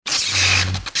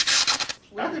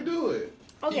can do it.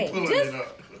 Okay, just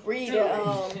read the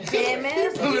fan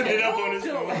mail. Pulling it up on his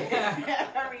phone.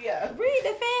 Hurry up. Read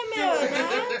the fan mail,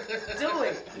 man. Do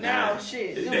it. Now,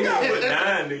 shit. They got to put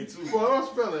 9 there, too. Boy, don't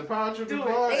spell it. Power triple Do it.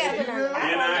 bar. They gotta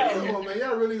put Come on, man.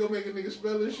 Y'all really gonna make a nigga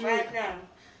spell this shit? Right now.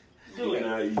 Do it.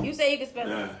 You say you can spell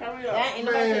it. Hurry That up. ain't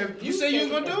Man, nobody. You say you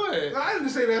was gonna do it. I didn't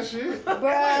say that shit.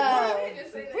 Bruh. Read the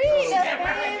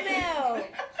fan mail.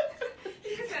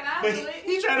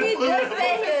 He trying He to put just it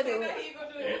said he'll do it.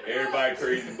 Everybody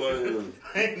crazy but him.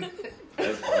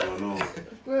 That's what's going on.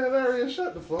 Man, Larry,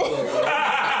 shut the fuck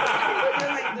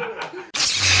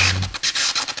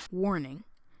up. Warning.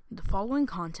 The following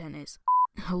content is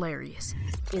hilarious.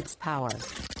 It's power.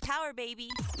 Power, baby.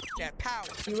 That power.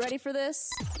 You ready for this?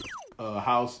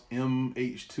 House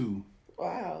MH2.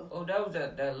 Wow. Oh, that was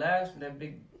that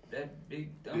big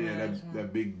dumb Yeah, ass one.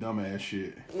 that big dumbass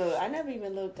shit. Look, I never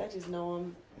even looked. I just know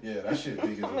him. Yeah, that shit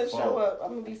big as I'm gonna fuck. show up.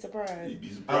 I'm gonna be surprised. You'd be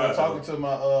I surprised.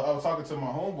 was talking to my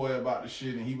homeboy about the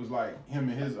shit, and he was like, him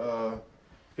and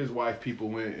his wife people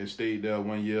went and stayed there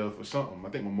 1 year for something. I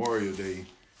think Memorial Day.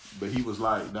 But he was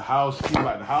like, the house is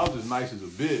nice as a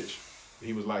bitch.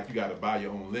 He was like, you got to buy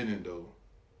your own linen though.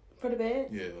 For the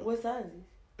bed? Yeah. What size?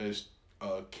 It's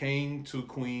king, 2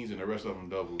 queens, and the rest of them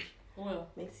doubles. Well,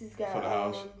 Macy's got For the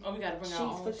house. we gotta bring sheets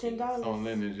our own for $10. On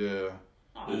linens, yeah.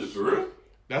 Is it for real?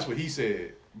 That's what he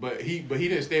said. But he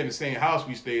didn't stay in the same house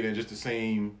we stayed in, just the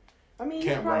same. I mean,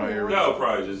 Campground area. That was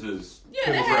probably just his.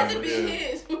 Yeah, that had to be Yeah.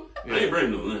 his. I ain't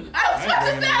bringing no linen. I was about to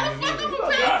say, how the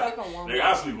fuck I'm a Nigga, I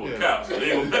sleep on the couch, so it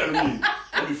ain't gonna matter to me.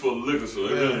 I be full of liquor, so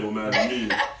it really ain't gonna matter to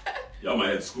me. Y'all might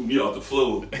have to scoop me off the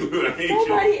floor. Nobody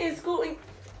is schooling.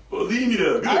 Well, leave me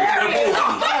there.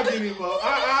 I'll give him up.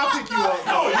 I'll pick you up.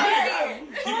 No, you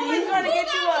Who is going to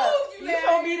get you up? You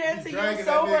gonna be there till you're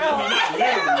sober up.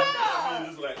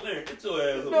 It's like, Larry, get your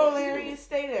ass up. No, Larry, you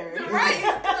stay there. Right.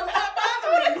 I'm not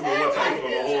bothering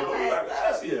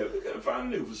I couldn't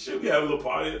find a nigga for shit. We had a little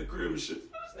party at the crib and shit.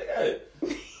 This nigga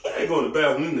I ain't going to the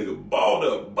bathroom. This nigga balled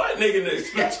up, butt naked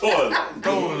next to the toilet.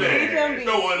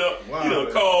 Throwing up. Wow. You know,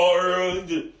 call Earl.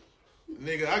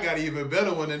 Nigga, I got an even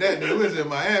better one than that. Nigga, we was in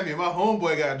Miami. My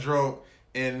homeboy got drunk,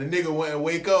 and the nigga went and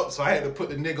wake up, so I had to put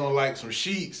the nigga on like some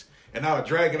sheets. And I was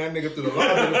dragging that nigga through the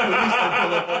lobby. The police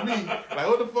pull up on me. Like,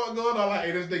 what the fuck going on? Like,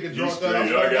 hey, this nigga drunk. I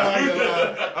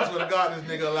swear to God, this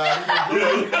nigga alive. He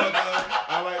was drunk.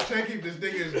 I like, check if this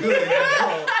nigga is good. He's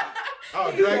drunk. I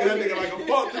was dragging that nigga like a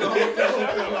fuck to the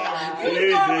hotel lobby. You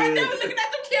was going right there looking at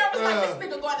the cameras like, this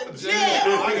nigga going to jail.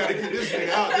 I gotta get this nigga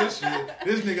out this shit.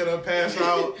 This nigga done passed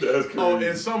out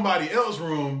in somebody else's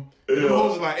room. The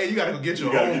host was like, hey, you gotta go get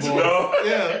your homeboy.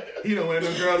 Yeah. He done went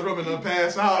in the girl's room and done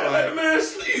passed out. Like, man,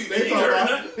 sleep. He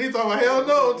talking about, hell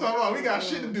no. Talking about, we got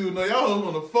shit to do. No, y'all hoes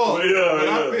wanna fuck. But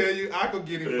I feel you, I could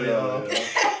get him for y'all.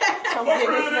 Come get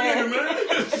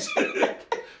this man.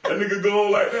 That nigga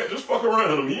going like that, just fuck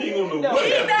around him. He ain't gonna know what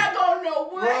He not gonna know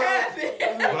what happened.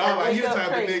 But I'm like, he the type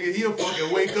of nigga, he'll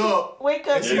fucking wake up. Wake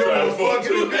up. He trying to fuck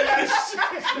too. Yeah,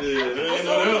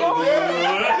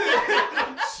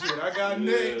 shit, I got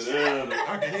next.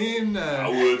 I can hear him now. I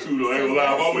would too, though. I ain't gonna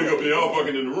lie. If I wake up and y'all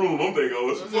fucking in the room, I'm thinking,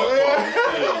 oh, it's a fuck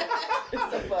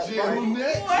party. Shit, who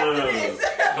next?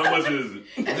 How much is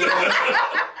it?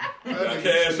 Got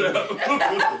cash out.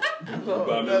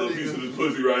 Buy me a little piece of this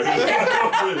pussy right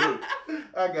here.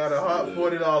 I got a hot $40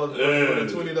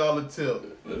 for a $20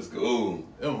 tip. Let's go.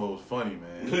 Them hoes funny,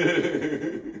 man.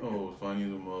 Them hoes funny as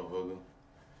a motherfucker.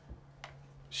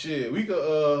 Shit, we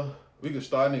could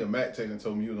start. Nigga Mac texting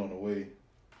told me he was on the way.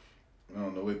 I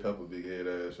don't know where Pepper big head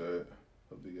ass at.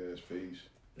 Her big ass face.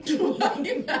 You got to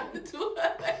do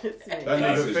it. That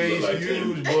nigga face like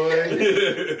huge, boy.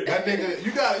 That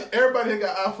nigga, everybody here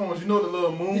got iPhones. You know the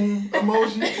little moon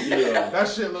emoji? Yeah. That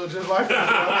shit look just like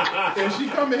that. If she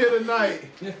coming here tonight,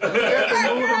 look at the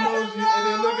moon emoji and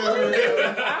then look at her.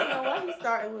 I don't know why you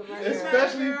starting with my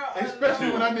Especially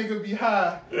when that nigga be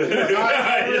high. Real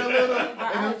little,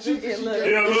 and then cheeks, she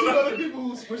know the people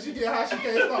who, when she get high, she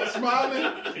can't stop smiling.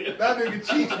 That nigga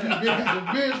cheeks be big as a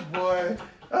bitch, boy.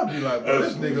 I'll be like, bro,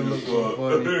 this nigga look so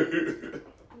funny.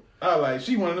 I like,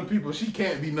 she one of them people, she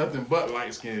can't be nothing but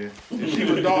light skinned. If she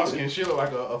was dark skinned, she look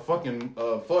like a fucking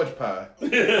fudge pie. I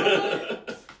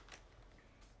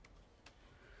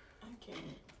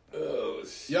can't. Oh,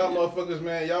 shit. Y'all motherfuckers,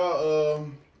 man, y'all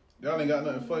ain't got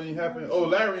nothing funny happen. Oh,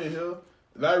 Larry in here.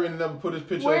 Larry never put his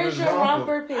picture Where's of his your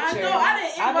romper picture? I know, I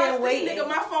didn't I've inbox been waiting. this nigga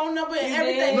my phone number and You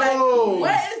everything. did? Like, No.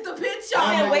 where is the picture?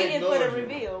 I've been waiting for the ignored you.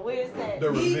 reveal. Where is that?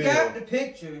 The He reveal. got the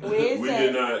picture. Where is We that?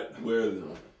 did not wear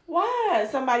them. Why?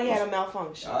 Somebody had a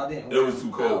malfunction. Y'all didn't. It was too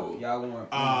cold. Y'all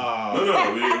weren't.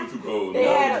 No, it was too cold. They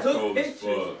had It was cold as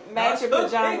fuck. matching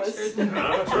pajamas.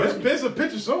 Nah, trust me. It's a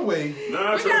picture some way.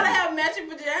 Nah, We gotta have matching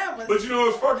pajamas. But you know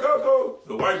what's fucked up though?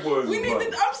 The white boys. We need to.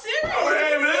 I'm serious. Oh,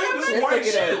 hey man, this is white Let's look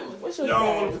it shit. up. What's your Y'all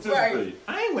don't want size? to participate.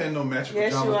 I ain't wearing no matching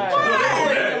Yes, pajamas. you are.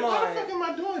 Why? Come Why the on. fuck am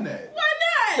I doing that? Why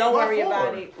not? Don't What worry for?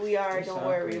 about it. We are. Don't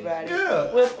worry about it.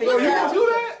 Yeah. We'll figure Oh, it you out. can do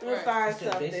that? We'll find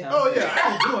something. Oh yeah,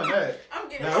 I ain't doing that. I'm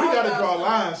getting. Now we all gotta those. draw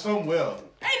lines somewhere.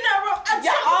 Ain't no wrong.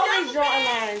 Y'all always drawing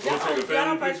lines. Wanna take a Y'all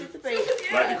family don't picture?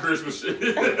 participate. Like the Christmas shit.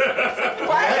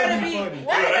 Why That'd gotta be be? funny.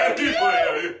 Why That'd be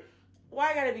funny.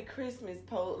 Why gotta be Christmas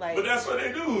pose? Like But that's what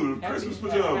they do. Christmas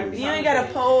pajamas. you ain't gotta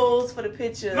pose for the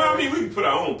picture. No, I mean we can put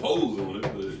our own pose on it,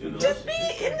 but you know. Just be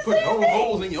in the Put same your own thing.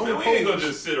 holes in your Man, own we ain't gonna pose.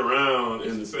 just sit around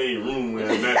in the same room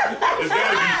wearing matching. It's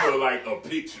gotta be for like a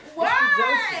picture. Why?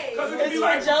 Cause it can It's be for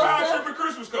like Joseph. five tripping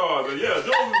Christmas cards. And yeah,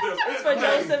 Joseph does. It's for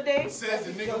Joseph Day. Says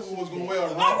the nigga who was gonna wear a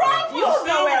A romper. romper. You don't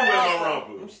know Wear where my I'm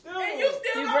romper. And you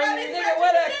still You gonna bring run this these nigga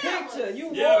with that pajamas. picture. You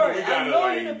Yeah, but wore we it. I gotta, know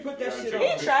like, you didn't put that gotta shit take on. a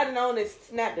He tried it on and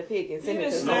snap the pic and send it to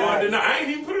didn't No, somebody. I did not. I ain't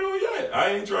even put it on yet. I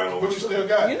ain't trying to. But you still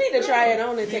got You it. need to try it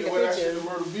on and You take need a to wear that shit picture. to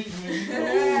Myrtle Beach,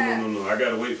 nigga. No. I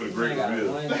gotta wait for the great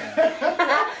reveal.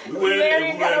 We Larry wearing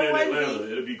it in got a Atlanta.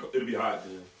 onesie. It'll be hot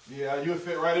then. Yeah, you'll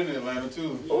fit right in Atlanta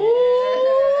too. Ooh.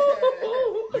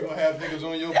 You gonna have niggas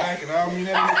on your back, and I don't mean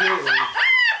that in a good way.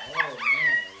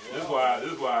 This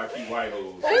is why I keep white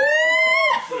hoes.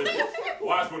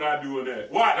 Watch what I do in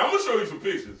that. Watch, I'm gonna show you some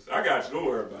pictures. I got you. Don't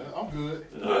worry about it. I'm good.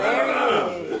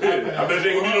 I bet there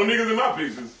ain't gonna be no niggas in my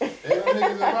pictures. Ain't no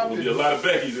niggas in my Gonna be a picture. lot of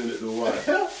Becky's in it to watch.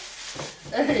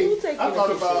 Hey, Who taking I the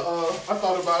thought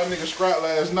about a nigga scrap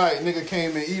last night. Nigga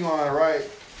came in Elon, right?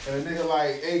 And a nigga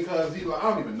like, hey, cuz he like, I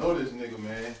don't even know this nigga,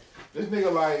 man. This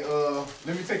nigga like,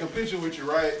 let me take a picture with you,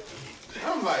 right?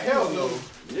 I'm like, hell no.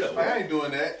 Yeah, Like, I ain't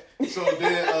doing that. So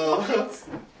then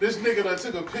this nigga done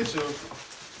took a picture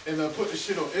and put the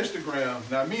shit on Instagram.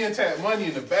 Now me and Tap Money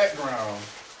in the background.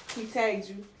 He tagged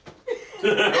you.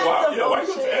 why you gonna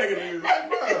tag him?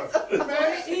 Like, bruh, man,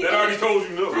 That already told you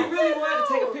He no. really wanted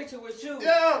to take a picture with you,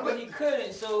 Yeah, but he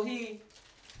couldn't, so he.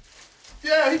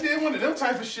 yeah, he did one of them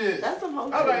type of shit. That's some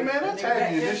whole I was like, shit. man, don't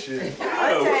tag me in this shit.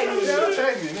 I tagged Don't you.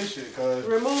 tag me in this shit, cuz.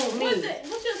 Remove me. What's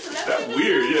your That's celebrity?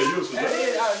 weird. Yeah, you a That celebrity.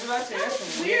 is, I was about to say, that's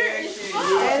some weird Weird as shit. fuck.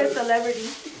 And a celebrity.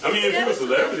 I mean, if you a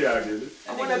celebrity, I get it.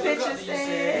 That When nigga a look picture up to you,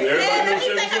 said- Everybody Let know me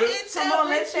Chevy take a Chase? picture. Come on,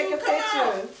 let's with take you. a Come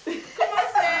on. picture. Come on,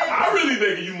 Sam. I really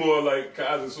think of you more like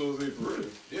Kaiser Soze for real.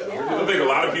 Yeah. I think a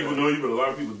lot of people know you, but a lot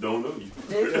of people don't know you.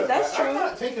 That's I'm true.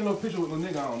 not taking no picture with no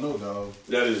nigga I don't know, dog.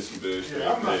 That is some bad shit.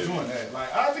 Yeah, I'm not doing that.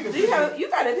 Like, I take a Do you picture. you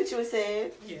got a picture with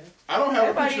Sid? Yeah. I don't have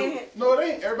Everybody a in picture. here- No, it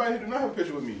ain't. Everybody do not have a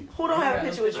picture with me. Who don't have a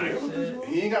picture with you?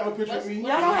 He ain't got no picture with me. Y'all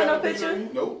don't have no picture? with me.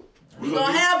 Nope. We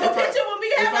gonna have a If I- picture when we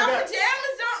if have I our got-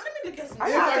 pajamas on. Let me look at some. I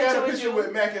If got a I got picture a with picture you.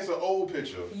 with Mac, it's an old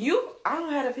picture. I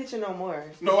don't have a picture no more.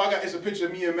 No, it's a picture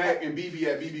of me and Mac and BB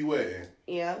at BB wedding.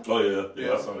 Yeah. Oh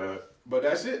yeah, I saw that. But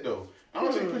that's it though. I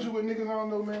don't take pictures with niggas I don't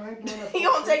know, man. I ain't doing that. You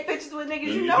don't take pictures with niggas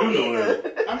you You know do know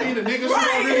either. I mean, the niggas who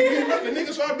I really be around, the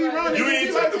niggas who I be around. You they ain't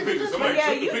be take like, the picture. Somebody Yeah,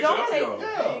 took the you picture don't of take- y'all.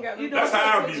 Yeah. You don't That's take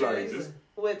how I be like. pictures Just,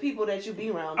 with people that you be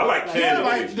around. I like Yeah, candid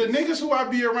like pictures. the niggas who I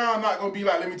be around not gonna be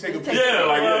like, let me take a picture. Yeah,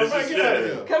 like yeah, it's Like, just get out of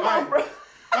yeah. here. Come on, bro.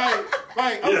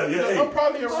 Like, Yeah, I'm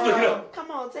probably Look it around. up.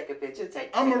 Come on, take a picture.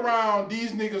 I'm around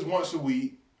these niggas once a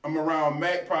week. I'm around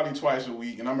Mac probably twice a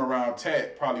week, and I'm around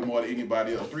Tat probably more than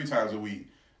anybody else 3 times a week.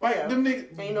 Like Yeah. them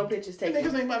niggas, Ain't no pictures them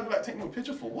taken. niggas ain't about to be like, take no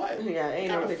picture for what? Yeah,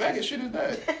 ain't What no kind of pictures. faggot shit is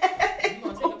that? You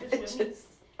gonna take a picture with me?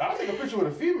 I'll take a picture with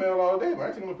a female all day, but I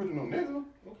ain't taking no picture with no nigga.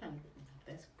 What kind of?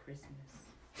 That's Christmas.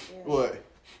 What?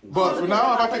 But for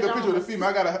now, if I take a picture with a female,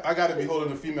 I gotta be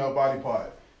holding a female body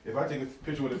part. If I take a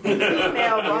picture with a female,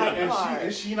 Female body and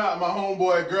part. she not my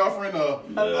homeboy girlfriend or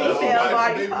female wife,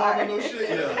 body baby part. mama, no shit.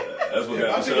 Yeah, That's what If I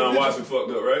got take a Deshaun picture- Watson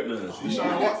fucked up right now.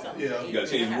 Deshaun Watson. Yeah, You gotta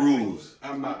change the rules.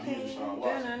 I'm not being Deshaun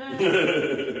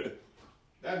Watson.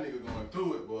 That nigga going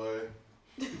through it, boy.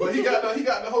 But he got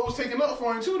the hoes taken up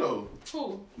for him too, though.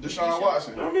 Who? Deshaun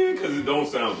Watson. I mean, because it don't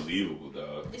sound believable,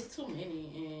 dog. It's too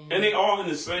many. And they all in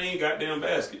the same goddamn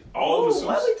basket. All Ooh, of the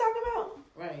what suits. we talking about?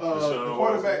 Right. The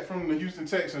quarterback from the Houston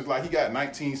Texans, like he got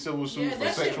 19 civil suits for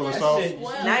that shit sexual was assault.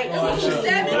 12. 19. It was from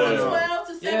 7 to 12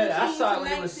 to 17 Yeah, I saw it to when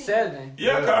 19. it was 7.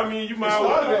 Yeah, 'cause I mean, you It might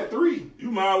started well. at 3.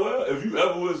 You might well. If you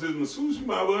ever was in masseuse, you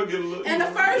might well get a little. And the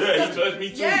first, Yeah, he touched me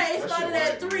too. yeah, it That started shit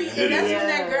at right. 3, Yeah. and that's when Yeah.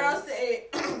 that girl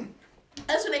said.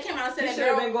 That's when they came out and said You that should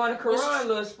have girl. been going to Quran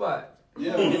little spot.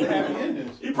 Yeah, we get the happy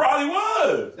endings. He probably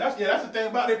was. That's the thing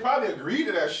about it. They probably agreed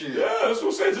to that shit. Yeah, that's what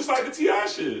I'm saying. Just like the T.I.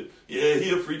 shit. Yeah, he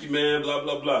a freaky man, blah,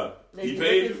 blah, blah. They He be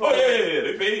paid looking you? for Oh, yeah,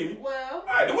 they paid me. Well,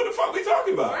 I Right, then what the fuck we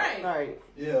talking about? Right.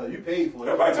 Yeah, you paid for it.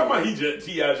 Everybody talking about he just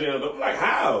T.I. jammed up. Like,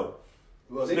 how?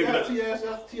 Well, they got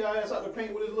T.I.S. out the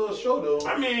paint with his little show, though.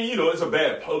 I mean, you know, it's a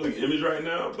bad public image right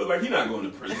now, but like, he not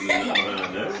going to prison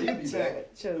behind that. He'll be back.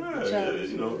 Yeah,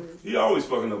 you know, he always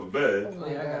fucking up a bag. Oh,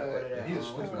 yeah, I got that. He's a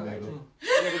stupid nigga.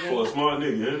 For a smart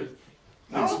nigga, yeah.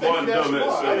 I don't Smart and think he's dumb that at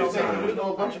the smart. I don't same think time. he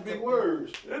know a bunch of big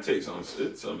words. That takes some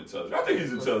intelligence. I think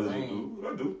he's intelligent, dude.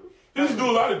 I do. He just do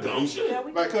a lot of dumb shit.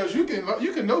 Like, cause you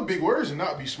can know big words and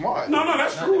not be smart. No,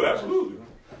 that's true. Absolutely.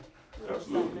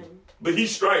 But he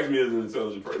strikes me as an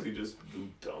intelligent person. He just do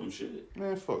dumb shit.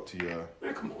 Man, fuck T.I.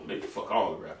 Man, come on, man. Fuck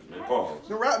all the rappers, man. Pause.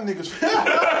 The rap niggas. The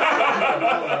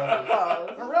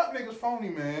rap niggas phony,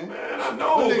 man. Man, I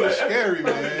know. That nigga scary,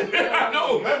 man. I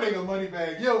know. That nigga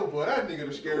Moneybag Yo, boy, that nigga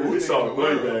the scariest. We saw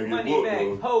Moneybag get whooped,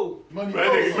 Moneybag bro. Ho. Money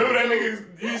That nigga, remember that nigga?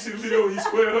 You see the video? He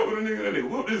squared up with a nigga. That nigga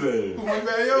whooped his ass.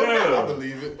 Moneybag Yo? Yeah. I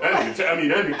believe it. That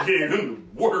nigga gave him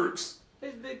the works.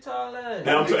 His big tall ass.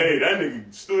 Now hey, that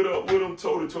nigga stood up with him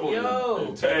toe to toe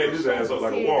and tagged his ass up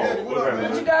like a wall. Yeah, what up, man?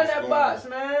 What you got in that box,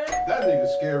 man? That nigga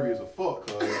scary as a fuck,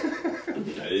 cuz.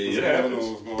 Hey, it happens.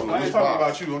 I ain't talking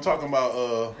about you. I'm talking about,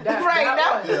 That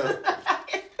yeah.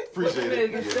 Appreciate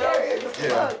it. Nigga, stuff.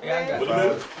 Yeah. Yeah, I What got the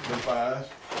The fives.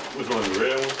 Which one? The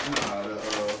red one?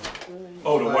 Nah,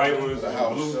 Oh, the white ones. the The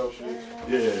house blue. self shit.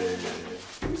 Yeah.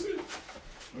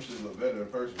 Them shit look better in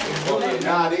person.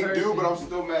 Nah, they do, but I'm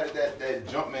still mad at that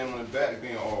Jumpman on his back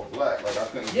being all black. Like, I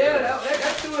couldn't Yeah, get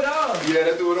that threw it off. Yeah,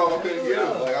 that threw it off. I couldn't get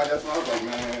him. Like, that's why I was like,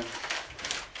 man.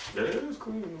 Yeah, it was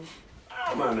cool. I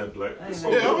don't mind that black. It's so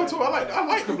Yeah, I good. went to. I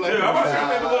like the black. Yeah, I'm about to say, I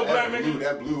made the little black that nigga.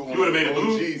 That blue one. You would've made it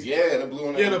blue? OGs. Yeah, the blue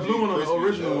one. Yeah, the blue one on the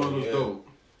original one was yeah. dope.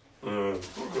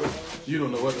 You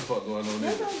don't know what the fuck going on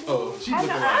there. Oh, she I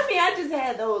looking know. like. I mean, I just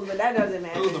had those, but that doesn't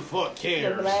matter. Who the fuck The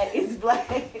cares? black is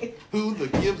black. Who the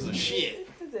gives a shit?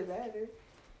 Doesn't matter.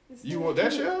 It's You still want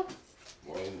that cute. Shell?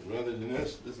 Well, rather than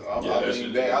this,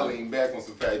 I lean back on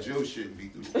some Fat Joe shit and be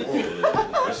through the wall.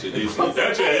 That shit is.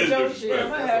 That shit is Joe shit. I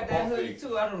disrespectful. had that hoodie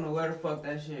too. I don't know where the fuck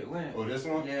that shit went. Oh, this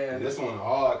one? Yeah. This one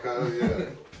hard, cuz, yeah.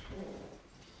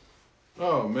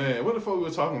 Oh man, what the fuck we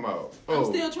were talking about? I'm Oh,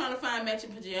 still trying to find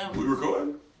matching pajamas. We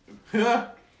recording?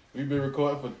 we've been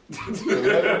recording for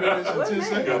 11 minutes and 10 You gotta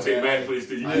seconds. take back, please,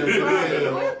 to you.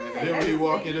 Then when you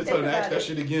walk in, they tell them to ask that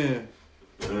shit again.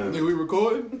 Nigga, we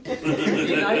recording?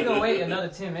 You know, he gonna wait another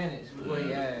 10 minutes before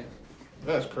he asks.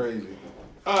 That's crazy.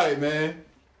 All right, man.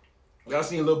 Y'all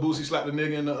seen Lil Boosie slap the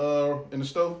nigga in the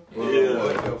store? Yeah.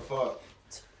 What the fuck?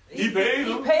 He paid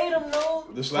He him. paid him, no.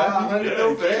 The slap? 500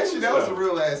 though for that shit? That was a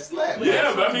real ass slap.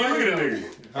 Yeah, but I mean, look at the nigga.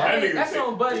 That nigga That's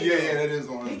on Buddy. Yeah, that is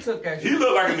on He him. took that He shit.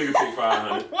 looked like a nigga take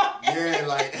 500. Yeah,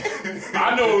 like.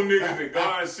 I know niggas in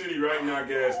Garden City right in our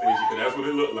gas station, cause that's what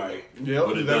it looked like. Yep,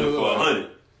 But it that done it look for like-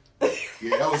 100.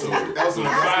 Yeah, that was some For 5,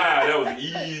 that was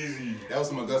easy. That was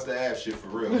some Augusta Ave shit for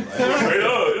real. Like, Straight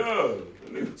up, yeah.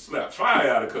 That nigga slapped fire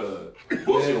out of cuz.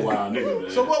 Bullshit, a wild nigga,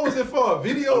 man. So what was it for? A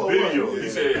video A or video. what? He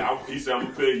said, I'm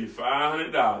gonna pay you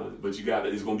 $500, but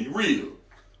it's gonna be real.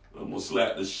 I'm gonna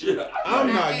slap the shit out.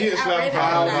 I'm not getting slapped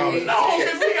 $500. No,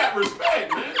 cause we got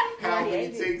respect, man. how many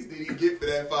takes did he get for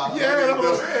that 500? Yeah, that's what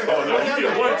I'm saying. Oh no, you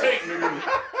get one take, nigga.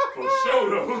 For sure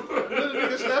though. Little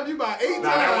nigga slapped you by 8 Nah,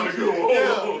 that times. wanna go.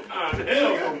 Oh, God,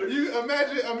 hell no. You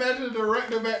imagine the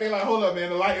director back there like, hold up, man,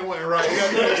 the lighting wasn't right. You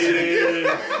gotta do that shit.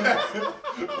 Yeah.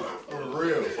 For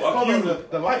real. Fuck Hold you.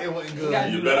 up, the lighting wasn't good. gotta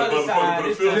You do better the other side motherfucker put a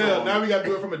this filter time. Yeah, on. now we gotta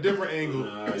do it from a different angle.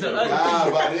 Nah,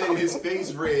 by then his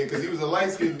face red because he was a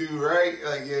light skinned dude, right?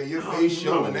 Like, yeah, your face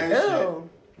showing that shit. Ew.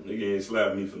 Nigga ain't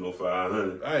slapped me for no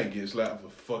 500. I ain't getting slapped for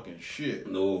fucking shit.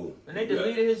 No. And they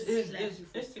deleted his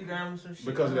Instagram or some shit.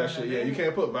 Because of that shit, yeah, you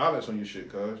can't put violence on your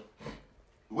shit, cuz.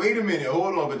 Wait a minute,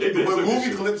 hold on. But They been with took movie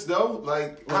shit. clips though,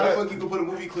 like how What? the fuck you can put a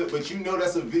movie clip, but you know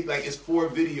that's like it's for a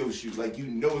video shoot, like you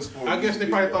know it's for. I guess they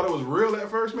probably thought it was real at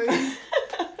first, maybe.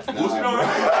 Boosie don't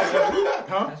have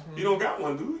Huh? He don't got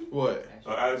one, dude. What?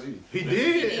 IG. He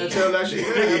did until that shit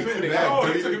happened. They got Oh,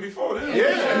 he it. took it before then.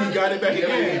 Yeah, he got it back Yeah,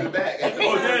 again. back.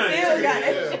 Oh, damn. Still got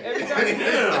it. Yeah. Every time he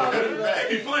Damn.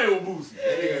 He playing with Boosie.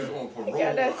 That nigga's on parole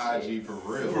Yeah, that's- on IG for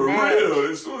real. For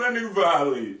real. As soon as that nigga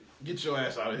violated. Get your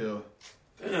ass out of here.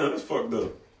 Damn, that's fucked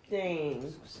up.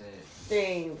 Dang. Sad.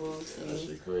 Dang, Boosie.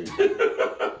 Shit crazy.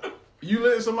 You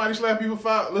let somebody slap you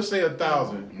for let's say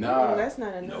 1,000. Nah, That's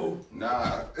not enough. No.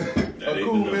 nah. That A ain't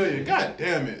cool enough. million. God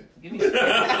damn it. Give me Yeah,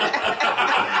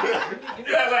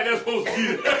 like that's supposed to be.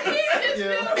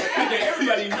 Yeah.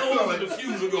 Everybody knows the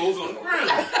diffuser goes on the ground.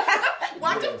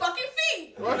 Watch your fucking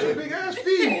feet. Watch your big ass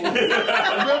feet.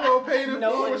 Remember, pay the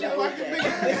No phone one with your knows fucking that. big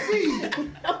ass feet.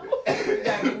 you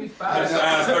gotta give me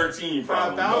size 13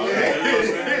 problem. 5,000. Yeah,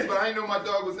 it is, but I didn't know my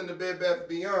dog was in the Bed Bath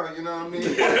Beyond, you know what I mean?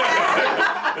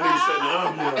 That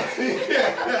nigga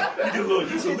said, you get a little,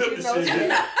 you can lip this shit.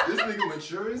 This nigga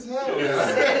mature as hell. These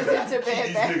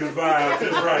niggas vibe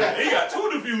just right. He got 2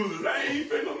 diffusers. I ain't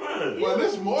paying no mind. Well,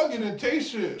 this Morgan and Tay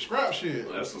shit, scrap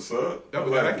shit. That's what's up.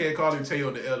 I can't call him Tay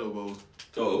on the elbow.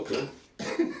 Oh, okay.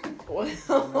 What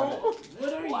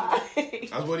are you?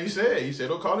 That's what he said. he said,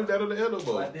 don't call him that on the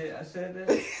elbow. I said that?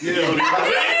 Yeah.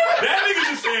 That nigga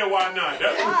just said, why not?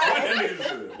 That's what that nigga just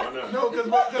said. Why not? No, because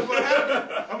what happened,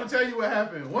 I'm going to tell you what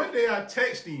happened. One day I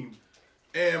texted him,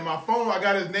 and my phone, I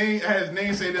had his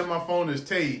name say that my phone is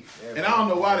Tay. Yeah, and I don't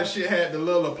know why the shit had the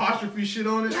little apostrophe shit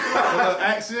on it, the little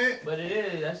accent. But it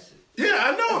is, yeah,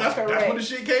 I know. That's what the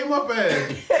shit came up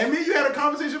as. And me, you had a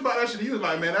conversation about that shit. He was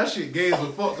like, man, that shit gay as a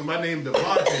fuck because my name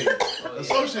Devontae. Or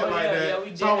some shit like that.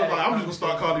 Yeah, so I was like, I'm just going to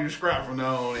start calling you Scrap from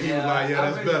now on. And he was like, yeah,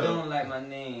 that's better. I don't like my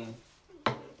name.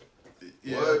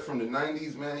 Yeah. What, from the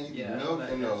 90s, man? You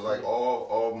know, like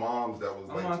all moms that was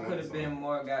like 20 mom could have been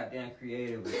more goddamn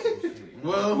creative with this shit. You know?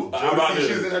 Well, how about this?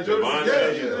 She's in her Jodeci.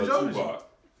 Yeah, she's in her Jodeci. Tupac.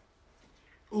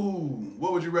 Ooh,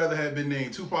 what would you rather have been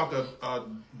named, Tupac or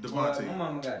Devontae? My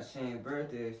mama got the same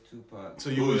birthday as Tupac. So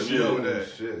you would have know that.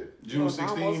 Shit. June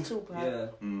 16th? Yeah.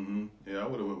 Mm-hmm. Yeah, I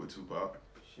would have went with Tupac.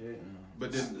 Shit, no.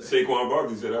 But then Saquon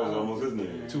Barkley said that was almost his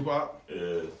name. Tupac?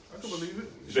 Yeah. I can believe it.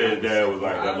 He said his dad was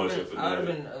like that much of a I would have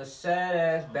been a sad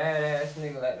ass, badass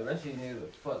nigga like the rest of these niggas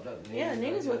with fucked up names. Yeah,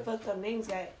 niggas with fucked up names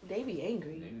they be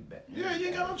angry. Yeah, you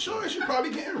ain't got no choice. You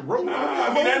probably getting rolled.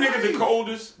 I mean, that nigga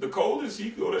the coldest, he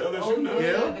go to LSU now.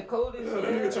 Yeah. The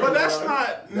coldest. But that's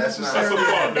not necessarily. That's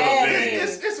a fucked up name.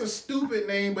 It's a stupid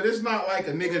name, but it's not like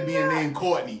a nigga being named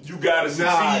Courtney. You gotta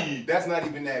succeed. That's not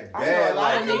even that I bad. know a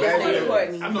lot of niggas named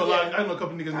Courtney. I know a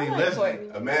couple niggas named Leslie.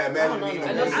 Imagine being a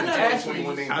woman named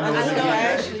 21 named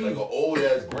Ashley. like an old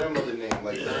ass grandmother name,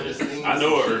 like Ernestine. I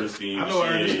know her Ernestine. I know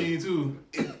Ernestine too.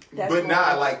 But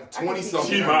not like 20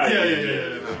 something. She might.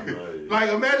 Yeah. Like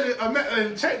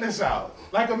imagine, check this out.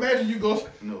 Like imagine you go.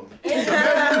 No.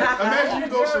 Imagine you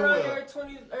go somewhere.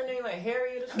 Her name like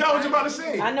Harriet or something. No, I was about to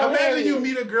say. I know Imagine Harriet. you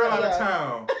meet a girl out of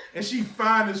town and she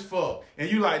fine as fuck, and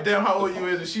you like, damn, how old you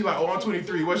is? And she like, oh, I'm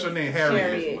 23. What's your name?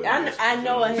 Harriet. I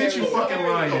know a Harriet. Bitch, you fucking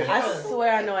lying. I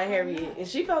swear I know a Harriet. And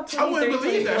she about 23, I wouldn't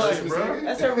believe that 24. shit, bro.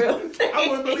 That's a real thing. I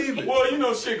wouldn't believe it. Well, you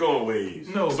know, shit going ways.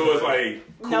 No, so it's like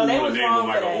cool No, they to was name wrong them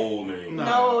like for an that. old name.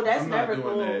 No, that's I'm not never doing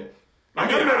cool. that. I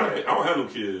mean, I don't have no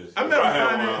kids. I'm If I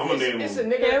have never one, I'm gonna name It's a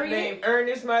them. nigga named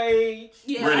Ernest my age.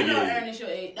 Yeah, Renegade. I know Ernest your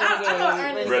age. I know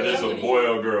Ernest. Whether it's a boy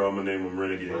or girl, I'm gonna name him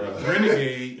Renegade.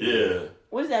 Renegade. Yeah.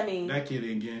 What does that mean? That kid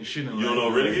ain't getting shit in You don't life.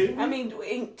 know Renegade? I mean,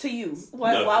 to you. No.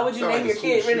 Why would you Sound name like your a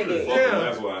kid school shooter. Renegade? Yeah.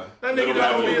 That's why. That Let nigga him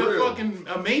got have to be a a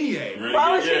fucking maniac. Renegade,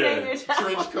 Why would you yeah. name your child?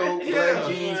 Trench coat, Yeah. black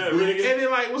jeans, Yeah, boots. Renegade. And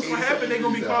then like, what's gonna happen? They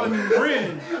gonna be calling him Ren.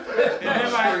 And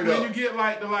then like, when you get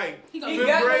like the He You fifth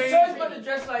got no grade. choice but to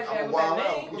dress like that I'm with wild that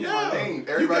out. name. Look Yeah. at my name. You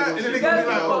Everybody got- knows and then shit they gonna be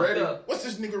about like, already. fucked up. What's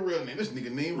this nigga real name? This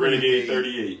nigga name Renegade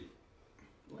 38.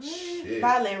 Shit.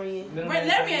 Bye, Larry.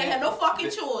 Larry ain't had no fucking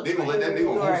They children. gonna let that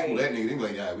nigga Right. homeschool that nigga. They be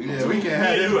like, yeah, we Yeah, we can't Yeah,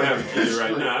 have you that. have a kid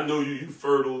right now. I know you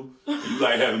fertile. You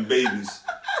like having babies.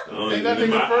 Ain't that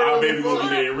nigga fertile Our baby as gonna be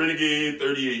fuck? named Renegade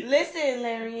 38. Listen,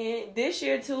 Larry, this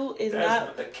year too is That's not.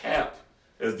 not the cap,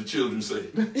 as the children say.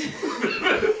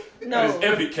 No, That's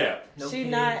epic cap. she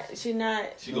not. She not.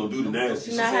 She gonna do the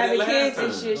nasty. She not said having that kids last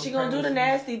and time. shit. She gonna do the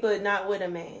nasty, but not with a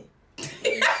man.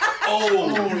 Oh,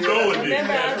 you know it.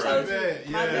 Remember, I That's told right. you.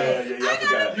 Yeah, My Yeah, bad. yeah, I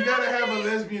forgot. You gotta have a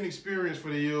lesbian experience for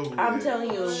the year. I'm telling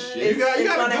you, You it's got a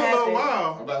gonna good little happen. I'm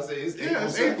while. about to say, it's Yeah,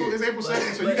 it's April April 2nd.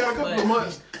 2nd, so you got a couple of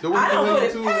months to work I don't your know way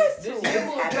the to it. past This two. shit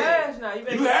will pass now. You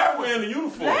better You halfway in the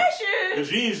uniform. Last The year,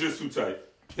 jeans just too tight.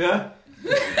 Yeah.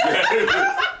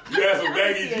 You had some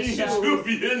baggy see a jeans, show. you'll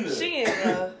be in there. she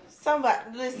is somebody.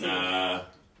 Listen, Nah.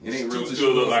 It ain't real. Two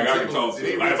still look like I can talk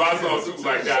to. Like if I saw two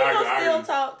like she that, gonna I still can.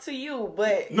 talk to you,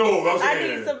 but No, I'm I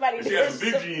saying. need somebody if she to got some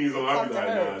big talk jeans on, I'll be to like,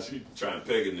 her. nah, she trying to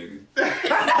peg a nigga.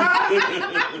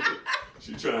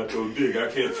 She trying to throw dick.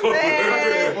 I can't fuck with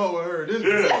her. Fuck with her. This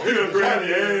Yeah, he done grab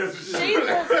your ass and she's shit.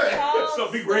 a soft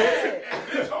So big stud. red.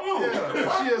 Come on.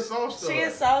 Yeah, she a soft stud. She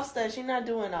is soft stud. She not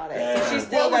doing all that. So she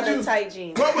still What got would the you- tight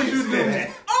jeans. What would you do?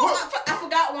 Oh, I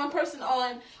forgot one person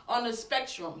on the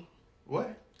spectrum.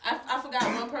 What? I forgot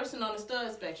one person on the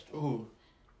stud spectrum. Ooh.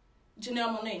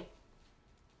 Janelle Monáe.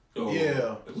 Oh.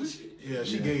 Yeah. Was she? Yeah,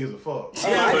 she gay as a fuck. Oh,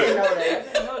 I didn't know I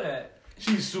that. didn't know that.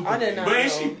 She's super. I did not But know.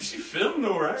 ain't she filmed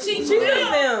though, right? She She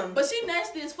filmed, filmed. but she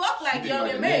nasty as fuck like She Young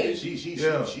like and a nigga. May. She Yeah.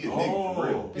 a nigga for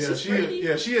real. Yeah, She's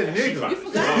pretty. she a nigga. You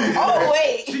forgot? Oh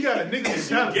wait, She got a nigga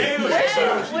mentality. gay or where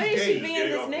she- where is she gay. being Gay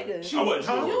this off. nigga? I wasn't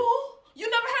sure. You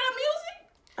never heard her music?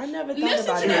 I never thought Listen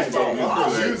about to it.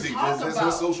 that Music. That's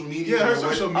her social media. Yeah, her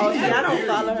social media. Oh, see, I don't Period.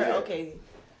 follow her. Yeah. Okay.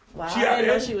 Wow, She I out didn't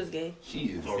know there? she was gay. She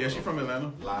is. Yeah, she from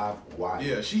Atlanta. Live wire.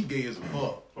 Yeah, she gay as a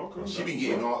fuck. Okay. She be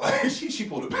getting all like she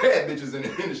pulled the bad bitches in the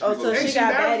industry. Oh, so And she she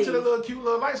got married to the baddies. little cute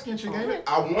little light skinned chick, ain't it?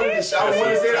 I wanted to say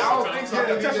that. I don't think so. I Yeah,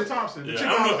 think they Tessa just, Thompson. The Yeah, chick I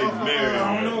don't know if off, they married.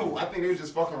 I don't know. I think they was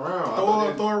just fucking around. I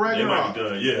Thor thought They might Ragnarok. be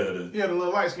done. Yeah. Yeah, the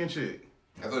little light skinned chick.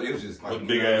 they was just like With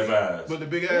big ass eyes. With the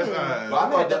big ass But eyes. I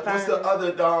thought that what's the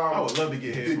other I would love to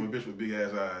get head from a bitch with big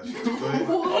ass eyes. Go ahead.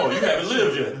 Oh, you haven't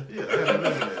lived yet. Yeah, I haven't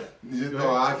lived that.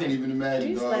 No, I can't even imagine.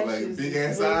 These Dog, like lashes big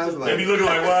ass way eyes. too They be Like looking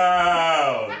like,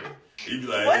 wow. He be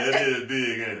like, yeah, that is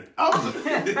big, ain't it?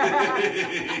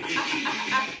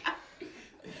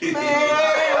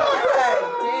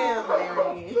 Damn,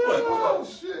 Larry. oh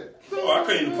shit. Oh, I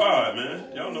came to pod,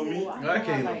 man. Y'all know me. I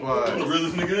can't I'm the apply.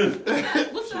 realest nigga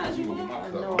in. What size you want? I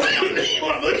know.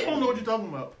 I don't know what you're talking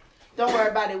about. Don't worry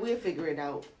about it. We'll figure it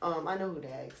out. I know who to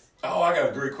ask. Oh, I got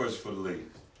a great question for the ladies.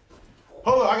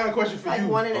 Hold on, I got a question for Like you.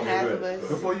 one and a Okay, half go of ahead. us.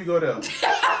 Before you go there.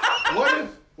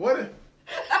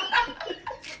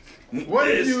 What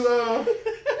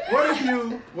if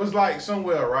you was like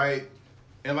somewhere, right?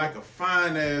 And like a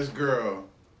fine ass girl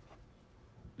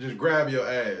just grab your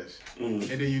ass and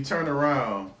then you turn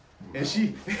around and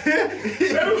she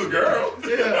That was a girl.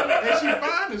 yeah, and she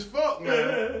fine as fuck,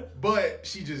 man. But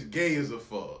she just gay as a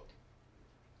fuck.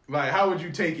 Like, how would you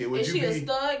take it? Would Is you she a be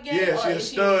stud gay? Yeah, or she a is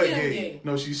she stud film gay.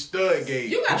 No, she's stud gay.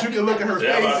 You But gotta you be can look at her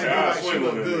Yeah, face I and be like, she swing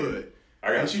look on that good. I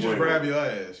got And she just grab your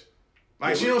ass.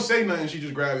 Like, she don't say nothing, she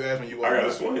just grab your ass when you walk I got to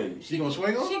out. swing. She gonna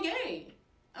swing on? She gay.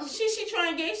 I mean, she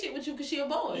trying gay shit with you because she a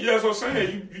boy. Yeah, that's what I'm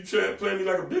saying. You try to play me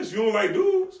like a bitch. You don't like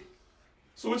dudes.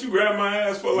 So what you grab my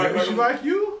ass for? Like, Maybe she like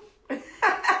you?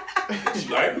 She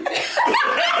like me?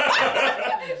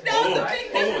 Hold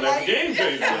on, that's a game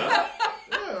changer. Now.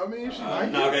 Yeah, I mean, she I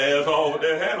like knock you. her ass off with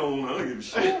that hat on. I don't give a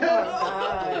shit.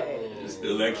 God.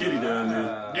 Still that kitty down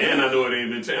there. And I know it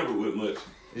ain't been tampered with much.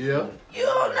 Yeah. You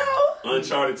don't know.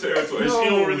 Uncharted territory. And she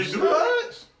don't really do it.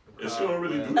 What? And she don't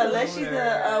really do it. Unless she's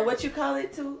a, what you call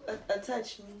it too? A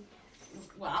touch me.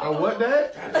 Wow. Oh, what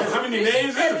that? How many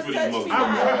names is it for these motherfuckers?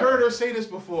 I heard her say this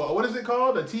before. What is it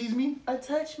called? A tease me? A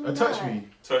touch me. A touch not. me.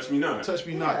 Touch me not. Touch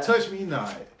me not. Yeah. Touch me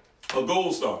not. A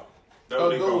gold star. That's A what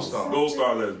they gold call it. star. Gold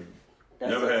star lesbian.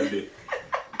 That's Never it. had dick.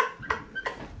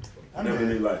 Never in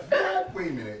their life. Wait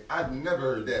a minute. I've never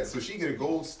heard that. So she get a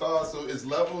gold star. So it's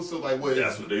levels. So like what?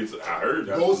 That's what they. I heard.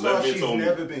 That's Gold what star. lesbian She's told me.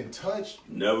 never been touched.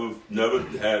 Never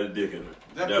had a dick in her.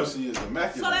 That Never. pussy is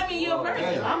immaculate. So that means you're a virgin.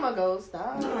 Damn. I'm a gold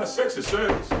star. Nah, sex is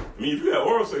sex. I mean, if you had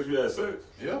oral sex, you had sex.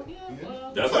 Yeah. Yeah,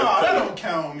 well, That's Nah, like that don't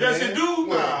count, man. Yes, it do.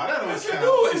 Nah, that don't yes, count. it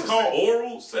do. It's called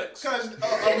oral sex. Cause a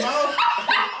mouth.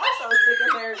 I'm so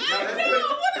sick of her.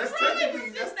 That's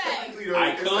technically though. I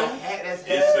It's come, like that's it's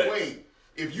sex. halfway.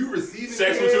 If you receive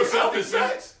Sex with yourself is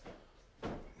sex. Oh,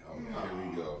 here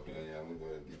we go. Yeah, I'm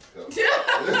gonna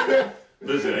get the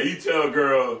Listen, you tell a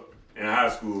girl in high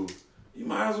school, you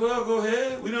might as well go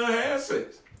ahead. We done had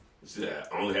sex. She said,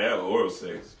 I only had oral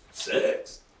sex.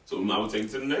 Sex? So I would take it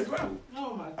to the next level.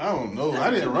 oh my God. I don't know.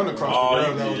 I didn't run across Oh, a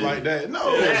girl you that was did. like that.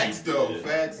 No. Yeah. Facts though.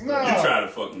 Facts. Nah. You try to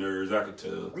fuck nerds, I could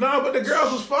tell. No, but the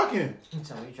girls was fucking. You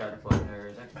tell me you try to fuck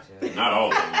nerds. I can tell. Not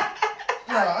all of them.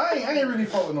 Nah, I ain't really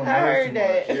fucking on I heard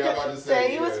that. Yeah, I'm about to Say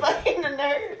say. he was fucking the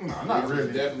nerd. Nah, not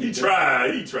really. Definitely. He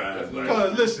tried. Like,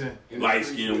 Cause listen, light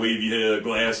skin, wavy hair,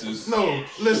 glasses. no,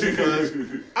 listen, cause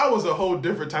I was a whole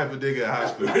different type of nigga in high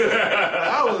school.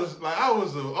 I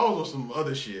was on some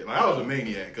other shit. Like I was a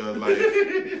maniac, cause like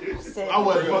I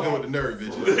wasn't fucking with the nerd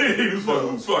bitches. He was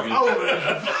fucking. Was fucking. I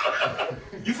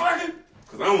was, You fucking?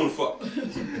 Cause I don't want to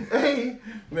fuck. hey,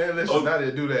 man, listen, I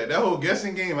didn't do that. That whole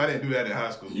guessing game, I didn't do that in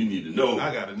high school. You need to know.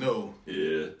 I gotta know.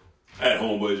 Yeah. I had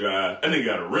homeboy drive. That nigga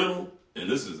got a rental, and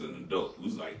this is an adult. He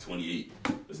was like 28.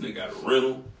 This nigga got a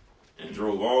rental and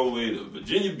drove all the way to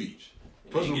Virginia Beach.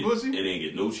 For some pussy? And ain't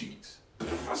get no cheeks.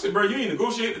 I said, bro, you ain't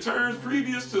negotiate the terms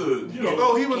previous to, you know.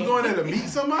 Oh, he was going there to meet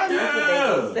somebody?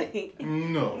 Yeah.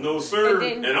 No. No, sir.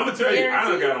 And And then I'm going to tell you, I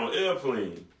done guarantee- got on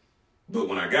airplane. But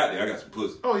when I got there, I got some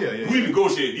pussy. Oh, yeah. We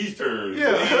negotiated these terms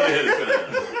Yeah. way ahead of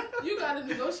time. You gotta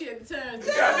negotiate the terms.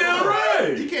 Goddamn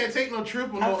right. You can't take no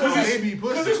trip on no Cause baby it's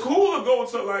pussy. cool to go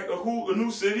to like a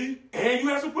new city and you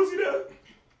have some pussy there.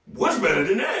 What's better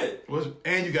than that?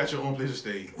 And you got your own place to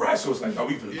stay. Right, so it's like, are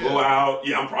we gonna Yeah. go out?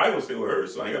 Yeah, I'm probably gonna stay with her,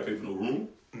 so I ain't gotta pay for no room.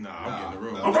 Nah, I'm getting the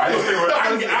room. I'm probably gonna stay with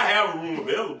her. I have a room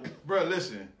available. Bruh,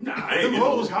 listen. Nah, I ain't Them getting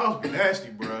hoes no house be nasty,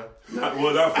 bruh. Not the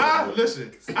ones I fuck with.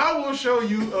 Listen, I will show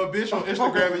you a bitch on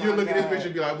Instagram and you'll look at this bitch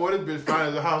and be like, boy, this bitch fine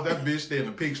as a house. That bitch stay in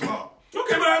the pig slop.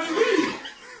 Okay, but I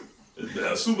just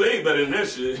leave. Super 8 better than that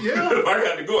shit. Yeah. If I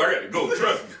got to go, I got to go.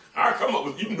 Trust me. I come up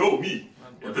with, you know me.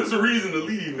 If there's a reason to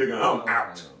leave, nigga, I'm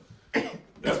out.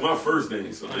 That's my first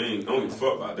thing, so I don't give a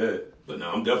fuck about that. But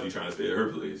now I'm definitely trying to stay at her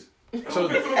place. So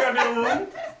pay for the goddamn room.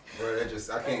 Bro, I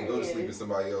can't go to sleep in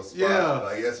somebody else's spot. Yeah.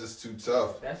 Like, that's just too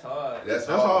tough. That's hard. That's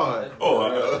hard.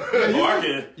 I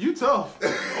can. You tough.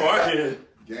 I can.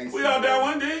 Gangsta. We all die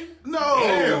one day? No.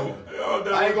 Damn.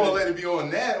 I ain't gonna let it be on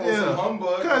that, on some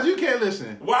humbug. Cause you can't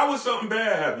listen. Why would something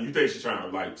bad happen? You think she's trying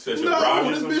to like set your No,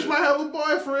 no, this bitch might have a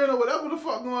boyfriend or whatever the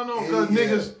fuck going on. Cause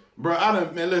niggas, bro,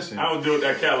 listen. I don't deal with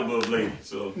that caliber of lady,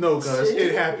 so. No, cuz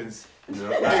it happens.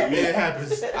 It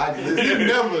happens. You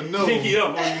never know. Pinky up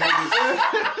on you niggas.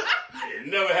 It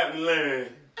never happened to land.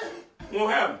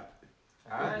 Won't happen.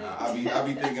 I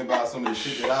be thinking about some of the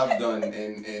shit that I've done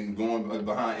and going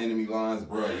behind enemy lines,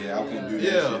 bro. Yeah, I couldn't do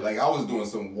that shit. Like, I was doing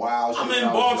some wild shit. I'm in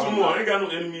Baltimore. I ain't got no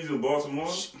enemies in Baltimore.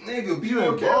 Nigga, you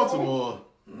in Baltimore.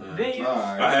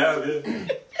 I have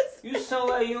it. You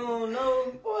somewhere you don't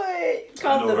know. What?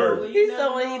 Comfortable. He's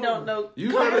someone he don't know.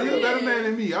 You better man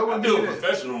than me. I wouldn't deal do with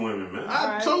professional women,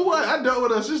 man. So what? I dealt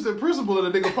with an assistant principal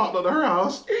and the nigga popped up to her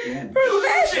house. She had a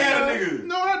nigga.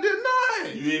 No, I did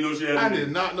not. You didn't know she had a nigga? I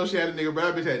did not know she had a nigga,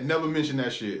 but that bitch had never mentioned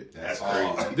that shit. That's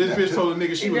crazy. This bitch told the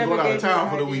nigga she was going out of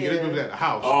town for the weekend. This bitch was at the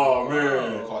house. Oh,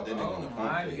 man. Caught that nigga on the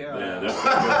pump. Man,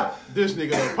 that's this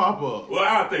nigga done pop up. Well,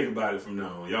 I'll think about it from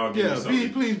now on. Y'all give me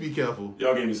something. Please be careful.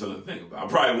 Y'all give me something to think about. I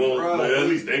probably won't, but at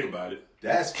least think about it.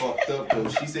 That's fucked up though.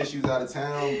 She said she was out of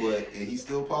town, and he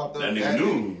still popped up. That nigga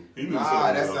knew. He knew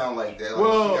that sound like that. Like,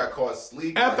 well, she got caught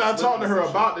sleeping. After I talked to her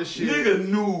about this shit, nigga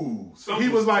knew. He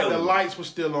was like, the lights were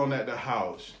still on at the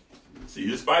house. See,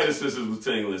 your spider sisters was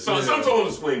tingling. Some told him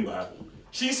to swing by.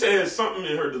 She said something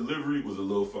in her delivery was a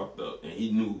little fucked up, and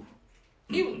he knew.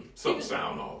 Something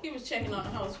sound off. He was checking on the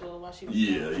house for while she was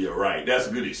Yeah, right. That's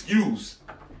a good excuse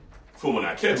for when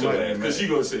I catch her ass. Because she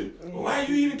gonna say, well, why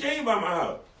you even came by my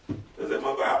house? I said,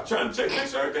 my bad, I'm trying to check, make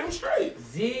sure everything was straight.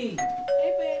 Z.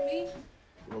 Hey, baby.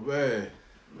 My bad.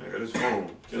 Man, I got his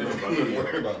phone. Can't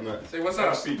worry about nothing. Say, what's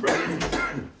up? See, bro.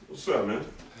 What's up, man?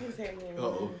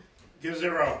 Uh-oh. Give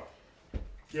 0.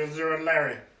 Give 0 to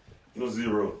Larry. No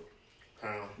 0.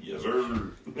 Pound. Yes,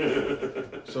 sir.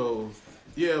 So,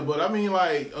 yeah, but I mean,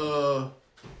 like,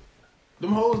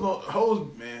 them hoes,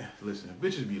 man, listen,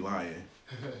 bitches be lying.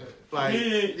 Like,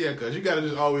 yeah, cause you gotta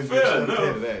just always be ahead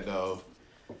of that, dog.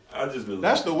 I just been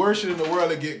That's the worst shit in the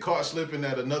world to get caught slipping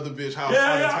at another bitch house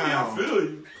out of town. I feel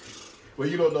you. Where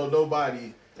you don't know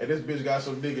nobody, and this bitch got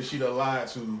some nigga she done lied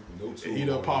to, and he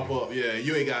done pop up. Yeah,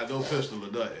 you ain't got no pistol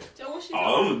or nothing. So what she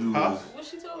All told I'm gonna do is... What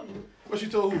she told you? What she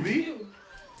told who, B?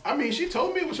 I mean, she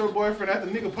told me it was her boyfriend after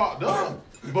the nigga popped up.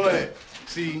 But,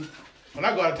 see, when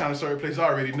I go out of town to certain places, I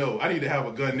already know I need to have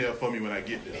a gun there for me when I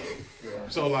get there.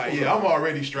 So, like, yeah, I'm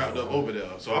already strapped up over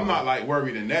there. So I'm not, like,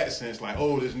 worried in that sense, like,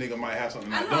 oh, this nigga might have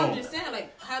something I know, don't. I'm just saying,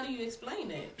 like, how do you explain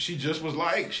that? She just was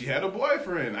like, she had a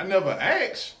boyfriend. I never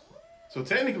asked. So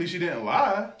technically, she didn't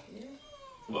lie.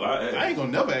 Well, I ain't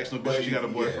gonna never ask no bitch if she got a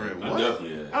boyfriend. I what?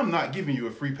 definitely I'm not giving you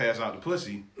a free pass out the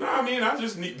pussy. No, I mean, I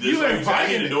just need You I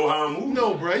need to know how I'm moving.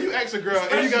 No, bro, you ask a girl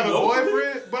and you got a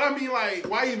boyfriend, but I mean, like,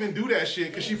 why even do that shit?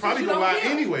 Because she probably gonna lie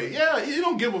anyway. Yeah, you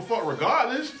don't give a fuck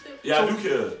regardless. Yeah, I do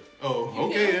care. Oh,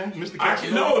 okay, then,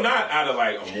 Mr. No, not out of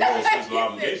like a moral sense of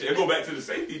obligation. It go back to the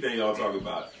safety thing y'all talking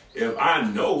about. If I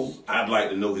know, I'd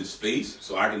like to know his face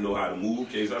so I can know how to move in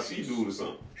case I see dude or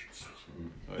something.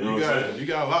 You know what I'm saying? You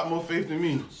got a lot more faith than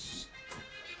me.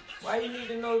 Why you need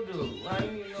to know dude? Why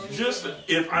you need to know him? Just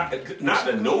if I, not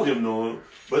to know him,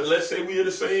 but let's say we in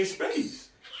the same space.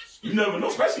 You never know,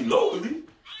 especially locally.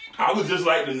 I would just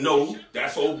like to know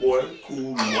that's old boy,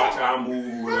 cool, watch how I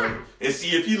move, whatever, and see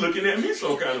if he looking at me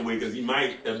some kind of way because he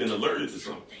might have been alerted to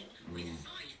something.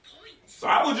 So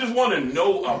I would just want to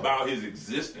know about his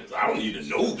existence. I don't need to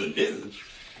know the nigga.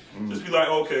 Just be like,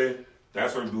 okay,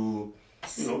 that's her dude.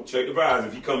 You know, check the vibes.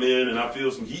 If he come in and I feel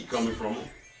some heat coming from him,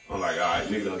 I'm like, all right,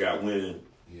 nigga done got wind.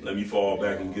 Let me fall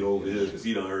back and get over here because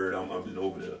he done heard I'm been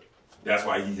over there. That's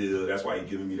why he here. That's why he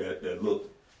giving me that look.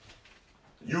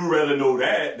 You rather know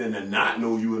that than to not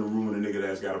know you in a room with a nigga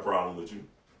that's got a problem with you.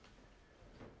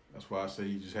 That's why I say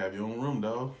you just have your own room,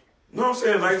 dog. No, I'm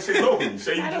saying, like, say locally.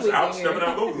 Say you just out stepping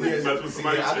out locally. Yeah, Mess with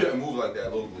somebody. I couldn't move like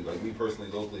that locally. Like me personally,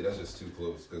 locally, that's just too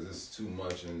close because it's too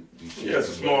much and yeah, it's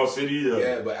a small city.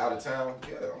 Yeah, but out of town,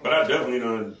 yeah. But I definitely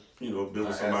done, been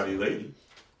with somebody lady,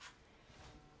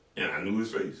 and I knew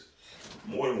his face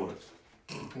more than once.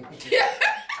 God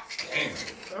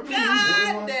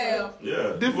damn.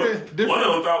 Yeah. Different. One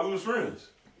of them thought we was friends.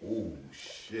 Oh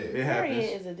shit! It happens.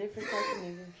 Harriet is a different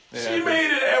person. She made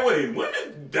it that way.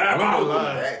 Women die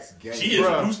about That's gay. She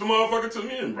introduced the motherfucker to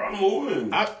me and brought him over.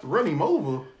 And I run him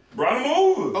over. Brought him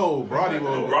over. Oh, brought him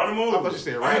over. Brought him over. I thought you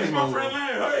said Hey, ran this him my over. friend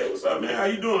Larry. Hey, what's up, man? How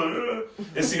you doing?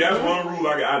 And see, that's one rule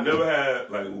I never had,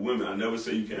 like with women, I never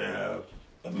say you can't have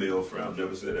a male friend. I've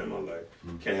never said that in my life.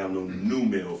 Can't have no new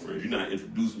male friends. You're not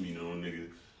introducing me to no nigga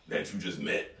that you just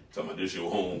met. Talking about this your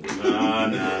home, but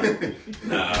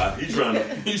nah. He trying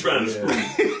to screw.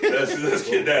 Let's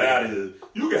get that out of here.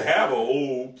 You can have an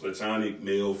old platonic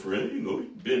male friend, you know,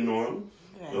 you've been on him.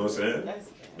 You know what I'm saying?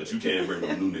 But you can't bring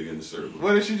no new nigga in the circle.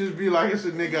 What if she just be like, it's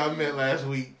a nigga I met last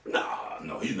week? Nah,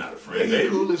 no, he's not a friend. He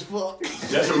cool as fuck.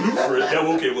 That's a new friend. Yeah,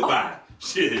 okay, well, bye.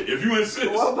 Shit, if you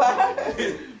insist. Well,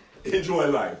 bye. Enjoy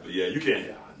life. But yeah, you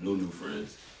can't. No new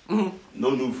friends. No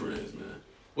new friends, man.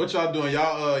 What y'all doing?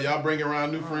 Y'all bringing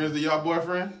around new friends to y'all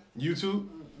boyfriend? You too?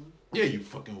 Yeah, you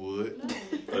fucking would.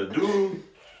 Dude.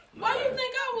 Why you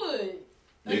think I would?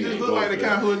 You just look like the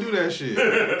kind who would do that shit.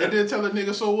 And then tell a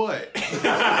nigga, so what?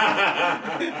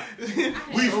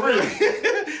 We friends.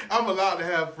 I'm allowed to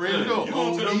have friends. You don't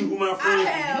gonna tell me who my I friends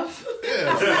have.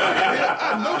 Yeah,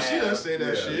 I know she done say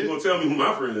that shit. You gonna tell me who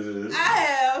my friends is? I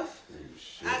have.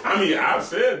 I mean, I've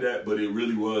said that, but it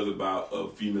really was about a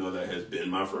female that has been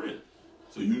my friend.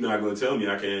 So you're not gonna tell me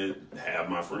I can't have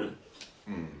my friend.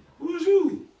 Who is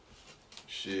you?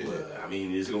 Shit. Well, I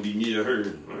mean, it's gonna be me or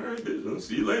her. All right, bitch. I'll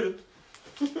see you later.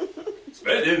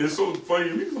 Especially, and it's so funny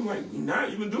to me because I'm like, you're not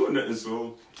even doing nothing.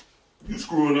 So you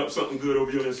screwing up something good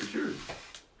over your insecurity.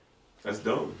 That's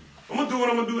dumb. I'm gonna do what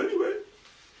I'm gonna do anyway.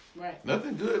 Right.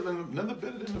 Nothing good, nothing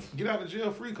better than the get out of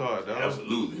jail free card, dog.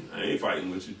 Absolutely. I ain't fighting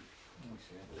with you.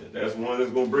 If that's one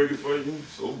that's gonna break it for you,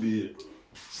 so be it.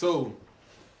 So,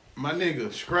 my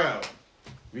nigga, Scrap,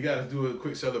 we gotta do a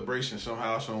quick celebration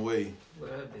somehow, some way.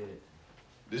 What I did?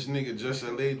 This nigga Just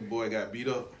LA boy got beat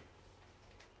up.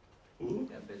 Ooh.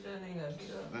 That bitch that nigga got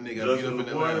beat up. That nigga got beat up in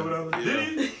Atlanta. Yeah.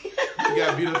 Did he? He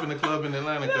got beat up in the club in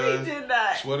Atlanta, No, cuz. he did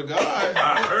not. Swear to God.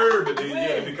 I heard, but then yeah,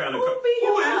 it be kind of. Who beat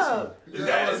him up?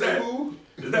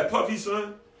 Is that Puffy's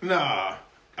son? Nah.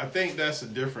 I think that's a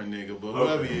different nigga, but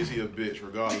whoever he is, he a bitch,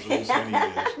 regardless of who son he is.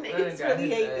 Niggas really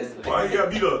hate this nigga. Why he got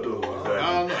beat up though?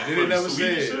 I don't know. They never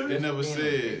Swedish said. shit? They never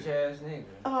said. Bitch ass nigga.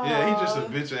 Yeah, he just a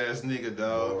bitch ass nigga,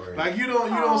 dog. Like you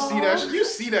don't see that. You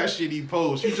see that shit he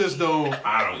posts. You just don't.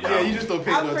 I don't. Yeah, you just don't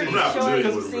pay I'm no pretty attention. sure familiar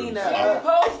you've with seen him. that.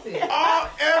 Posted.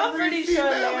 Every pretty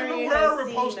sure female in the Larry world has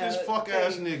repost seen this that fuck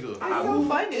ass nigga. It's so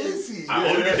funny. I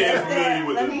only became familiar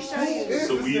with Let the me show you.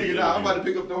 Saweetie I'm about to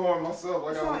interview. pick up the horn myself.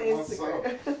 Like It's on I'm myself.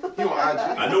 Instagram. He on IG.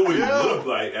 I know what he Yeah. looked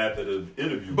like after the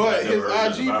interview, But I never heard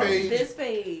his nothing about him. IG page, This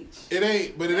page. it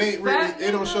ain't really. fat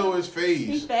It don't nigga? show his He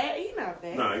face. fat? He not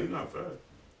fat. Nah, he's not fat.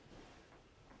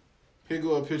 Here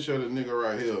go a picture of the nigga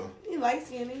right here. He light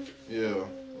skinned. Yeah,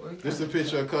 this the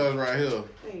picture of cuz right here.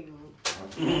 There you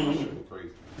go. Crazy.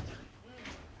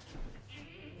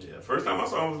 Yeah, first time I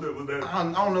saw him was that. I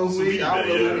don't know who he is. I don't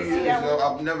know who he is. Yo.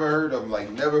 I've never heard of him. Like,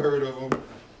 never heard of him.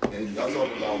 And y'all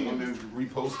talking about women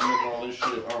reposting him and all this shit.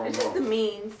 I It's don't just the know.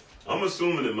 memes. I'm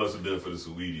assuming it must have been for the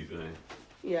Saweetie thing.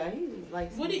 Yeah, he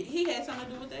like. What did he had something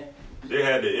to do with that? They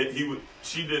had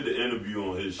she did the interview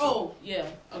on his show. Oh yeah.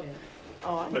 Okay.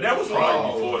 Oh, But that was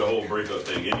probably before the whole breakup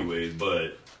thing anyways,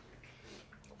 but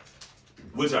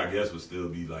which I guess would still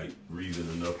be like reason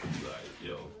enough to be like,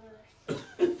 yo.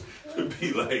 To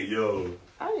be like, yo,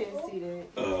 I didn't see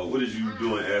that. what is you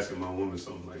doing asking my woman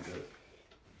something like that?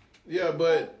 Yeah,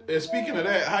 but speaking of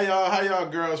that, how y'all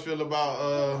girls feel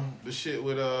about the shit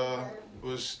with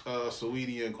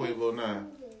Saweetie and Quavo 9?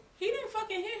 He didn't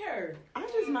fucking hit her. I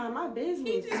just mind my business.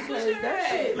 He just because pushed her that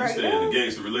ass. shit You right saying there. the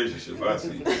gangster relationship, I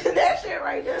see. That shit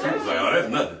right there. She was like, oh, that's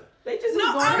nothing. They just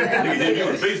No, was going Nigga hit me at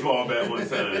with a baseball bat one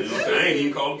time. You know what I'm saying? I ain't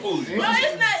even called the police. No,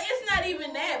 it's not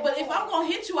even that. But if I'm gonna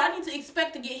hit you, I need to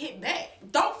expect to get hit back.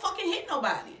 Don't fucking hit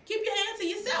nobody. Keep your hands to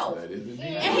yourself. That is indeed.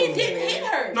 And he didn't hit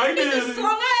her. No, he did. just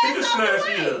slung her He ass just out the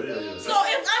snatched way. yeah. So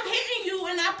if I'm hitting you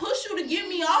and I push you to get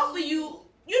me off of you,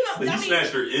 you know, But he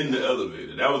snatched her in the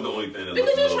elevator. That was the only thing that because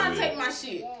looked a you're little trying to weird. take my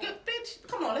shit. Good bitch,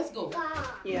 come on, let's go.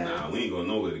 Yeah. Nah, we ain't going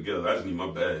nowhere together. I just need my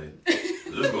bag.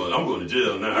 I'm going to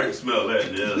jail now. I can smell that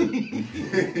in there.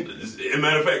 As a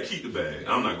matter of fact, keep the bag.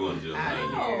 I'm not going to jail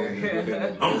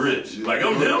now. I'm rich. Like,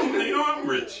 I'm him. You know, I'm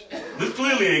rich. This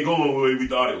clearly ain't going the way we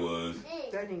thought it was.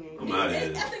 That nigga ain't. I'm out of I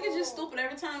here. think it's just stupid.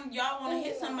 Every time y'all want to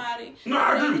hit somebody, No,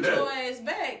 I agree with get that. your ass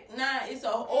back. Nah, it's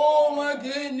a oh my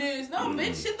goodness. No,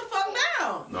 bitch, sit the fuck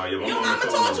down. Nah, yeah, my Your mama mama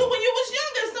told told me. you when you was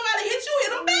younger, if somebody hit you,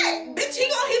 hit them back. Bitch, he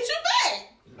gonna hit you back.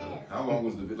 How long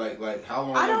was the like? How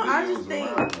long? I don't- the I video just was think-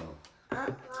 around now?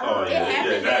 Oh, yeah,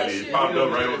 happened exactly. last It popped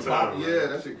up right on time. Yeah,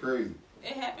 that shit crazy.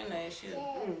 It happened last year.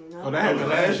 Oh, that happened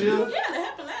last year? Yeah, that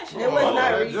happened last year. It was not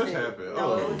that recent. just happened.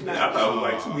 No, it was not. I thought it was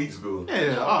like 2 weeks ago. Yeah,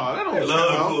 that don't Love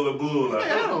count. full of bull. Yeah,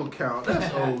 that don't count.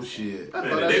 That's old shit. I thought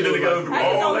Man, that they shit been was together like- through I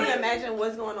can all only that. imagine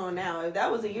what's going on now. If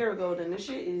that was a year ago, then the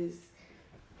shit is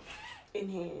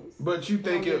enhanced. But you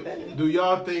think Don't get it? better. Do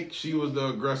y'all think she was the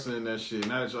aggressor in that shit?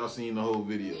 Now that y'all seen the whole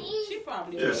video, She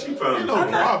probably Yeah, was. she found no,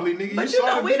 probably nigga. But You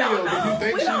saw the we video. don't Did you know.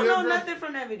 think We she don't the know aggressor? nothing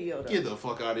from that video, though. Get the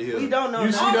fuck out of here. We don't know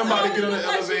You see nothing. them about to get on the Like she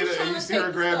was elevator trying and you to see her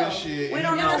take grabbing stuff. shit. We and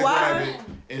don't you know gotta why. grab it,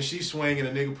 and she swinging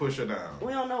and a nigga push her down.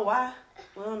 We don't know why.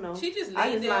 We don't know. She just I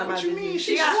laid just there. mind my What you business. mean?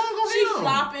 She She swung alright. on She him.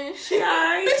 flopping. She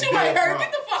alright. Bitch, you ain't hurt.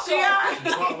 Get the fuck She up. alright.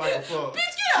 Flop like a fuck. Bitch,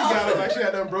 get She up. got it like she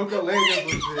had done broke her leg or some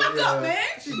shit. Fuck Yeah. up, man.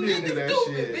 She did do that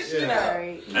Stupid, shit. bitch, She Yeah.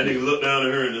 alright. That nigga looked down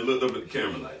at her and then looked up at the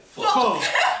camera like, fuck. Fuck.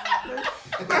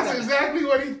 That's exactly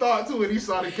what he thought too when he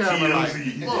saw the camera. Like,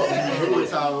 TMZ. fuck. Who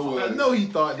was how it I was. know he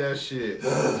thought that shit.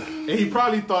 And he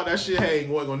probably thought that shit, hey,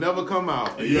 wasn't gonna never come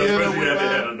out. Yeah, that especially went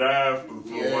had by. to dive for a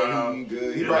Yeah, while. he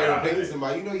good. He Yeah, probably done alright. paid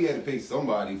somebody. You know you had to pay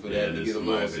somebody for Yeah, that to this get a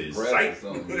little somebody paid suppressed or psych.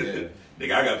 something. Yeah.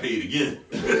 Nigga, I got paid again.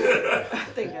 I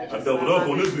think I I just doubled mind up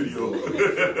my on this business.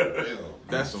 video.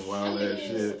 That's some wild ass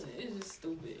shit. It's just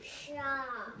stupid.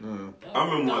 No. I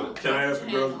remember one. Can I ask the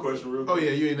girls a question real quick? Oh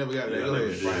yeah, you ain't never got that. Yeah, Go I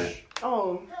never ahead. did.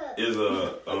 Oh,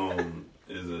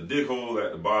 Is a dick hole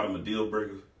at the bottom a deal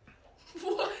breaker?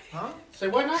 What? Huh? Say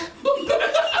what now? what the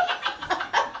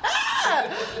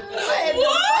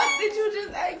fuck did you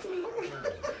just ask me?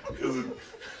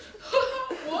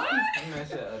 What?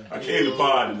 I came to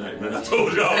pod tonight, man. I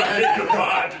told y'all I came to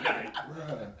pod tonight.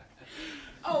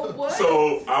 Oh, what?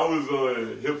 So I was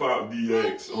on Hip Hop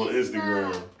DX on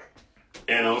Instagram,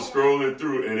 and I'm scrolling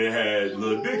through, and it had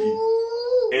Lil Dicky.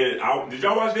 And did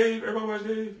y'all watch Dave? Everybody watch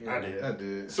Dave? I did. I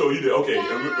did. So you did. Okay.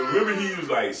 Remember he was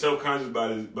like self-conscious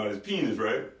about his penis,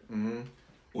 right? Mm-hmm.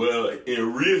 Well,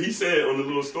 he said on the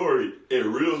little story,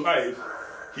 in real life,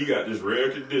 he got this rare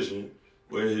condition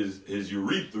where his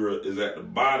urethra is at the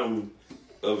bottom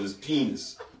of his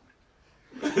penis.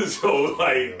 So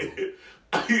like,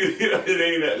 it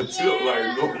ain't at the tip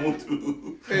like normal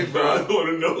dude. Hey, But I want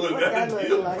to know if that that's look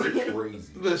deal like? breaker.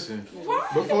 Crazy. Listen,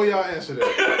 before y'all answer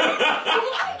that,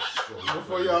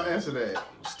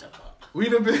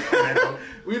 we'd have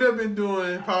been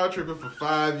doing power tripping for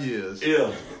 5 years.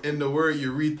 Yeah. And the word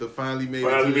urethra finally made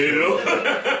Finally it. made it up.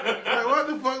 Like, what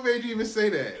the fuck made you even say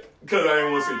that? Because I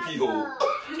didn't want to say pee hole.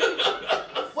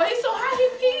 Wait, so how he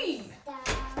pee?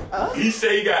 He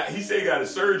say he got a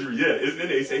surgery. Yeah,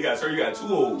 they say he got surgery. He got 2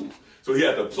 holes, so he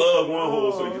had to plug one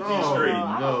hole so he can pee straight.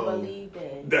 I No. don't believe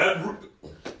that. That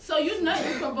So you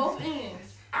nutting from both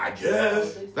ends. I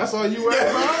guess. That's all you worry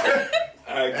about?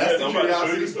 I guess the I'm about to show you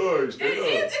curiosity. the story. Straight up.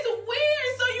 It's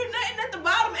weird. So you nutting at the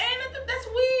bottom and at the, that's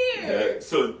weird. Yeah,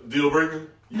 so deal breaker,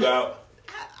 you out.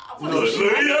 I Look, wanna look, see.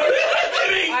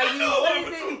 it ain't Are you no what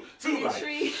number is two it? like.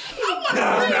 Intrigued? Nah, I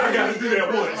gotta do that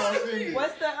once.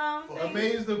 What's the thing?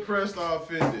 Amazed, impressed, or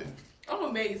offended. I'm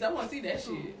amazed. I want to see that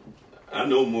shit. I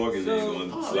know Morgan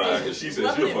ain't gonna slide because she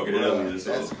said she'll fucking alien.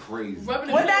 So. That's crazy.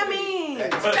 Rubbing What it that up. mean?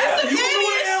 But That's some you know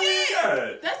what alien alien shit.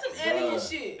 got? That's some alien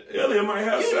shit. Alien might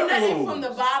have You seven nutting holes. from the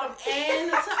bottom and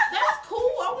the top. That's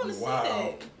cool. I want to see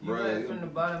that. You Right. nut from the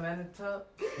bottom and the top?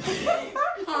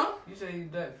 Huh? You say you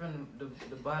nut from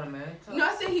the bottom and the top? No,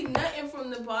 I said he nutting from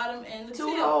the bottom and the 2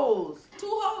 tip. holes. 2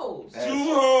 holes. 2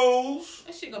 holes.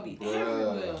 That shit gonna be Bruh.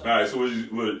 everywhere. All right, so what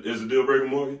is a deal breaker,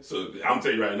 Morgan? So I'm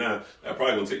telling you right now, I'm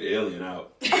probably gonna take the alien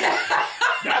out.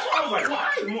 That's why I was like,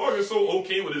 why is Morgan so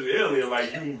okay with his alien?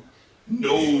 Like you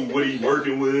know what he's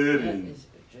working with, and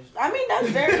I mean, that's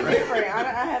very different.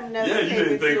 I have never. yeah, you didn't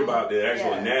think taken about the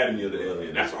actual yeah. anatomy of the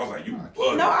alien. That's why I was like, you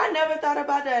bugging. No, I never thought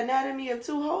about the anatomy of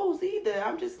 2 holes either.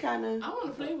 I'm just kind of. I want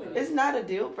to play with it. It's not a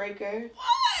deal breaker.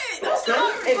 What? That's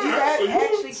not. If you Alright, so you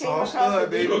actually came sauced across up, a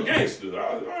baby. You a dick, gangster.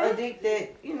 a dick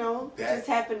that just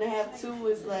happened to have 2,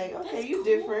 is like, okay, That's you cool.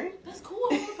 different. That's cool.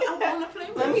 I want to play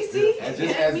with Let it. me see. And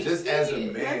Let me just as a see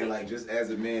it. man, like just as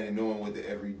a man and knowing what the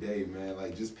everyday man,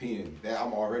 like just peeing. That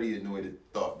I'm already annoyed at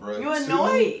the thought, bro. You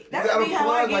annoyed? You That's got me a how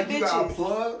I plug, get like you got a bitches.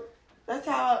 plug. That's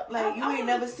how, like, you ain't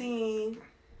never seen,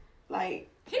 like,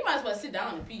 He might as well sit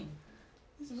down and pee.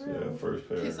 Yeah, first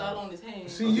pair. Piss all on his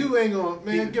hands. See, you ain't gonna,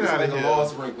 man, get out of like here. a law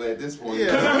sprinkler at this point. Yeah.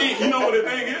 Because I mean, you know what the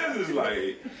thing is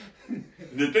like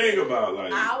the thing about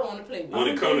like I want to play with when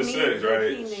it. it comes to sex,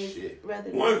 right? Shit. rather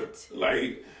than One it.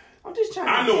 like I'm just trying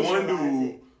to I know one visualize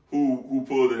dude who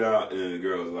pulled it out and the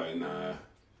girl was like, nah.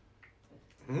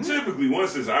 Typically,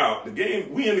 once it's out, the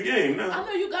game, we in the game now. I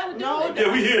know you got to do No, it.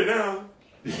 Yeah, we here now.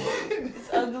 It's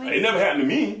ugly. It never happened to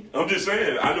me. I'm just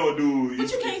saying. I know a dude.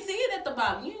 But you can't see it at the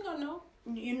bottom. You ain't going to know.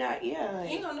 You're not, yeah. You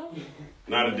ain't going to know.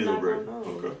 Not a You're deal not breaker. gonna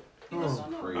know. Okay. I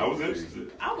was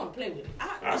interested. I want to play with it.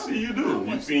 I see you do.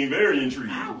 You seem very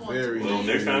intrigued. Very. Well,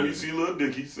 next time you see Lil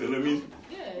Dicky, say, let me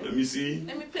see.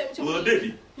 Let me play with your Lil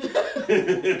Dicky. Let me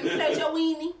play with your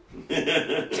weenie.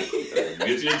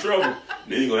 Get you in trouble.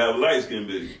 Then you gonna have a light skin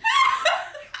baby.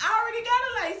 I already got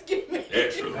a light skin baby.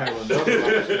 Extra light. Have another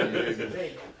light skin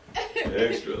baby.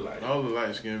 Extra light. All the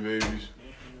light skin babies.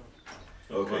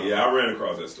 Okay, yeah, I ran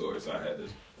across that story, so I had to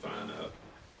find out.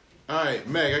 All right,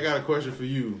 Mac, I got a question for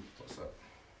you. What's up?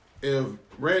 If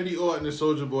Randy Orton and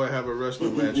Soulja Boy have a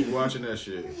wrestling match, you watching that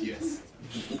shit? Yes.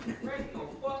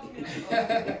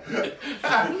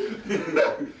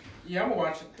 Yeah, I'm gonna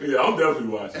watch it. Yeah, I'm definitely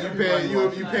watching. You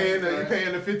paying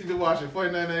the $50 to watch it,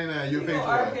 $49.99. You pay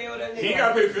for it. He ain't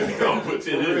got to pay 50. I'm gonna put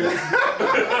 10 in.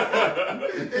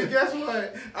 And guess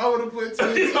what? I would have put 10.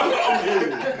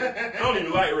 I don't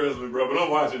even like wrestling, bro, but I'm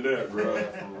watching that, bro.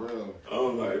 For real.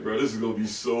 I'm like, bro, this is gonna be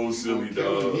so silly,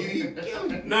 dog.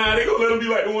 Nah, they gonna let him be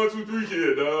like the 1, 2, 3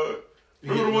 kid, dog.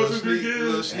 Remember the 1, 2, 3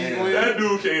 kids? That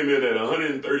dude came in at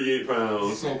 138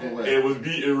 pounds and was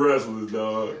beating wrestlers,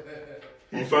 dog.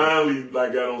 He finally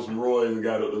got on some roids and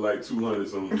got up to like 200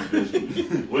 something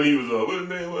division. When he was what his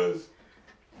name was?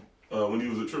 When he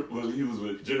was he was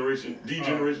with Generation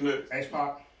X.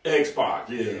 X-Pac,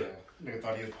 yeah. Nigga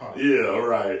thought he was Pac. Yeah,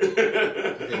 right.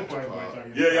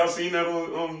 Yeah, y'all seen that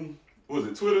on was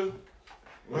it Twitter?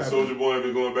 When Soulja Boy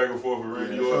been going back and forth with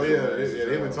Randy Orton. Oh yeah,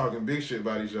 they've been talking big shit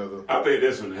about each other. I think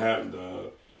that's when it happened,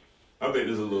 dog. I think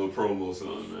this is a little promo or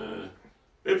something, man.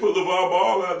 They put LeVar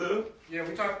Ball out there. Yeah,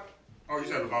 we talked. Oh, you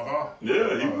said LeVar Ball?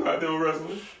 Yeah, he was out there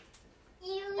wrestling.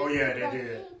 Oh yeah, they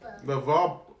did.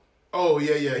 LeVar. Oh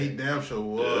yeah, he damn sure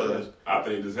was. Yeah, I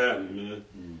think this happened, man.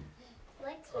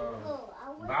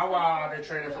 Bow Wow, they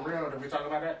traded for real. Did we talk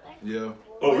about that? Yeah.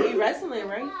 Oh, really? He wrestling,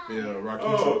 right? Yeah, Rocky.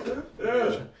 Oh, okay.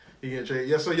 Yeah. He get traded.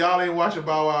 Yeah, so y'all ain't watching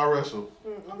Bow Wow wrestle.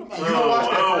 You can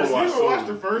watch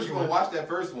the first one. You can watch that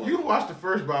first one. You can watch the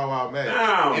first Bow Wow match.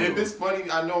 And if it's funny,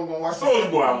 I know I'm gonna watch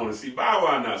Soulja Boy I want to see. Bow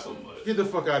Wow not so much. Get the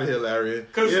fuck out of here, Larry.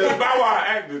 Because Bow Wow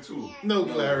actor too. No,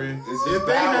 Larry. If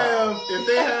they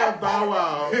have Bow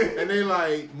Wow and they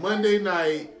like Monday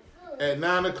night at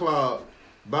 9 o'clock,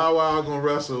 Bow Wow gonna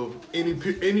wrestle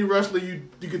any wrestler you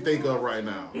can think of right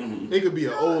now. Mm-hmm. It could be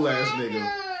an old ass nigga.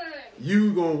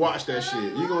 You gonna watch that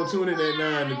shit. You gonna tune in at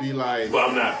 9 to be like. Well,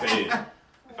 I'm not paying.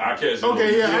 I catch it.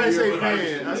 Okay, yeah, I didn't say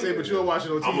paying. I say, but you'll watch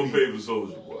it on TV. I'm gonna pay for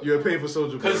Soulja Boy. You're paying for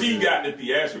Soulja Boy because he got the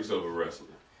theatrics of a wrestler.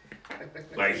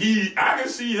 Like I can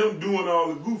see him doing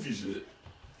all the goofy shit.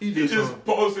 He just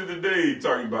posted today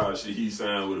talking about shit he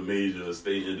signed with a major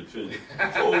state independent.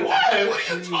 So what?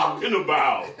 What are you talking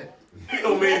about? Ain't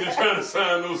no major trying to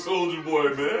sign no Soulja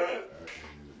Boy, man.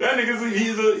 That nigga's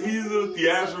he's a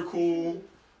theatrical,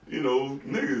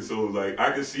 nigga. So like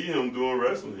I can see him doing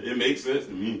wrestling. It makes sense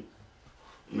to me.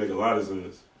 It make a lot of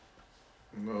sense.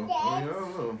 No, I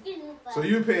don't know. So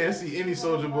you pay and see any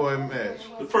Soulja Boy match?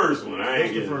 The first one, I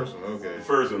ain't the first one. Okay. The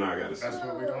first one I gotta see. That's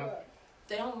what we doing.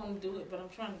 They don't want to do it, but I'm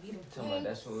trying to get them.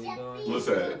 That's what we doing. What's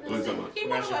that? What you talking about? He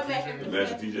want to wear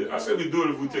Matching TJ. I said we do it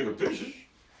if we take a picture.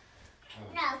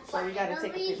 So we gotta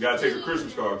take a picture. Gotta take a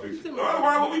Christmas card picture.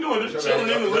 Why? What we doing? Just chilling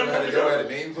in the living room. Y'all got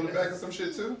names on the back of some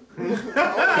shit too? Yeah, we don't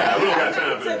got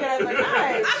time for that.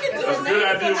 I can do That's a good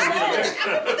idea.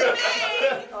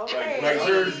 Okay. Like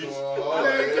jerseys.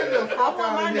 Get the fuck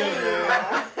out of here, man.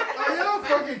 Are y'all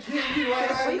fucking kidding me right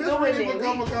now? We This doing really it.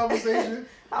 become a conversation.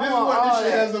 This is want what all this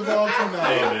shit that. has evolved to now.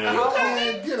 Hey, man.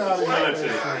 Man, get out of here.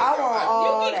 Man. I want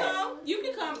all You can that. come. You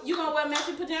can come. You gonna wear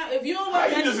matching pajamas? If you don't How wear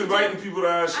you matching just inviting people to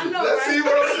our shit? I know, Let's right? see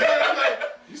what I'm saying. I'm like,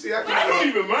 you see, I don't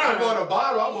even mind. I bought a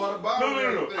bottle. No. I don't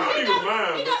even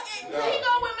mind. He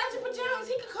gonna wear matching pajamas.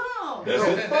 He can come. That's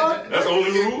it. That's the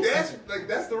only rule.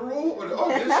 That's the rule. Oh,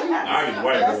 this shit. I can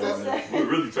white boy. We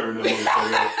really turn that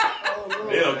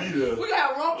motherfucker. They'll be there. We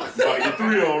got rumpus. About to get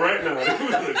 3 on right now.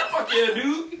 Fuck yeah,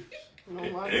 dude.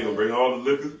 Ain't gonna bring all the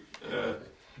liquor.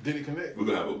 Did he connect? We're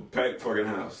gonna have a packed fucking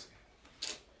house.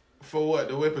 For what?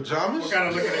 To wear pajamas? What kind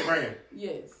of liquor they bringing?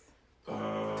 Yes.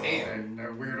 Damn,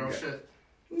 that weirdo shit.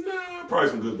 Nah, probably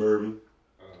some good bourbon.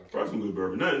 Probably some good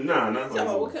bourbon. Not like what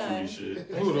no kind? fruity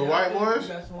shit. Who, the white boys?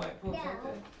 Got some white folks out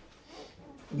there.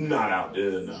 Not out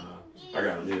there, nah. I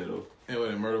got them here though. And what,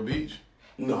 in Myrtle Beach?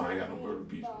 No, I ain't got no Myrtle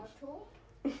Beach.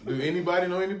 Do anybody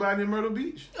know anybody in Myrtle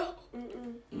Beach?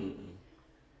 Mm-mm.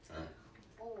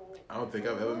 I don't think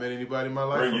I've ever met anybody in my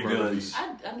life Bring from your Myrtle guns.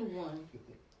 Beach. I knew one.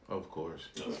 Of course.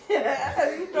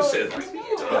 It says like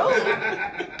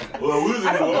well, we was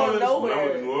in New Orleans. When I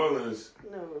went to New Orleans,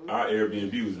 our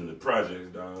Airbnb was in the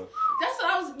projects, dog. That's what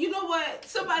I was. You know what?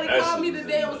 Somebody That called shit me was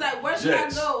today and was like, "Where should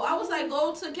Jets. I go?" I was like,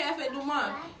 "Go to Cafe Du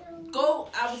Monde."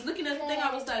 I was looking at the thing.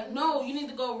 I was like, no, you need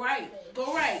to go right.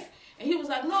 Go right. And he was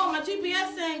like, no, my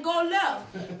GPS saying go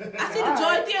left. I see the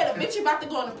Joy Theater. Bitch, you about to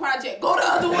go on the project. Go the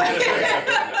other way.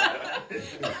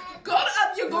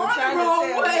 You're going the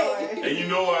wrong way. And you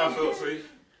know why I felt safe?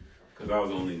 Because I was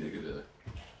the only nigga there.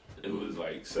 It was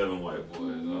like 7 white boys.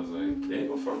 I was like, they ain't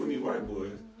gonna fuck with these white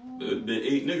boys. There'd been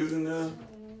 8 niggas in there.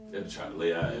 They'd try to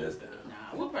lay our ass down.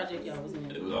 What project y'all was in?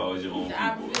 It was always your own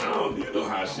people. You know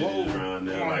how shit is around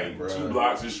there. Like, 2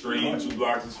 blocks is straight, 2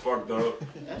 blocks is fucked up.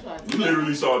 We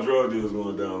literally saw drug deals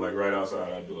going down, like, right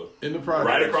outside our door. In the project.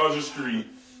 Right across the street,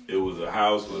 it was a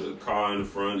house with a car in the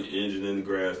front, an engine in the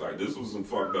grass. Like, this was some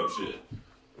fucked up shit.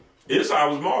 Inside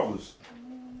was marvelous.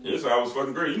 Inside was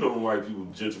fucking great. You know when white people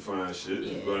gentrifying shit.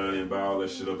 Yeah. Go down there and buy all that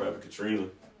shit up after Katrina.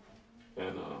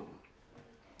 And,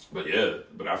 but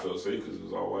I felt safe because it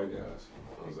was all white guys.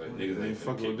 I was like, niggas ain't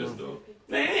finna kick this door.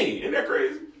 They ain't that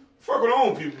crazy? Fuck with their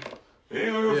own people. They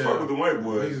ain't gonna fuck with the white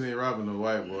boys. Niggas ain't robbing the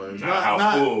white boys.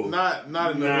 Not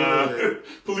in the middle.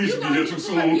 Police would be here too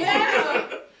soon. Yeah.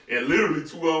 And literally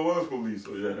 2 of them was police,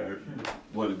 so yeah, that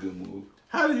wasn't a good move.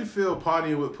 How do you feel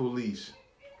partying with police?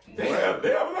 They have a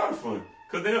lot of fun.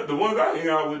 Cause the ones I hang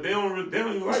out with, they don't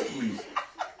even like police.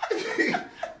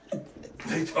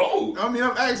 They told. I mean,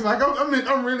 I'm asking, like,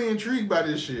 I'm really intrigued by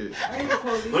this shit. Let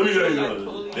me tell you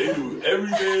something. They do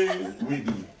everything we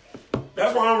do.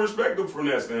 That's why I respect them from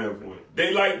that standpoint.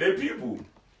 They like their people.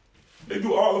 They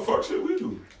do all the fuck shit we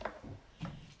do.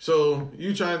 So,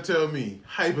 you trying to tell me,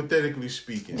 hypothetically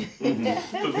speaking.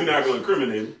 Because we're not going to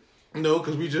incriminate them. No,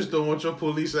 because we just don't want your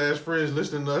police-ass friends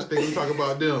listening to us think we talk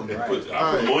about them. Right. I put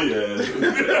them on your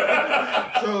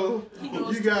ass. So,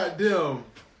 you got them,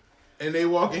 and they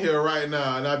walk in here right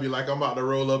now, and I'd be like, I'm about to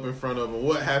roll up in front of them.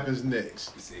 What happens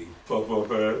next? See. Fuck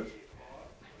ass.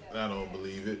 I don't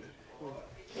believe it.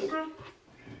 Okay.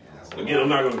 Again, I'm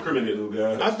not going to incriminate those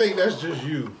guys. I think that's just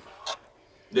you.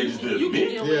 They just did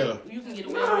me? Yeah. You can get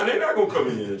away. Nah, they not going to come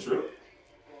in here and trip.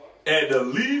 At the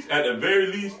very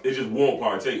least, they just won't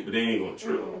partake, but they ain't going to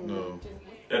trip. No.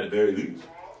 At the very least.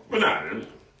 But nah,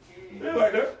 they're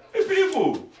like that. It's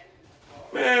people.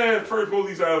 Man, first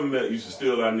police I ever met used to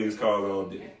steal our niggas' cars all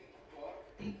day.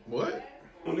 What?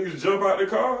 When niggas jump out the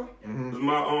car, it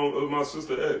was my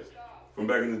sister ex from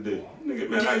back in the day. Nigga,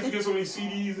 man, I used to get so many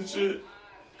CDs and shit.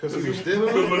 Because he was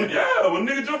stealing them? When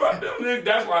niggas jump out them,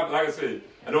 that's why, like I said,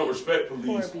 I don't respect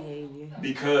police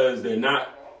because they're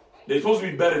supposed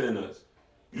to be better than us.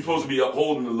 You're supposed to be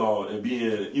upholding the law and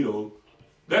being,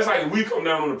 that's like if we come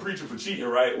down on the preacher for cheating,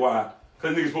 right? Why?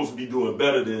 Because niggas supposed to be doing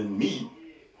better than me.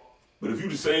 But if you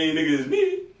the same nigga as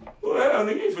me, well, hell,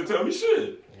 nigga, you ain't finna tell me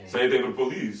shit. Yeah. Same thing with the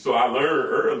police. So I learned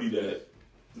early that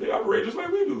they operate just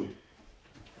like we do.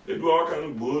 They do all kind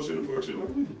of bullshit and fuck shit like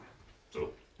we do.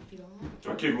 So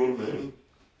I kick with them, man.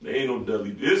 They ain't no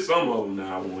deadly. There's some of them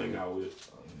now I won't hang out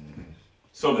with.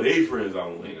 Some of their friends I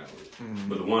won't hang out with.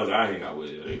 But the ones I hang out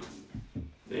with, they cool.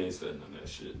 They ain't studying on that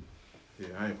shit. Yeah,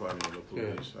 I ain't partying with no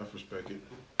police. I respect it.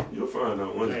 You'll find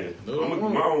out one day. No, my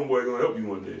homeboy gonna help you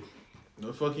one day.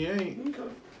 No fuck he ain't. Okay.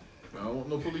 I don't want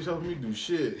no police helping me do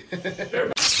shit.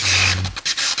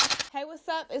 Hey, what's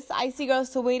up? It's Icy Girl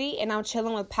Sweetie, and I'm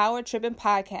chilling with Power Tripping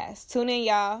Podcast. Tune in,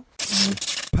 y'all.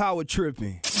 Power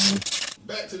Tripping.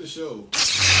 Back to the show.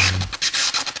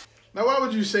 Now, why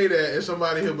would you say that if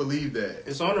somebody here believe that?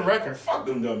 It's on the record. Fuck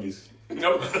them dummies.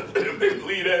 If they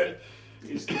believe that,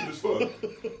 you stupid as fuck.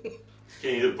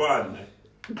 Can't hit the pod tonight.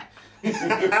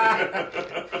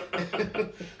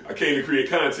 I came to create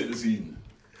content this evening.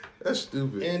 That's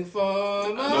stupid. I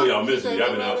know y'all missed me.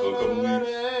 I've been out for a couple weeks.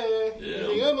 Yeah.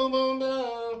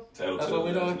 That's what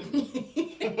we doing.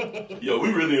 Yo, we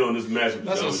really on this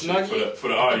matchup shit for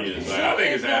the audience. Like, I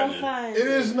think it's happening. It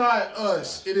is not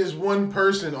us. It is one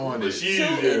person on it. She's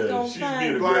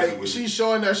being aggressive. Like, she's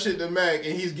showing that shit to Mac,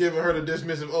 and he's giving her the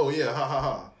dismissive, oh yeah, ha ha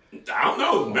ha. I don't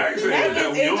know. Mac said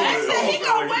that we on it. He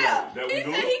gonna wear. He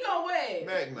said he gonna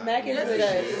wear. Mac is with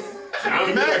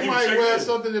us. Mac might wear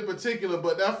something in particular,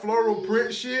 but that floral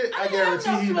print shit, I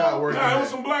guarantee he not working. Nah, it was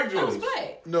some black It was joints.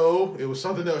 black. No, it was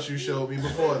something else you showed me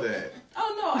before that.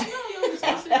 Oh no, I know you was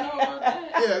supposed to know about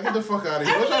that. Yeah, get the fuck out of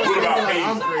here.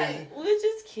 I'm crazy. We're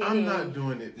just kidding. I'm not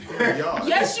doing it for y'all.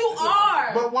 Yes, you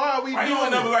are. But why are we Why doing you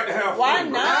it? never like to have fun? Why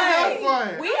bro? not? Have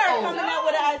fun. We are coming up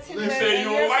with an itinerary. You say you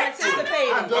don't like to.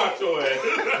 I Got your ass.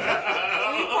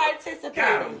 We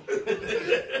participating.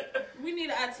 We need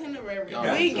an itinerary.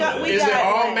 Is it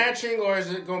all matching, or is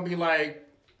it gonna be like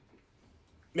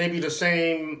maybe the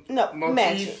same motif?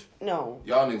 Matching. No.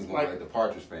 Y'all niggas gonna like the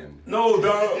Partridge Family. No,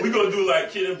 dog. We gonna do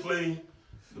like Kid and Play,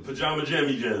 the Pajama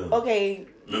Jammy Jam. Okay.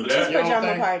 Remember just that?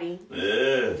 pajama party.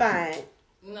 Yeah. Fine.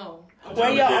 No.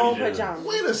 Wear your own pajamas.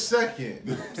 Wait a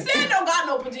second. Sam don't got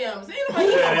no pajamas. Ain't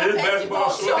nobody got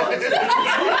basketball shorts.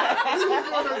 Who's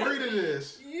gonna agree to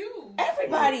this? You.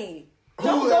 Everybody. Who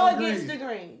Don't go agreed? against the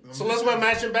grain. So let's wear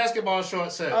matching basketball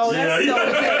short sets. Oh, that's so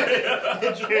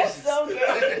good. That's so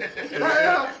good.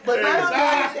 But that's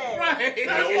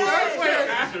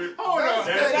Hold on.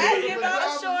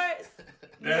 Basketball shorts.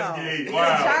 That's No. gay.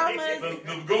 Wow. Pajamas. The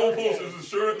goalpost has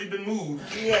assuredly been moved.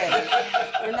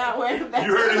 Yeah. We're not wearing You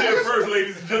basketball. heard it here first,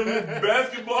 ladies and gentlemen.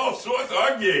 Basketball shorts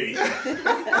are gay.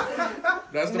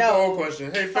 That's the No. poll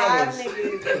question. Hey, 5 fellas.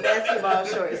 niggas in basketball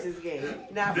shorts is gay.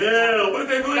 Not Damn, what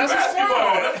they do in That's a basketball?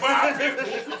 sport. That's 5 people.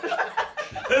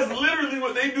 That's literally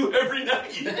what they do every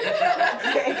night.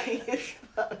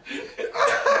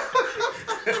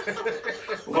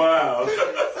 Wow.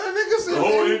 That nigga said, The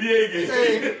whole NBA game.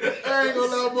 Hey, I ain't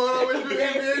gonna lie, boy. I wish the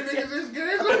NBA niggas this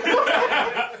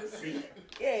game.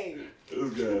 Gay. It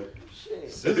was good.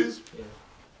 Shit.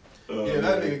 Yeah,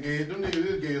 that nigga gay. Them niggas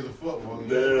this gay as a fuck, boy.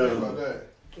 Damn. Think about that.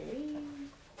 Gay.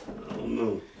 I don't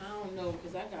know. I don't know,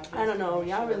 because I got I don't know.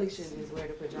 Y'all really shouldn't just wear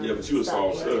the pajamas. Yeah, but you a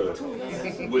soft stud.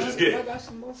 Which is gay.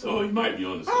 So you might be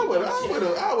on the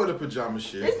I wear the pajama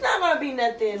shit. It's not gonna be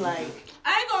nothing like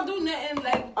I ain't gonna do nothing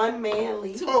like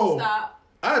unmanly. Oh. stop.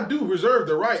 I do reserve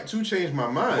the right to change my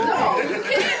mind. No, you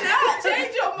cannot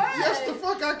change your mind. Yes, the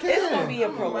fuck I can. It's gonna be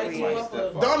appropriate.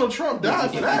 Donald Trump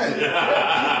died for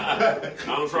that.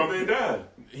 Donald Trump ain't died.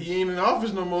 He ain't in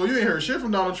office no more. You ain't heard shit from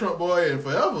Donald Trump, boy, in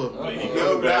forever. He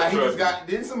just got.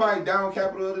 Didn't somebody down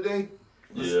Capitol the other day?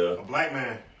 Yeah. A black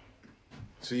man.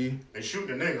 See? They shoot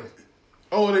the nigga.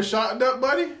 Oh, they shot that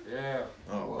buddy? Yeah.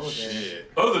 Oh, shit.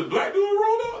 Oh, the black dude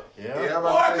rolled up? Yeah. Boy,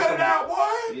 I cut it out,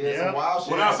 boy. Yeah, some wild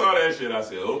shit. When I saw that shit, I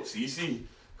said, oh, CC.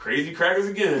 Crazy crackers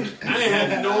again. I ain't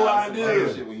had no idea.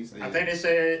 I think they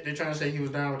said they're trying to say he was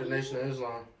down with the Nation of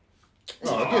Islam.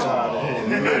 Oh, get out of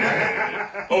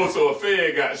here. Oh, so a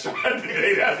Fed got shot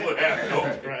today. That's what happened. Oh,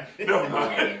 Right. never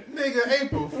mind. Nigga,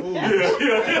 April Fool. Yeah.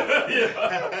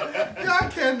 Y'all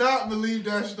cannot believe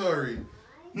that story.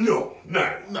 No,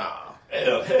 not. Nah.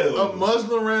 Hell. A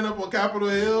Muslim ran up on Capitol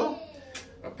Hill?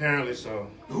 Apparently so.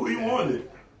 Who he wanted?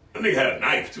 That nigga had a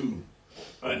knife, too.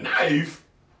 A knife?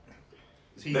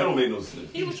 That don't make no sense.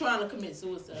 He was trying to commit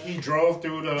suicide. He drove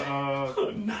through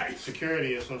the knife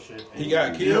security or some shit. He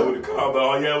got Yeah, killed? with the car, but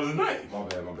all he had was a knife. My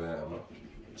bad.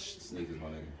 Sneakers, my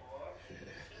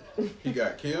nigga. He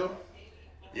got killed?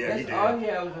 Yeah, he That's did. all he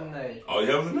had was a knife. All he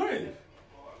had was a knife.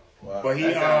 Wow. But he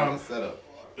That's how it's set up.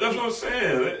 That's what I'm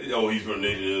saying. Oh, he's from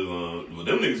Nation of Islam. Well,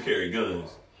 them niggas carry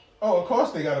guns. Oh, of course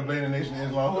they gotta blame the Nation of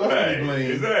Islam. Who else Right, do you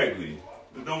blame? exactly.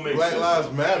 It don't make Black sense.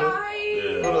 Lives Matter.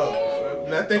 Yeah. Hold up.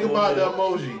 Now think about the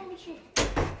emoji.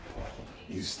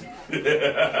 You stupid.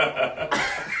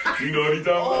 You know what he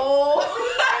talking about?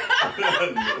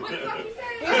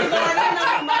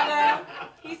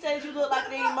 He said you look like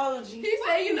the emoji. He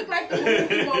said you look like the moon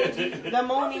emoji. The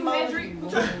moon emoji.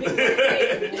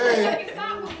 Hey,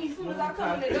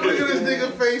 look at this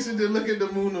nigga face and then look at the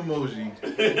moon emoji.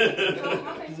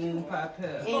 Moon pie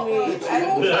pep.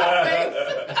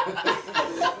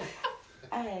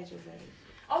 I had your face.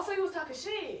 Oh, so you was talking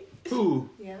shit. Who?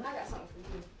 Yeah. I got something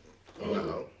for you.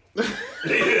 Oh,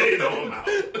 They don't know.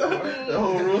 the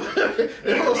whole room.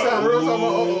 The whole side of the room talking about,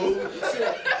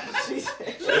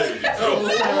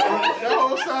 that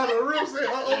whole side of the room say, I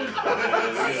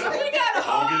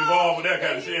don't get involved with that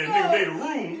kind of shit. Nigga made a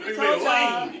room. Nigga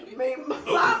made a lane.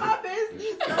 Mind my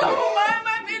business. Don't mind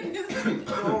my business.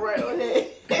 Go right on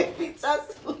it. Be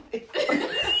tussling.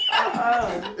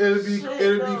 it'll be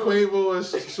Quavo and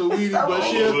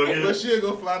Saweetie, but she'll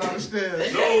go fly down the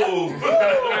stairs. No.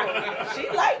 She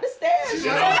like the stairs. She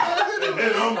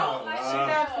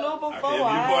not flew before. I can't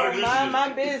be part of this Mind shit. my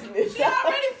business. She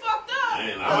already fucked up.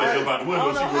 Man, I might jump out the window. I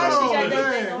don't know how she got that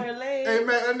thing on her leg. Hey, man,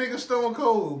 that nigga Stone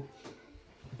Cold.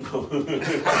 Why he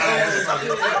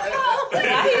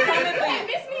coming for you?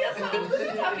 Miss me or something? You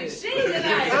talking shit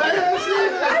tonight. I ain't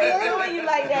seen Why he doing you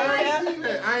like that,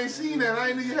 man? I ain't seen that. I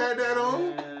ain't knew you had that on.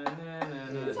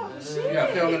 You talking shit. You got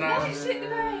Pell in Talking shit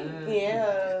tonight.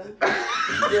 Yeah.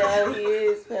 Yeah, he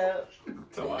is, pal.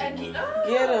 And Get him.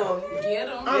 Get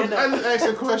him. I just asked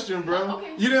a question, bro.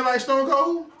 Okay. You didn't like Stone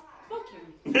Cold? Fuck you.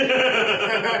 There's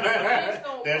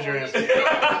your answer.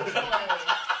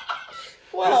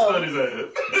 Whoa. Son his ass. So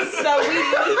we.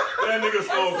 That nigga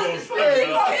Stone Cold. Oh,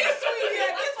 he's sweetie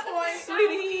at this point.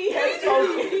 Sweetie, he has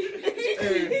spoken.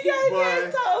 He got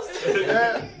his toast.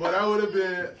 But that would have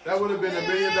been $1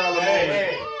 million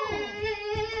moment.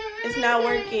 It's not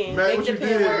working. Man, Make what the you pen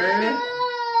did, work. man?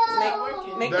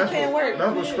 Make the pen work.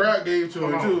 That's what Scrap gave to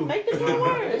him too. Make the pen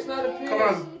work. It's not a pin. Come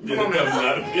on. Yeah, that was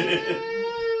not a pin.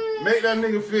 Make that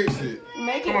nigga fix it.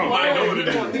 Make it Come on, I know what it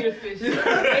is. want me to fix it.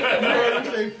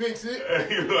 Say fix it.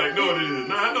 He was like, no, it is.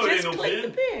 Nah, I know it ain't Just no click the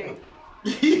pen. pen.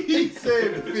 He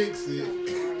said fix it.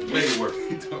 Make it work.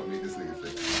 He told me this nigga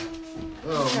fix it.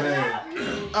 Oh man.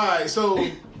 Alright, so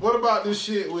what about this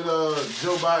shit with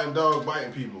Joe Biden dog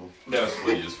biting people? That's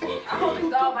funny as fuck. I hope his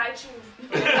dog bites you.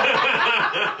 What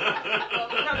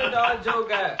kind of dog Joe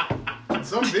got?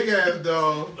 Some big ass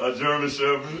dog. A German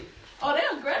Shepherd. Oh,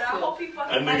 they're aggressive. I hope he That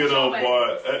fucking nigga bites your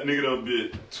ass. that nigga done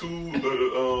bit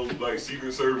 2 like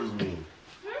Secret Service men.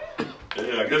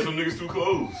 Yeah, I guess them niggas too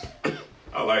close.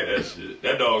 I like that shit.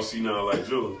 That dog see now like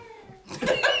Joe.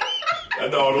 That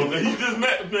dog don't know. He just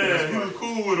met, man. He was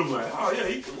cool with him. Like, oh yeah,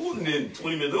 he cool. And then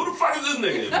 20 minutes, who the fuck is this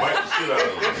nigga? And bite the shit out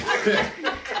of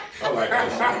him. I like that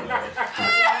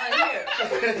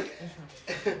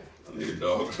shit, man. Nigga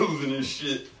dog losing his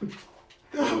shit.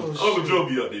 Uncle Joe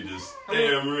be up there just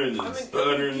stammering and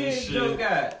stuttering and shit. Joe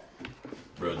got?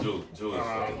 Bro, Joe is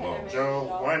fucking long.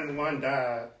 Joe, one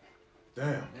died.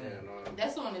 Damn. And,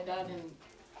 That's the one that died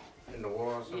in the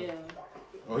war. So. Yeah.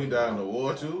 Oh, he died in the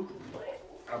war too?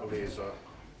 I believe so.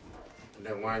 And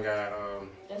then one guy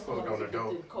That's hooked on the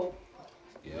dope.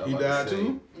 Yeah, He died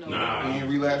too? No. Nah. He ain't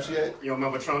relapsed yet? You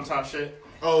remember Trump talk shit?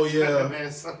 Oh yeah. Man,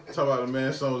 son. Talk about the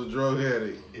man son was a drug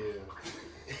addict. Yeah.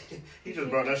 He just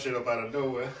brought that shit up out of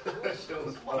nowhere. That shit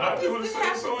was funny. I would have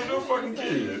said so with no fucking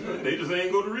kid. They just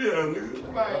ain't go to rehab,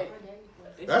 nigga. Right.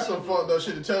 That's some fucked up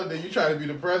shit to tell them that you try to be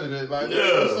the president. Like, Yeah.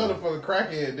 your son a fucking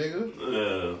crackhead, nigga.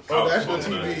 Yeah. Oh, that's your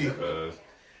TV.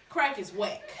 Crack is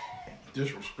whack.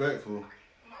 Disrespectful.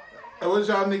 Hey, what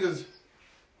y'all niggas?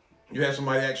 You had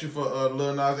somebody ask you for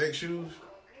Lil Nas X shoes?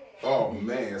 Oh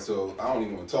man, so I don't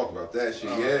even want to talk about that shit.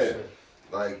 Shit.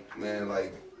 Like man,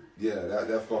 like yeah,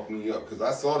 that fucked me up because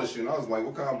I saw the shit and I was like,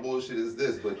 what kind of bullshit is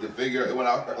this? But the figure when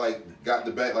I like got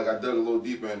the back, like I dug a little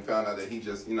deeper and found out that he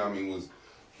just, you know what I mean, was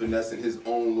finessing his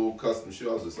own little custom shoe.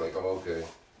 I was just like, oh okay.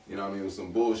 You know what I mean? It was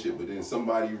some bullshit, but then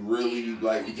somebody really,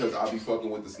 like, because I be fucking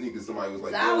with the sneakers, somebody was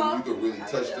like, yo, you could really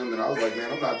touch them. And I was like, man,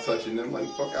 I'm not touching them. Like,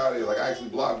 fuck out of here. Like, I actually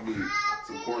blocked me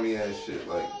some corny ass shit.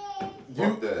 Like,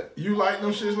 fuck that. You like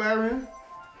them shits, Larry?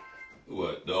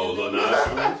 What? The old Lil Nas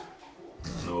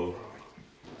shoes? No.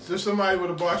 So somebody would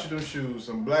have bought you them shoes,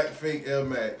 some black fake Air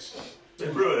Max. They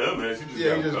real Air Max. He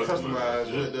just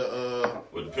customized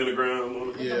with the pentagram on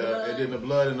it. Yeah, and then the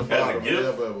blood in the bottom, the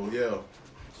air bubble. Yeah.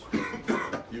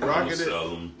 You rocking it? Sell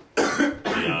them. To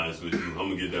be honest with you, I'm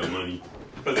gonna get that money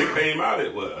because they came out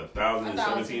at what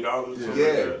 $1,017.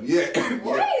 Yeah.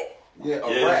 What? Yeah,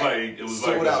 it was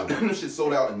sold like out. That shit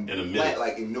sold out in a minute,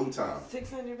 like in no time.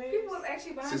 600 pairs. People was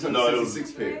actually buying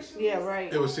 666 pairs. Yeah,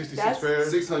 right. It was 66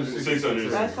 pairs. 600.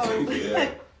 That's so.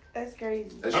 Yeah. That's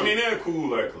crazy. I mean, they're cool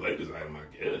like collector's item, I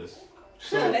guess.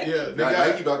 So yeah, they got got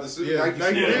Nike about to sue. Yeah,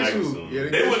 Nike soon. Yeah,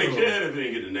 they wouldn't have cared if they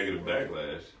didn't get the negative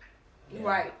backlash.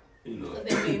 Right. You know,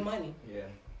 because they made money. Yeah.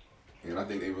 And I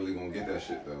think they really gonna get that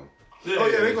shit though. Oh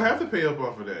yeah, they gonna have to pay up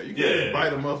off of that. You can't just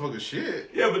bite a motherfucker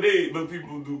shit. Yeah, but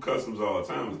people do customs all the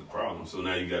time is the problem. So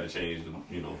now you got to change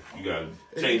you got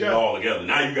to change it all together.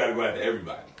 Now you got to go after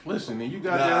everybody. Listen, and you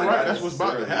got that right. That's what's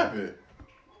about to happen.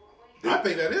 I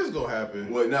think that is gonna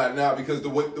happen. Well, nah, because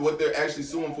what they're actually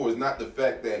suing for is not the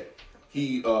fact that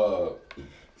he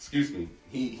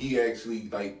he actually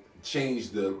like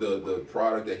changed the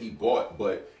product that he bought,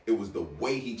 but it was the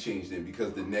way he changed it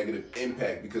because the negative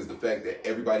impact, because the fact that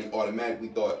everybody automatically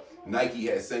thought Nike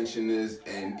had sanctioned this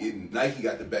and Nike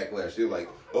got the backlash. They're like,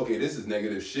 okay, this is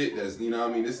negative shit. That's, you know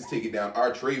what I mean? This is taking down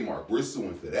our trademark. We're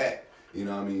suing for that. You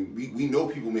know what I mean? We know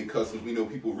people make customs. We know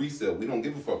people resell. We don't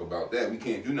give a fuck about that. We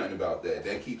can't do nothing about that.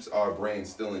 That keeps our brand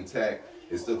still intact.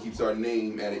 It still keeps our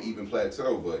name at an even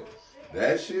plateau. But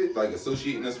that shit, like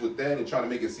associating us with that and trying to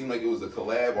make it seem like it was a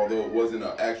collab, although it wasn't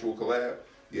an actual collab,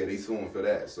 yeah, they suing for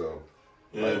that. So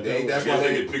yeah, like, that's why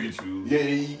they get Pikachu. Yeah,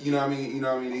 you know what I mean. You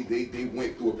know what I mean. They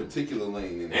went through a particular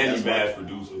lane, and he's mass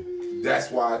producer. That's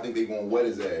why I think they gonna wet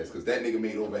his ass because that nigga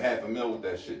made over $500,000 with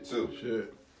that shit too.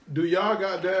 Shit. Do y'all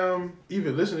goddamn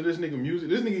even listen to this nigga music?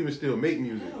 This nigga even still make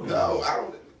music? No, I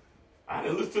don't. I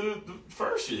didn't listen to the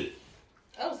first shit.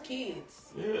 That was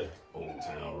kids. Yeah, Old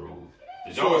Town Road.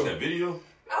 Did y'all watch that video?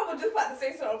 I was just about to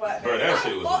say something about that. Bro, that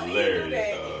shit was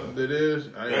hilarious. It is?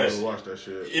 I ain't never watched that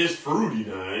shit. It's fruity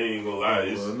now, I ain't gonna lie.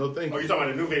 No, thank you. Oh, you talking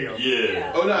about the new video?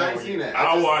 Yeah. Oh, no, I ain't seen that.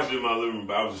 I watched it in my living room,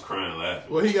 but I was just crying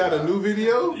laughing. Well, he got a new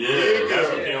video? Yeah, that's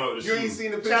what came out with the You ain't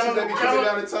seen the pictures that be coming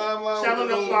down the timeline with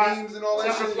the little memes and all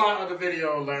that shit? Tell the plot of the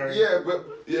video, Larry. Yeah, but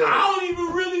yeah. I don't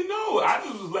even really know. I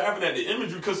just was laughing at the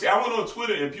imagery because, see, I went on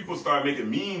Twitter and people started making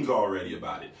memes already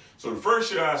about it. So the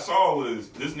first shit I saw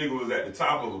was this nigga was at the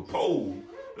top of a pole.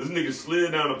 This nigga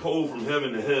slid down a pole from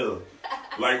heaven to hell.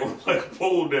 like a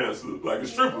pole dancer, like a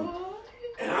stripper.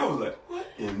 And I was like, what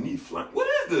in the flying? What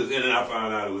is this? And then I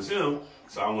found out it was him.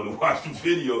 So I went to watch the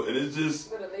video, and it's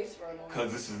just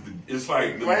because this is it's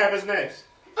like what happens next?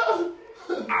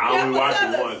 I only watched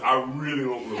it once. I really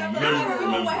don't remember.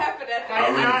 What happened at I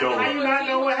really don't. How you not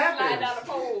know what happened?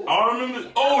 I remember.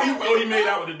 Oh, he made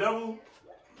out with the devil.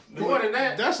 More than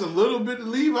that. That's a little bit to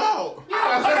leave out. Like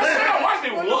I said, I watched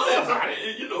it once. I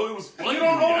didn't, it was funny. You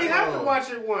don't only have to watch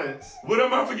it once. What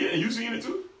am I forgetting? You seen it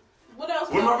too? What else?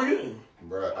 What am I forgetting?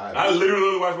 Bruh, I literally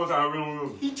only watched one time. I really don't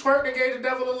remember. He twerked and gave the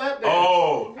devil a lap dance.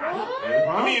 Oh.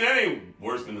 I mean, that ain't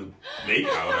worse than the make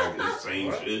out. Like, it's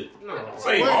same shit. No.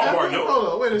 Same ballpark, no. Hold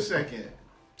on, wait a second.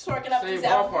 Twerking up Same his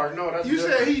album. ballpark, no, that's You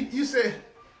different. said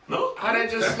no. How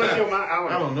that just slip your mind?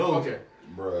 I don't know. Okay.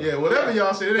 Bruh. Yeah, whatever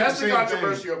y'all said, it ain't That's the the same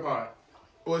controversial thing. part.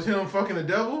 Was him fucking the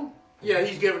devil? Yeah,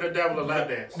 he's giving the devil a lap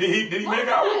dance. Did he make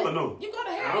out with him or no? You go to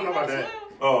hell. I don't know about that.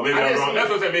 Oh, maybe I I was didn't wrong. see That's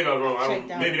it. what I said. Maybe I was wrong. Check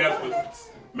down.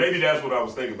 Maybe that's what I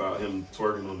was thinking about, him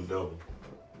twerking on the devil.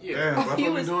 Damn, that's what we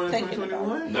doing in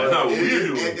 2021? That's not what we're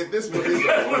doing. At this point, it's a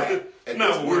rap. At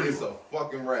this point, it's a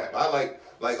fucking rap. I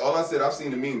like all I said. I've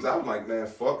seen the memes. I'm like, man,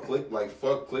 fuck clicking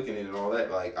it and all that.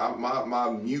 Like,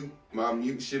 my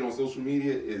mute shit on social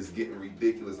media is getting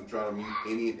ridiculous. I'm trying to mute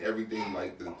any and everything,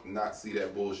 like, to not see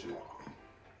that bullshit.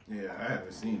 Yeah, I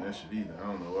haven't seen that shit either. I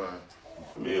don't know why.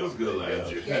 I mean, it was good. Like,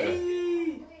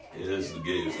 yeah, this is the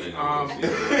gayest thing I've ever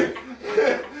seen.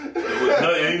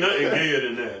 Ain't nothing gayer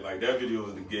than that. Like, that video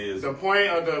was the gayest. The point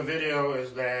of the video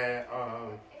is that,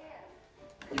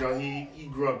 he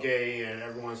grew up gay and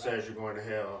everyone says you're going to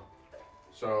hell.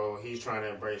 So he's trying to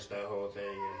embrace that whole thing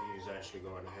and he's actually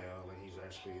going to hell and he's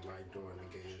actually, like, doing the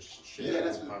gayest shit Yeah,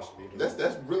 that's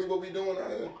really what we doing out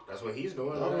here. That's what he's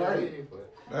doing. All right.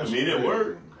 I mean, it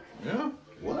worked. Yeah.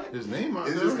 What? His name out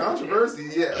It's there. just controversy.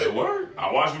 Yeah. It worked.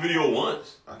 I watched the video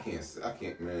once. I can't.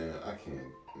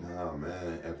 Nah,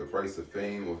 man. At the price of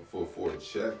fame for a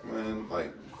check, man.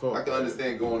 Like, I can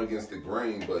understand going against the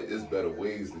grain, but there's better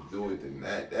ways to do it than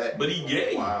that. But he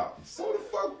gay. Wow. So the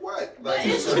fuck what? Like,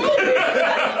 It's true.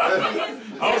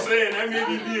 I was saying that may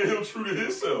be being him true to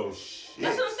himself.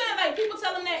 That's what I'm saying. Like, people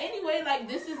tell him that anyway. Like,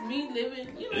 this is me living.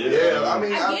 You know. Yeah, I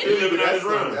mean, I get feel it.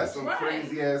 that's some Right.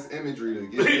 crazy ass imagery to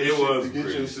get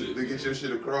to get your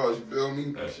shit across. You feel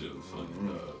me? That shit was funny.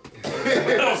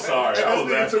 I'm sorry. I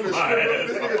was laughing. This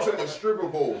nigga took a stripper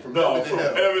pole from No, heaven from to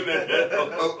hell. heaven to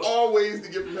hell. Of all ways to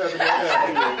get from heaven to hell.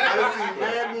 I done seen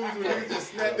mad moves where niggas just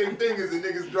snap their fingers and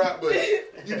niggas drop, but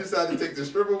you decided to take the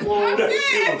stripper pole. I'm saying,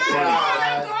 if I'm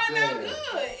God going out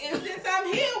good. And since I'm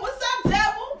here, what's up,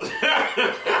 devil?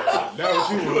 That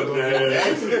what you want to go.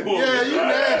 Yeah, you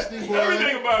nasty, boy.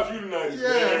 Everything about you tonight is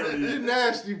Yeah, you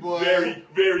nasty, boy. very,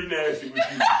 very nasty with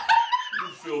you. You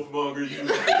filth monger. You.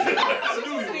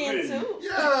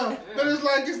 Yeah, but it's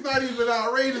like it's not even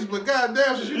outrageous, but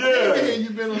goddamn, since you Yeah. came here,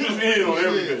 you've been on You some just in on shit.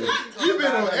 everything. You've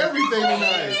been on everything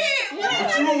tonight.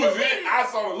 But you was in. I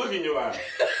saw the look in your eye.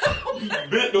 You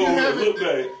bent over and looked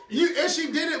back. And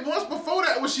she did it once before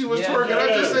that when she was Yeah, twerking. I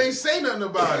just yeah. ain't say nothing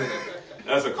about it.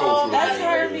 That's a cultural That's thing, her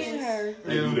I guess. being her.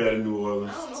 They do that in New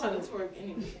Orleans. I don't know how to twerk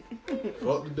anyway.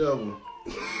 Fuck the devil.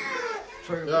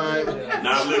 Alright.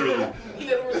 Not literally.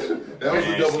 Literally. That was a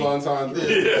double entendre.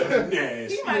 Yeah,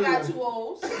 nasty. He might got 2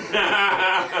 holes.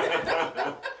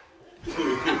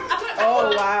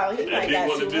 Oh wow, he That might big got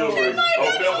one to two deal holes. with.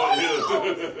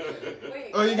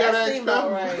 Oh, Oh, you got That to ask seem about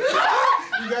Pepper? right.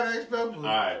 You got to ask Pepper?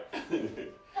 Alright.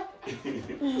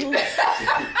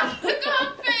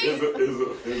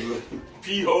 There's a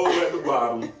pee hole at the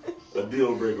bottom, a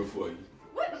deal breaker for you.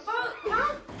 What the fuck?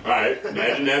 Huh? Alright,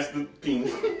 imagine that's the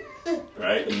penis.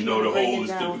 Right? And you know the hole is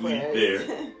typically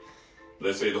there.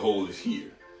 Let's say the hole is here.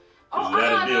 Is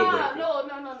that a deal breaker? No.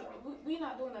 We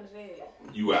not doing none of that.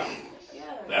 You out. Yeah.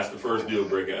 That's the first deal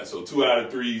breaker. So 2 out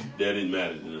of 3, that didn't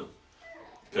matter to them.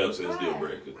 Pep says deal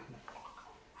breaker.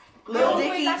 Lil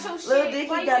Dicky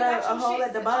got a hole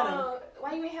at the bottom.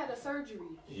 Why you ain't had a surgery?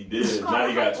 He did. Now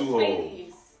he got 2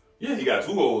 holes. Yeah, he got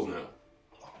 2 holes now.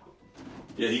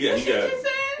 Yeah, he got.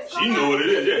 She knew what it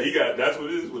is. Yeah, he got. That's what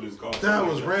it is. What it's called. That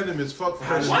was random as fuck for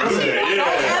her to Why do is that.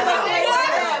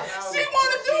 Yeah. She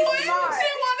want to do it. She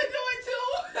want to do it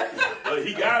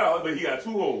too. He got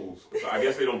 2 holes. So I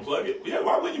guess they don't plug it. Yeah,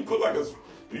 why wouldn't you put like a?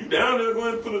 You down there? Go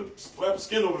ahead and put a flap of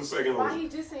skin over the second hole. Why he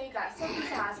just said he got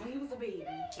circumcised when he was a baby?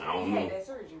 I don't He know. had that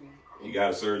surgery. He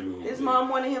got a surgery. His mom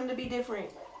wanted him to be different.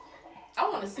 I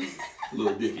want to see.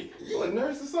 Little Dicky. You a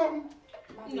nurse or something?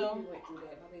 My baby went through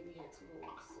that. My baby had 2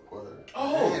 holes.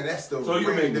 Oh, man, that's the so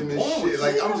you made the randomest shit.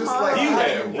 Like, I'm just like, he how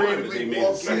had you one, randomly they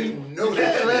walk made in? No,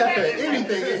 that laugh at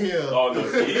anything in here. Oh,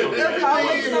 no, see, he don't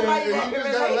Everything in Somebody here, can you just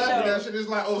relate, gotta laugh at though. that shit. It's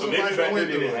like, oh, So maybe somebody back went then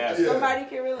they through didn't have it. that. Somebody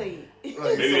can relate. Like, Maybe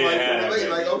they somebody had can relate. that.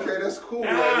 Like, okay, that's cool. Nah,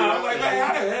 I'm like,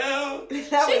 how the hell? She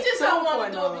just don't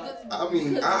want to do it because. I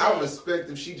mean, I respect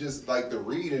if she just like to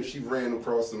read if she ran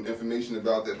across some information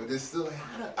about that, but it's still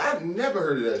like, I've never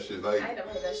heard of that shit. Like, I ain't never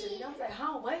heard that shit. I was like,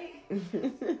 huh, wait.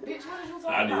 Bitch, what are you talking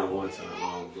I did about? it one time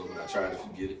long ago, but I tried to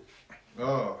forget it.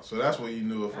 Oh, so that's where you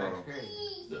knew it from.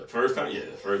 The first time, yeah,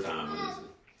 the first time.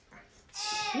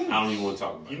 I don't even want to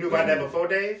talk about it. You knew about that before,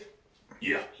 Dave?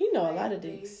 Yeah. He know a lot of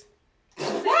dicks.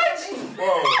 What?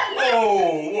 Whoa,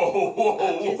 whoa, whoa,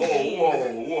 whoa,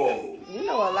 whoa, whoa. You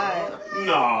know a lot.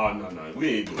 No.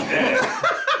 We ain't doing that.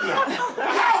 No.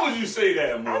 How would you say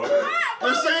that, boy?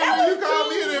 The same way you called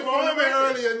me an informant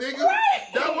earlier, nigga.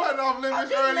 That wasn't off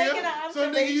limits earlier.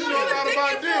 So, nigga, you know a lot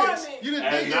about dicks. You didn't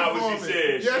That's think not what she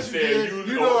said. Yes, she said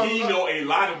you know a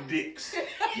lot of dicks,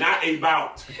 not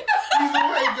about. Either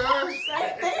way, guys.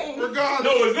 Same thing. Regardless.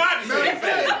 No, it's not the same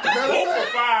thing. Both are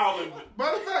foul.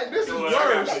 Matter of fact, this is So,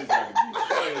 worse.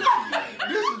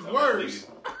 This is worse.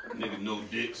 Nigga, no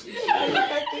dicks.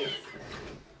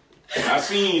 I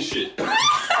seen shit.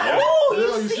 Yeah.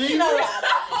 You seen it?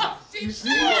 You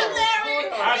seen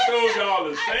it? I showed y'all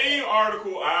the same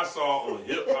article I saw on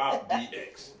Hip Hop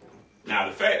DX. Now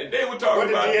the fact that they were talking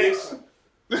about dicks.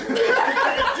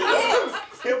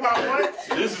 Hip Hop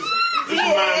what? This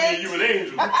reminds me of you and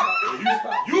Angel.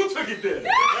 You took it there.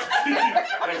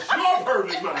 That's your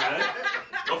perfect mind.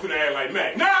 I'm finna act like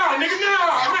Mac. No, nigga,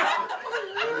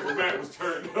 no. Mac was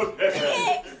turned up.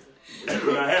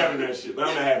 You're not having that shit. But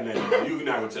I'm not having that anymore. You're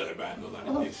not gonna tell everybody no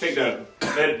lie. Take that,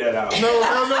 edit that out. No.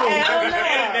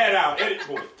 Edit that out. Edit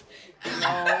point.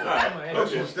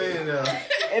 Don't you staying there.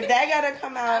 If that gotta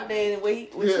come out, then what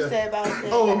she said about that.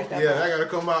 Oh, yeah, that gotta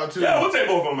come out too. Yeah, we'll take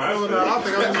both of them. No, I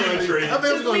think I'm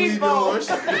just gonna leave yours.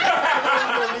 You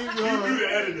do the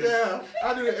editing. Yeah,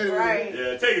 I do the editing. Right.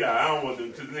 Yeah, take it out. I don't want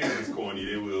them, because the niggas is corny.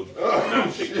 They will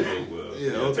not take the vote well.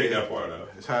 Yeah, okay. Take that part out.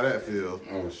 That's how that feels.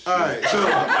 oh shit. All right, so. No,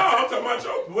 I'm talking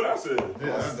about what I said.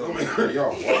 Yeah, I know.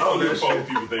 Y'all I don't give a fuck what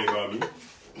people think about me.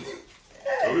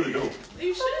 I really don't.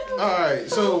 You should. All right,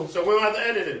 so we don't have to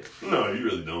edit it. No, you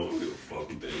really don't. I don't give a fuck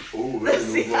what they think.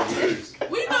 Oh,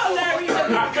 We know Larry.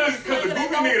 Because the goofy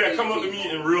nigga that come up to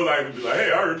me in real life and be like,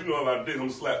 hey, I heard you know about this, I'm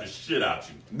gonna slap the shit out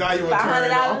you. now you want to turn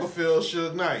into Uncle Phil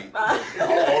Suge Knight.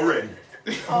 Already.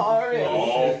 Already.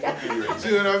 All fucking ready.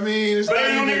 See what I mean? It's But not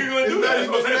ain't no even, nigga gonna it's do not that.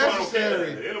 even That's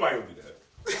necessary. Ain't nobody gonna do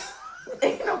that.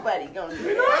 Ain't nobody gonna do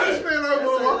You know, that. this man over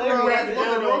there walking around like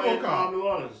fucking RoboCop. New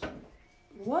Orleans.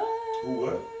 What? Who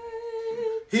what?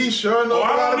 He sure knows a I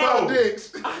lot don't about know.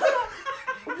 dicks.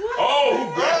 Oh, who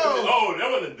grabbed it? Oh, that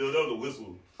wasn't a dildo, that was a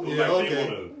whistle. It was Yeah, like they okay.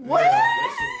 wanna- What?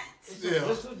 Yeah.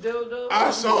 Whistle dildo?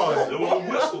 I saw It it. was a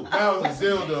whistle. That was a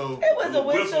dildo. It was a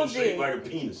whistle shaped dick. like a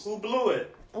penis. Who blew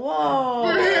it? Whoa.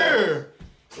 We're here.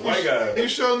 The white guy. He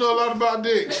sure know a lot about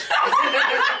dicks.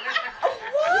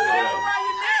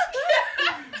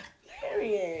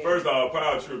 Period. First off,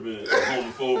 Power Tripping is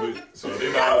homophobic, so if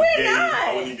they thought I was gay,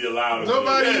 I wouldn't even be allowed.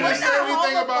 Nobody yeah, even said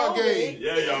anything about gay.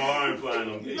 Yeah, y'all, I ain't flying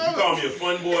on gay. You call me a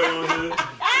fun boy on here.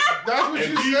 That's what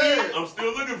And you BB, said. I'm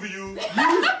still looking for you. You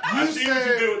I see what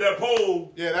you did with that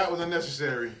pole. Yeah, that was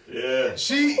unnecessary. Yeah.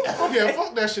 Yeah,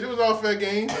 fuck that shit. It was all fair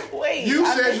game. Wait. You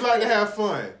said you like to have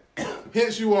fun.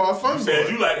 Hence, you are a fun You boy. said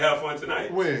you like to have fun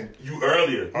tonight. When? You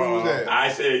earlier. When was that? I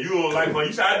said you don't like fun.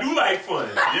 You said I do like fun.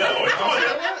 Yeah, oh, it's on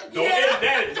there. Don't edit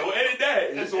that. Don't edit that.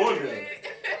 It's on there.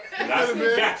 That's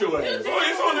got your ass. Oh,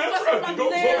 it's on there. Trust me. Go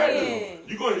ahead.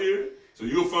 You gonna hear it. So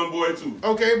you a fun boy too.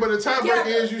 Okay, but the tiebreaker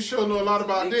is you sure know a lot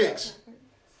about dicks.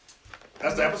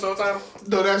 That's the episode title?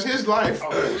 No, that's his life.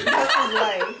 That's his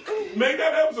life. Make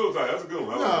that episode title. That's a good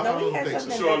one. Nah, No, I we don't had think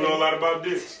something so. Sure I know a lot about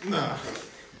dicks. Nah.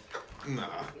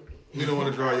 We don't want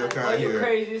to draw your kind You here.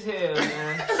 crazy as hell,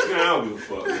 man. Man, I don't give a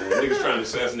fuck, man. Niggas trying to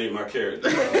assassinate my character.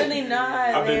 Really not.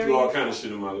 I've been through all Larry. kind of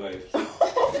shit in my life.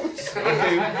 Okay,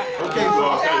 Through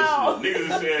all kind of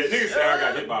shit. Niggas said I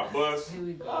got hit by a bus.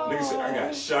 Niggas said I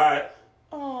got shot.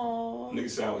 Oh. Niggas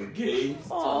said I was gay.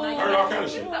 Oh. I heard all kind of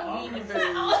shit.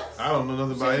 I don't know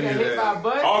nothing about any of Hit by a that.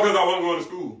 bus? All because I wasn't going to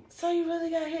school. So you really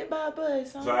got hit by a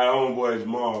bus, huh? So I had homeboy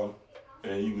Jamal,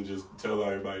 and he would just tell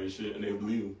everybody this shit, and they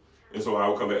believe him. And so I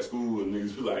would come back to school, and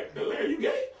niggas be like, "Hey, Larry, you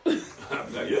gay?" I'd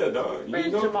be like, "Yeah, dog." You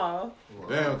Where's know? Jamal?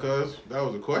 Damn, cuz. That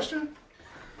was a question?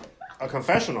 A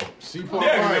confessional. C-Port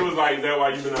Yeah, because Mike. it was like, "Is that why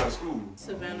you been out of school?"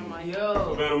 Savannah Michael.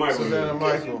 Yo. Savannah Michael. Savannah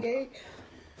Michael.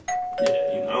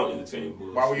 Yeah, you know, I don't entertain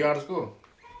bullshit. Why were you out of school?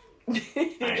 I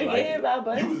ain't like Hit it. by a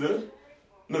bus? You was there?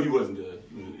 No, you wasn't there.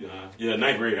 You was, yeah, Yeah,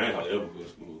 9th grade. I ain't like ever go to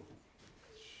school.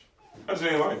 I just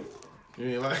ain't like it. You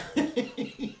ain't like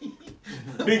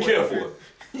Didn't care for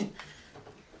it.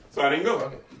 So I didn't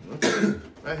go.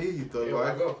 I hear you though.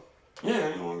 I go. Yeah, I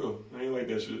didn't want to go. I ain't like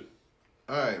that shit.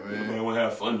 Alright, man. Nobody want to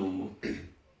have fun no more.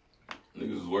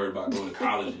 Niggas was worried about going to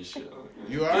college and shit.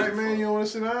 You alright, man? You don't want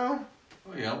to sit down?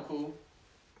 Oh yeah, I'm cool.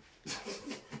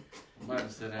 I'm about to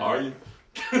sit down. Are you?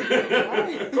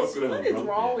 Go sit down, What is bro.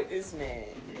 wrong with this man?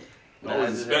 No,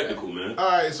 it's a spectacle, man.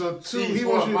 Alright, so two, he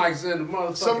wants you. Mike's in the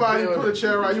motherfucking Somebody building. put a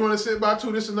chair right. You want to sit by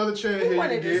two? This is another chair He here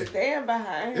wanted you to get. stand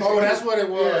behind. Oh, that's what it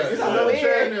was. Yeah, it's another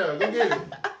chair in there. Go get it.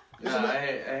 Nah, I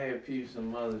had peeped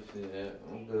some other shit.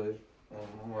 I'm good.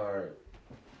 I'm alright.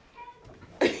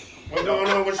 What's going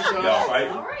on? What you doing? Y'all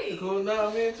fighting? Alright. Cool now,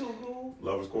 man. Too cool.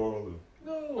 Lovers quarrel?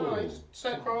 No, you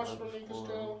sat across from me. You can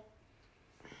still.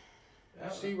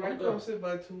 See right there. there. I'm sitting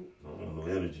by two. I don't have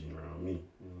no energy around me.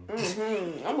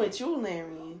 Mm-hmm. I'm with you,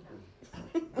 Larry.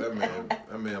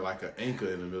 That man like an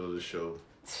anchor in the middle of the show.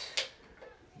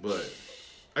 But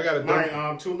I got a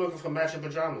Mike, two looking for matching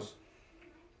pajamas.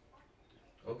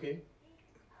 Okay.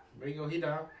 There you go. He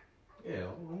down. Yeah,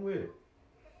 I'm with it.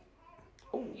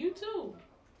 Oh, you too.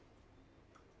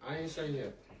 I ain't say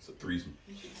yet. It's a threesome.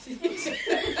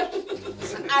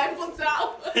 Eiffel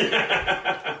Tower.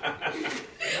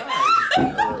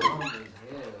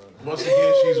 Once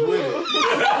again, she's with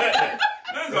it.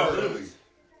 Nothing's off limits.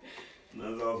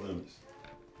 Nothing's off limits.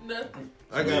 Nothing.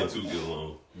 I got two get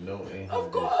along. No,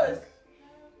 Of course.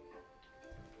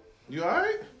 You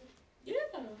alright? Yeah.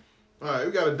 Alright,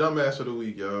 we got a dumbass of the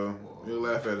week, y'all. You'll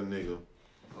laugh at a nigga.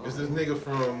 It's this nigga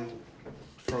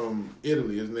from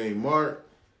Italy. His name Mark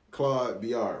Claude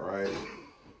Biart, right?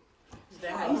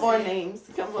 More names.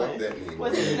 Come Fuck on. that name.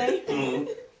 What's his name?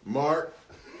 Mark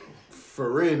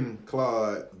Ferin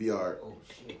Claude Biart.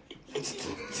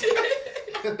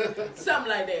 Something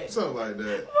like that. Something like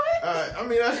that. I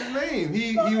mean, that's his name.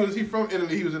 He from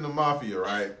Italy. He was in the mafia,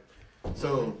 right?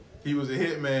 So he was a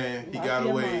hitman. He got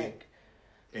Mafia away, Mike.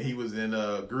 and he was in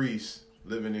Greece,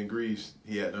 living in Greece.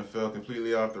 He had done fell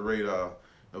completely off the radar.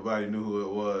 Nobody knew who it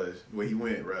was, where he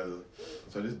went rather.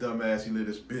 So this dumbass, he let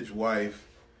his bitch wife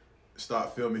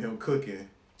start filming him cooking,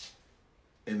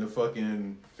 and the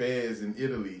fucking feds in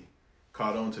Italy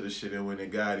caught on to the shit and went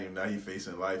and got him. Now he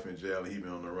facing life in jail, and he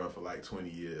been on the run for like 20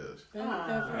 years.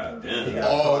 God He damn. got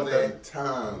All caught that up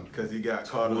time. because he got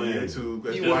caught on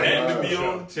YouTube. He was had to be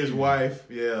on. His wife,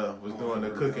 was doing a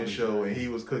cooking show, and he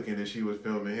was cooking, and she was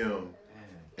filming him.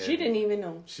 She didn't even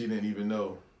know. She didn't even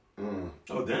know.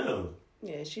 Oh damn.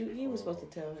 Yeah, he was supposed to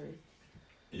tell her.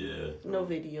 Yeah. No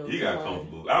video. He got Come on.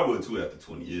 comfortable. I would too after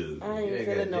 20 years. I ain't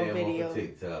feeling no video.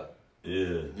 TikTok.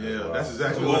 Yeah. That's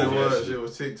exactly what it was. It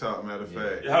was TikTok, matter of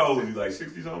fact. How old was he? Like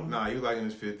 60 something? Nah, he was like in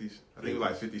his 50s. I think he was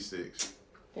like 56.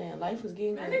 Damn, life was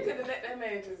getting Man, they good. could have let that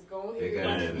man just go ahead.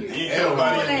 Man, he ain't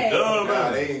Everybody nobody in in the dub.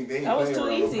 Nah, they ain't That was playing too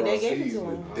around easy. with They raw gave it to season.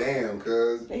 him. Damn,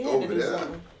 cuz. They had Over to do there.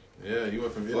 something. Yeah, you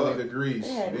went from Italy to Greece.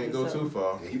 They You had to didn't do go too something.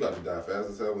 far. Yeah, he about to die fast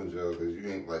as hell in jail because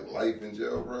you ain't like life in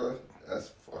jail, bro. That's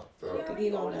fucked up. Think he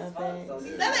gonna die fast? That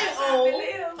ain't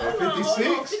old. At Hold on,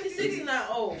 56? 56 is not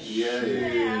old.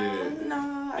 Yeah.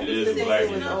 Nah, I It used is to think black it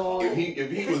was enough. old. If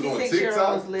he was on 56-year-olds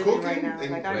TikTok living cooking, right now.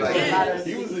 and Like, I like, know a lot of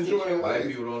he was 56 enjoying White life.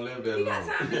 people don't live that He got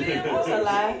long. time to live. That's a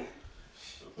lie.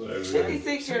 Like,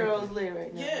 56-years live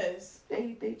right now. Yes.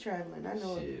 They traveling. I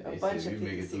know Shit, a they bunch said of you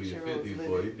make it through your 56-year-olds 50s,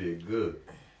 boy, living. you did good.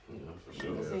 for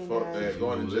sure. Yeah, Seen fuck that. that.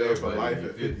 Going to jail for life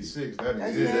at 56. That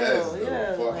That's is hell, Yes,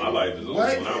 yeah. fuck. My life is over.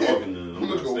 What? When I walk in there, I'm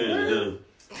Look gonna stand over there.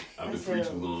 I've been That's free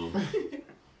hell. too long.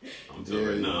 I'm telling you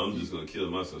right now, I'm just gonna kill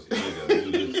myself. So you ain't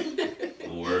gotta do this.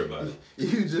 Don't worry about it.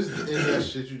 You just, in that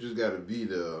shit, you just got to be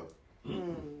there.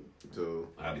 So,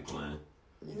 I decline.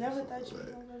 You never thought you were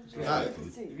going to jail Nah. at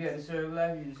 56? If you had to serve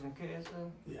life, you just gonna kill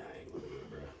yourself? Yeah, I ain't gonna do it,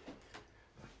 bro.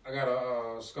 I got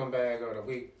a scumbag of the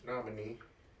week nominee.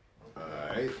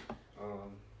 alright.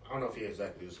 I don't know if he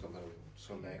exactly is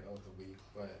scumbag of the week,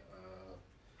 but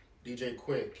DJ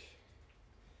Quick.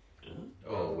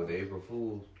 Oh, with April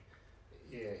Fools?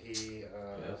 Yeah, he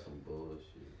That's some bullshit.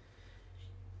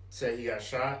 said he got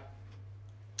shot.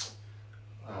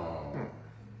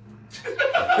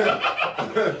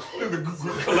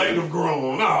 Collective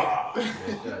groan. Ah.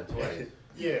 Shot twice.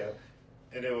 Yeah,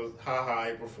 and it was ha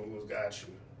April Fools got you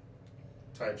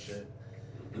type shit.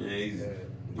 Yeah, he's Yeah.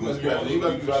 You must be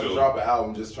about to drop an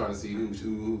album just trying to see who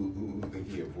think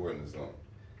he important or something.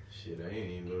 Shit, I ain't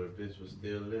even know the bitch was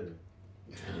still living.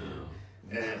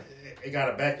 And it got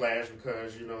a backlash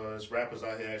because, you know, there's rappers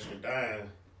out here actually dying,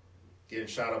 getting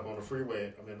shot up on the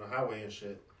freeway, the highway and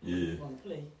shit. Yeah. On the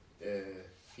play. Yeah,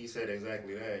 he said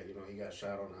exactly that. You know, he got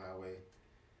shot on the highway.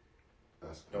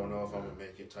 Don't know if I'm gonna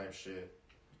make it type shit.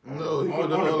 No, he put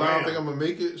the whole I don't think I'm gonna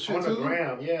make it shit on too. the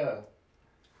gram, yeah.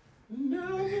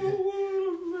 Never would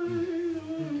have made it.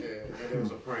 Yeah, it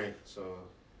was a prank, so.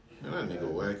 Man, that nigga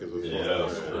whack as a Yeah, that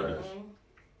was trash.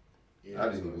 I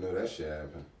didn't even know that shit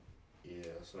happened. Yeah,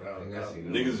 so that was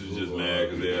Niggas was just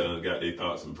mad because they got their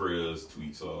thoughts and prayers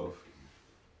tweets off.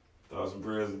 Thoughts and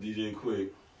prayers of DJ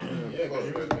Quick. Yeah,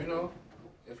 because you know,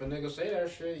 if a nigga say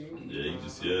that shit, you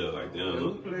just, like, damn.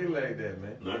 Who play like that,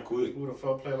 man? Not Quick. Who the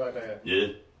fuck play like that?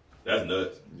 Yeah, that's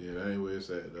nuts. Yeah, that ain't where it's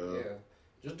at, dog. Yeah.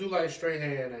 Just do like straight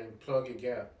hand and plug your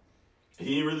gap.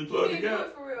 He ain't really plugged the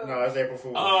gap. No, it's April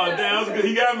Fool's. Oh, damn, that's good.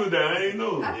 He got me down. I ain't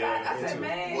know. I said,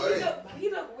 man, he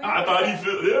look weird. I thought he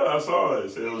felt, I saw it.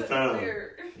 Said it was time.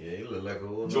 Yeah, he look like a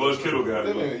old George Kittle got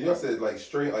it. Y'all said like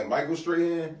straight, like Michael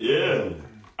straight hand? Yeah.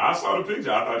 I saw the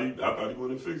picture. I thought he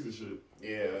wouldn't fix the shit.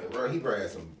 Yeah. Bro, he probably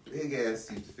had some big ass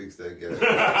seats to fix that gap. Like,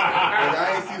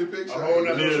 I ain't see the picture. A whole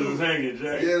nother was hanging,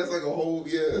 Jack. Yeah, that's like a whole,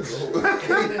 Tell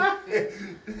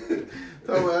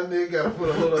me that nigga gotta put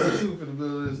a whole other tooth in the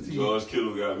middle of his teeth. George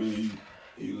Kittle got me.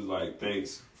 He was like,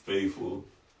 thanks, faithful.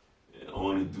 And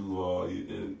on the Duval,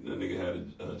 and the nigga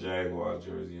had a Jaguar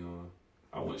jersey on.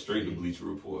 I went straight to Bleacher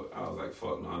Report. I was like,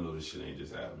 fuck no, I know this shit ain't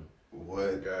just happening.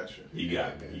 What? Gotcha. He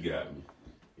got me.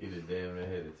 He just damn near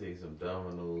had to take some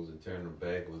dominoes and turn them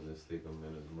backwards and stick them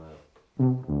in his mouth.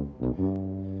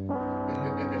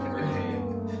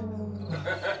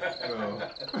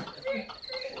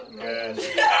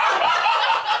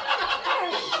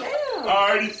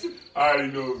 I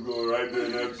already know what's going right there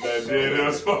in that dead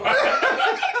end spot.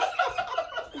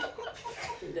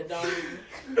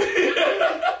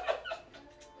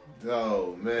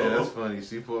 Oh man, that's funny.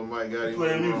 C4 Mike got him on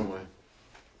the wrong one.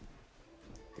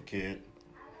 The kid.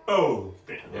 Oh,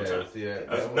 damn. Yeah, see that?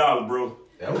 That's a dollar, bro.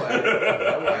 That's why I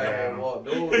had walked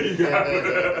over.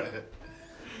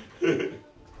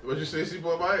 What'd you say,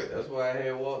 C-Boy Mike? That's why I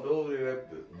had walked over there.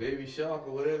 That Baby Shark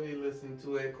or whatever you listening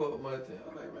to had caught my attention.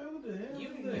 I'm like, man, what the hell? You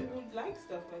like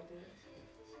stuff like that.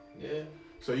 Yeah.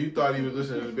 So you thought he was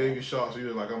listening to Baby Shark, so you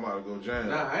was like, I'm about to go jam.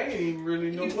 Nah, I ain't even really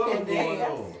know what was going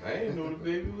on. I ain't know the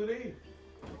baby was there.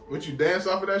 What, you dance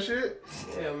off of that shit?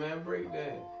 Yeah, man, break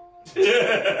down.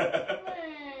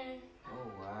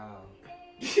 Oh, wow.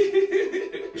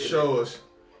 Show us.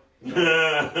 I used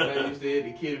to have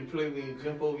the kid play when you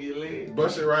jump over your leg.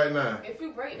 Bust it right now. If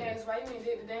you break dance, why you ain't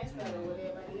did the dance battle with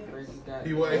everybody else?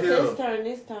 He wasn't It's here. his turn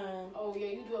this time. Oh yeah,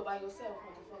 you do it by yourself,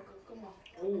 motherfucker. Come on.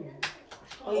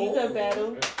 Oh, you could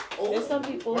battle. There's some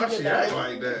people Why who she could act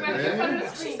battle. like that, man?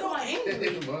 She's so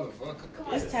angry. Motherfucker.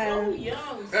 It's time. So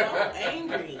young, so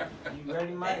angry. You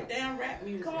ready, Mike? That damn rap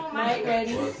music. Come on, Mike, Mike.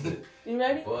 ready? Bust it. You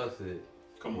ready? Bust it.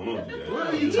 Come on, don't do that. What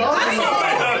are you talking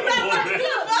about?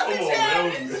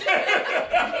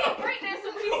 Break dance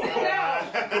some people sit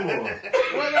down. Come on.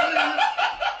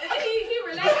 And then he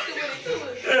relaxed it with it too.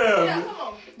 Yeah, come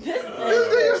on. This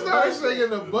nigga started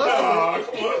singing the bus. Oh,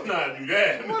 come on, let's not do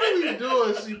that. What are we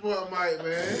doing, C-Boy Mike,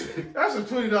 man? That's a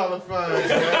 $20 fine,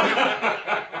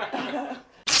 man.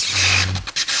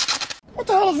 What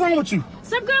the hell is wrong with you?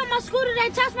 Some girl on my scooter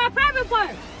that touched my private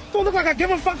part. Don't look like I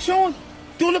give a fuck, Sean.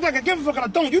 Do it look like I give a fuck and I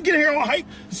don't. You get here all hype,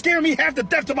 scaring me half to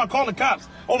death till I call the cops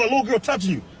over a little girl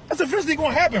touching you. That's the first thing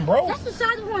gonna happen, bro. That's the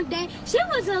side point, Dad. She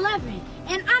was 11,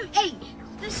 and I'm 8.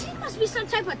 She must be some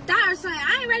type of thought or something.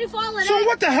 I ain't ready for all of that. So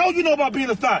what the hell you know about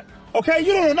being a thought? Okay,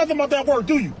 you don't know nothing about that word,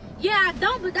 do you? Yeah, I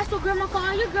don't, but that's what Grandma call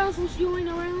all your girls when you ain't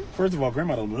around. First of all,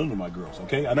 Grandma don't listen to my girls,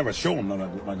 okay? I never show them none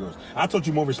of my girls. I taught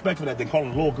you more respect for that than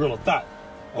calling a little girl a thought,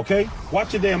 okay?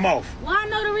 Watch your damn mouth. Well, I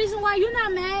know the reason why you're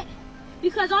not mad.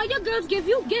 Because all your girls give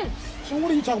you gifts. So what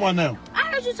are you talking about now? I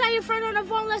heard you tell your friend on the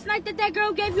phone last night that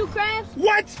girl gave you crabs.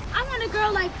 What? I want a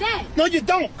girl like that. No, you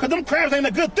don't, because them crabs ain't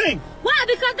a good thing. Why?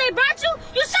 Because they brought you?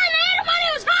 You shouldn't have ate them while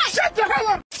it was hot. Shut the hell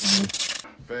up.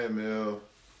 Fan mail.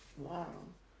 Wow.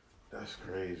 That's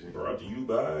crazy. Brought to you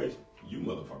by you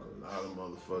motherfucker. A lot of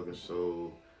motherfuckers.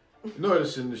 So, you know how to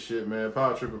send the shit, man.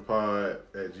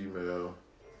 PowerTrippingPod@gmail.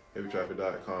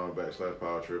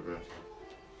 HeavyTraffic.com/PowerTripping.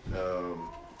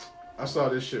 I saw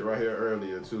this shit right here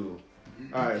earlier, too.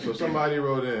 All right, so somebody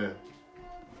wrote in, a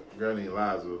girl named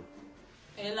Liza.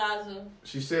 Hey, Liza.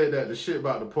 She said that the shit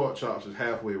about the pork chops is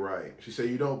halfway right. She said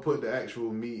you don't put the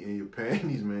actual meat in your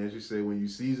panties, man. She said when you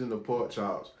season the pork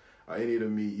chops or any of the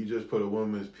meat, you just put a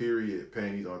woman's period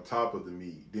panties on top of the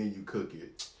meat. Then you cook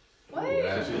it. What?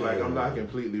 So she's like, I'm not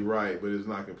completely right, but it's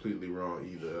not completely wrong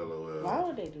either, LOL. Why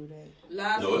would they do that?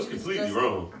 Liza, No, it's completely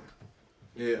wrong.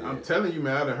 Yeah, I'm telling you,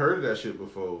 man, I done heard of that shit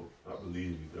before. I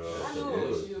believe you, dog. I know it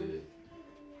was you.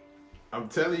 I'm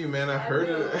telling you, man, I heard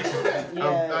it.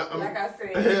 Like I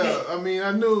said. Yeah, I mean,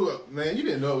 I knew, man, you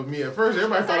didn't know it was me at first.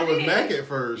 Everybody thought it was Mac at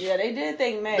first. Yeah, they did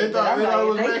think Mac. They thought it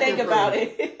was Mac. They think about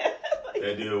it.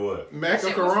 That did what? Mac or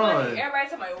Shit was funny. Quran. Everybody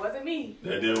told me it wasn't me.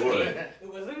 That did what? It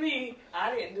wasn't me.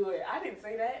 I didn't do it. I didn't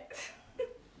say that.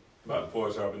 About the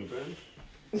pork chop in the pan?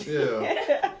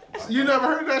 Yeah. You never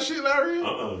heard of that shit, Larry?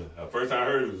 The first time I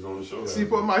heard it was on the show.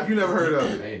 Seaport Mike, you never heard of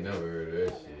it? I ain't never heard of that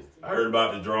shit. I heard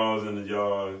about the drawers in the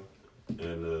yard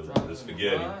and the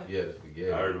spaghetti. Yeah, the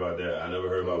spaghetti. I heard about that. I never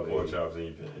heard about pork chops in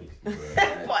your panties.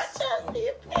 Pork chops in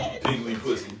your panties. Piggly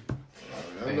pussy.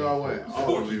 I know I went all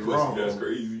the way Porky wrong. pussy, that's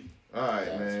crazy. All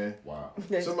right, man. Wow.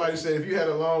 Somebody said if you had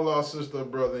a long lost sister or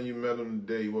brother and you met them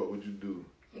today, what would you do?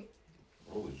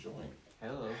 Roll a joint.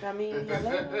 Hello. I mean,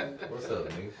 hello. What's up,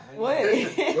 nigga? What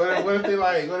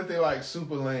if they like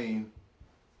super lame?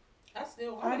 I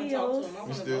still want to talk to him. I You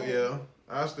want to still, know. yeah.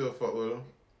 I still fuck with them.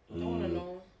 I want to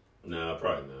know. Nah,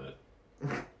 probably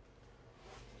not.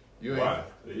 You ain't. Why?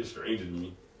 They're a stranger to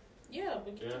me. Yeah,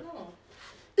 but you know.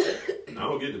 I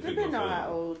don't get to pick Depending my on how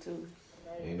family. old too.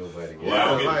 Ain't nobody Well, I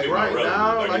don't get to like pick my right relatives.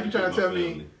 now, I like get you to trying pick to tell my me,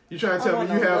 family. you trying to tell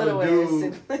me you have a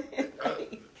dude.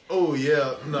 Oh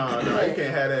yeah, nah, you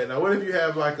can't have that. Now, what if you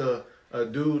have like a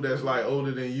dude that's like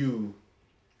older than you,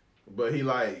 but he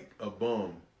like a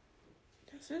bum?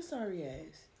 That's your sorry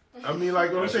ass. I mean,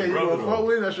 like what I'm That's saying, you your gonna brother, fuck though.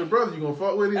 with him? That's your brother. You gonna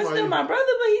fuck with him? That's Like, still my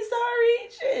brother, but he's sorry.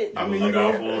 Shit. I mean, Look you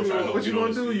out gonna, for him, try to what you get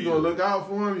on gonna do? his You gonna look out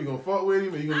for him? You gonna fuck with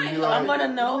him? Or you gonna be like, I'm gonna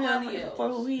know him for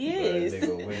who he is. You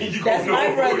That's gonna my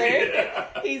know brother. who he is.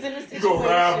 He's in a You situation. gonna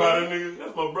ride by that nigga?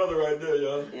 That's my brother right there,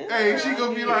 y'all. Hey, she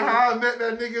gonna be like, how I met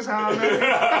that nigga's how I met him.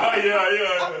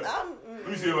 yeah. Let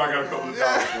me see if I got a couple of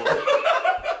dollars for him.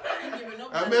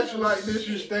 I met you like this,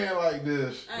 you stand like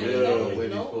this. I ain't no,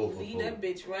 leave that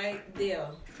bitch right there.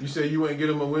 You say you wouldn't get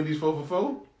him a Wendy's 4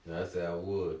 for $4? I said I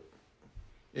would.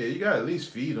 Yeah, you gotta at least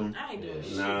feed him. I ain't doing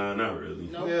shit. Nah, not really.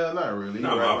 Nope. Yeah, not really.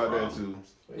 Not You right my about that problem.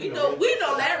 too. We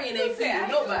know Larry ain't feeding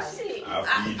nobody. I feed you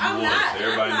I'm once. not.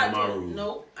 Everybody I'm know not my doing- rules.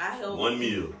 Nope. I help. One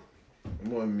meal.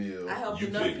 One meal. I help You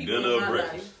enough pick people dinner in or my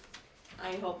breakfast. life. I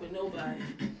ain't helping nobody.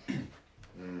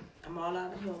 I'm all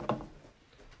out of help.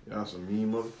 Y'all some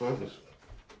mean motherfuckers.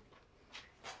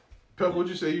 Pep, what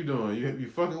you say you doing? You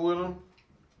fucking with him?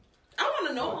 I want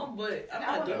to know him, but I'm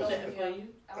not doing that for you.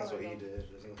 That's what he did.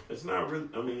 It's not really.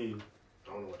 I mean,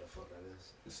 I don't know what the fuck that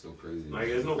is. It's still crazy. like,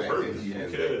 there's no The fact that purpose. he Who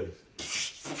has cares?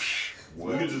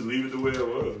 We could just leave it the way it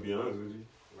was, to be honest with you.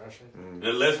 Russian?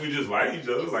 Unless we just like each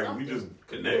other, like if we just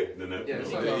connect, then that, Yeah, it's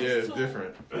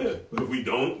different. Yeah. But if we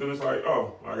don't, then it's like,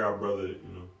 oh, I got a brother, you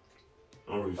know.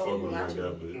 I don't really fuck with him like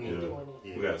that, but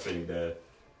yeah, we got the same dad.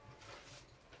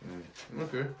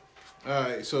 Okay. All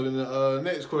right. So then the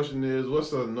next question is, what's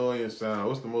the annoying sound?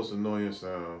 What's the most annoying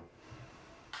sound?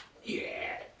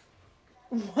 Yeah.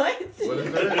 What? What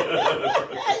is that?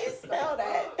 How you spell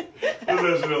that? What's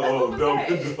that shit? Oh, dumb.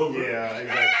 Yeah,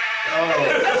 exactly. Oh,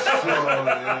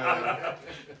 yeah.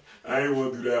 I ain't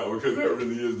want to do that one because that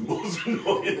really is the most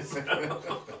annoying sound.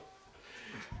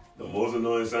 The most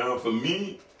annoying sound for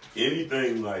me,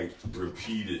 anything like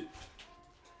repeated,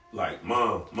 like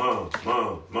mom, like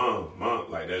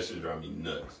that shit drive me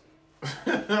nuts.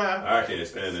 I can't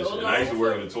stand that shit. And I used to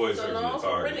work in the toy section at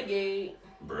Target. Renegade.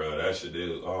 Bro, that shit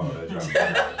is, that drives me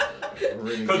nuts.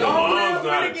 Because the moms know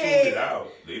how to tune it out.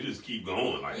 They just keep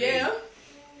going. Like, Yeah. hey.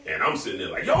 And I'm sitting there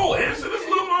like, yo, answer this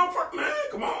little motherfucker, man.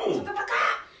 Come on. Shut the fuck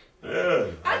up. Yeah.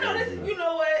 I know this. You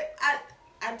know what?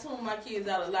 I tune my kids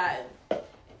out a lot.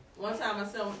 One time my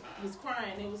son was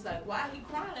crying. It was like, why he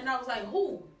crying? And I was like,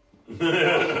 who?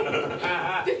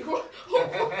 I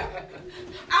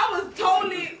was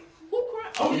totally, who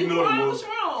cried? Oh, you know crying? the What's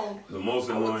wrong? The most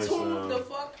I would annoying tune sound. the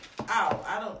fuck out.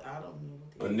 I don't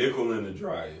know. A nickel in the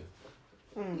dryer.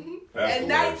 That's At the worst.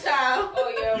 nighttime.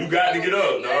 Oh yeah. You got to get up,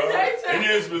 At dog. nighttime. And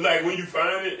then it's like when you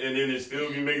find it and then it still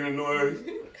be making a noise.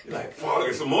 You're like, fuck,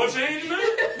 there's some more change, man.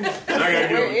 And I gotta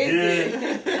get up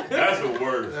again. That's the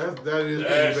worst. That is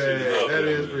That pretty shit bad. up That there,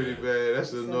 is man. pretty bad. That's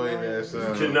the annoying ass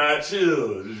sound. You cannot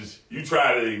chill. You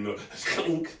try to ignore.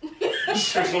 Skunk.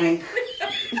 Skunk.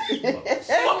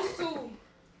 Supposed to.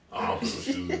 I'll put some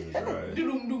shoes in the dryer.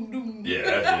 Doom doom doom.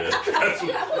 Yeah, that's Who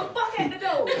the fuck at the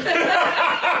door?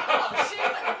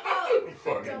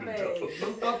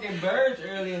 Them fucking birds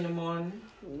early in the morning.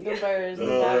 The birds, the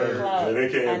 5 o'clock. man, they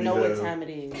can't I be know what that. time it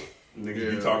is.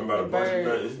 Niggas be talking about a bunch of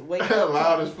nothing. Wake up.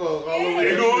 Loud as fuck. All over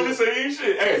They the doing the same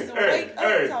shit. Hey, Just hey, wake up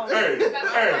hey, talking. hey,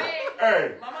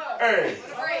 hey, hey,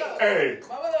 hey,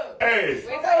 hey.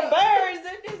 Some birds in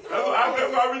this That's what I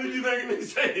really be thinking they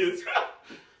say is.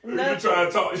 You trying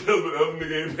to talk to each other, but the other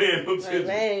nigga ain't paying no attention.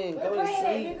 Man, go to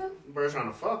sleep. Birds trying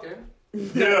to fuck, eh?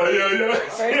 Yeah.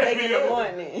 First thing in the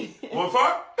morning. One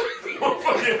fuck?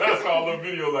 Yeah, I saw the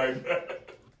video like that.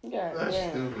 That's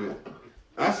stupid.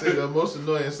 I say the most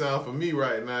annoying sound for me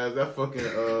right now is that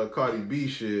fucking Cardi B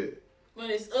shit. When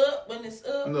it's up.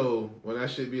 No, when that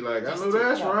shit be like, I know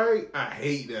that's right. I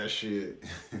hate that shit.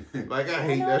 Like, I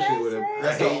hate that shit with it.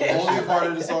 That's the only part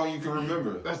of the song you can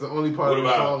remember. That's the only part of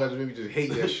the song that made me just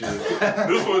hate that shit.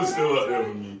 This one's still up there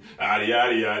for me.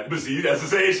 Yada. But see, that's the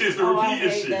same shit to repeat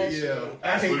this shit. Yeah,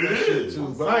 I hate that shit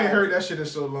too. But I ain't heard that shit in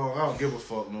so long. I don't give a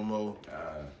fuck no more.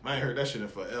 I ain't heard that shit in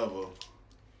forever.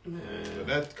 But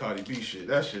that Cardi B shit,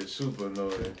 that shit's super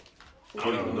annoying. I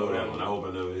don't even know that one. I hope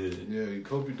I never hear it. Yeah, you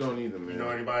hope you don't either, man. You know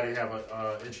anybody have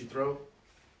a itchy throat?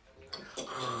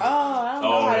 Oh, I don't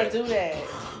know how to do that.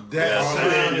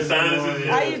 Your sinuses.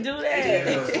 How you do that?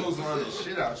 Yeah, the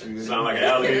shit out you. Sound like an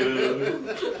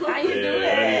alligator. How you do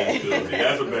that?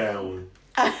 That's a bad one.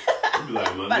 You be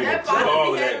like, my nigga, take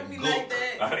all of that gook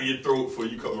out of your throat before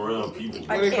you come around people.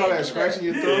 What they call that? Scratching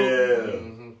your throat? Yeah.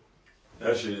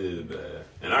 That shit is bad.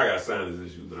 And I got sinus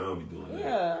issues, but I don't be doing that.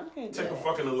 Yeah, I can't do Take a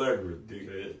fucking Allegra,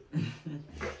 dickhead.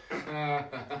 I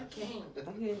can't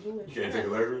do it. You can't take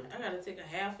Allegra? I gotta take a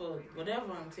half of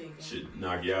whatever I'm taking. Shit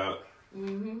knock you out.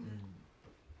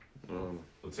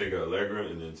 We'll take a Allegra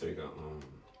and then take a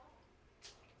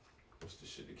what's the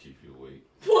shit to keep you awake?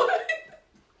 What?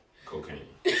 Cocaine.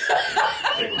 Take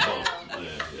a bump. Yeah,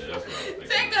 that's what I was thinking.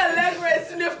 Take a Allegra and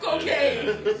sniff cocaine.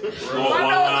 My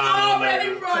nose already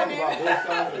running.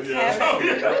 Half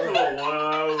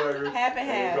and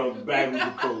half. Comes back with the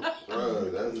coke.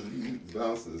 Bro, that's you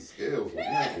bouncing the scale for me.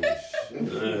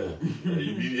 Yeah,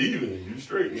 you be even. You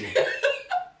straight.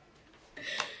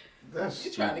 That's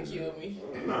You trying to kill me?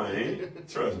 Nah, I ain't.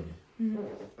 Trust me.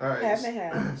 All right. Half and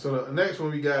half. So the next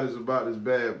one we got is about this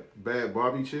bad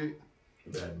Barbie chick.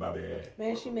 Bad Bobby ass.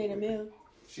 Man, she made a meal.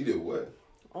 She did what?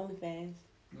 OnlyFans.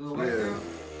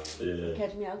 Yeah.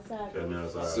 Catch me outside. Catch me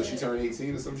outside. So she turned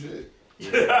 18 or some shit?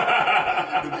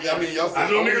 I mean, y'all said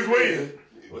know niggas waiting.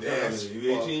 That's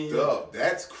fucked up.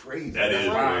 That's crazy. That is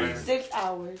crazy. 6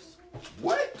 hours.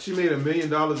 What? She made $1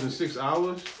 million in 6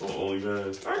 hours? On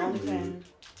OnlyFans. OnlyFans.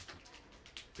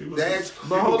 That's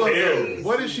but hold on, though.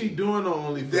 What is she doing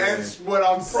on OnlyFans? That's what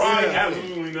I'm saying.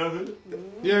 Absolutely nothing.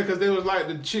 Yeah, because they was like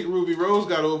the chick Ruby Rose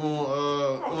got over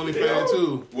on OnlyFans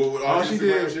too. Well, all she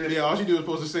did was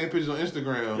post the same pictures on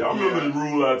Instagram. Y'all remember the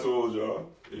rule I told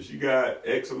y'all? If she got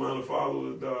X amount of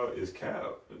followers, dog, it's cap.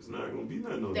 It's not gonna be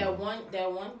nothing on That one.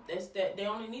 They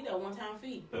only need that one-time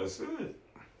fee. That's it.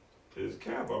 It's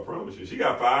cap. I promise you. She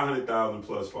got 500,000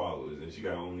 plus followers, and she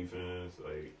got OnlyFans.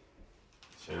 Like,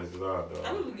 chances are, dog.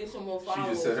 I need to get some more followers.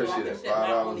 She just said her so shit I at can set my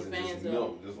 $5 and OnlyFans just up.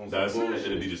 milk. That's it.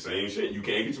 It'll be the same shit. You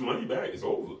can't get your money back. It's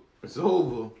over. It's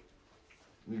over.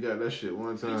 You got that shit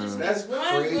one time. That's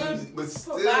crazy, but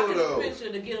still though.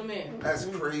 Picture to get them in. That's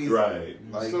crazy. Right.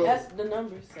 Like, That's the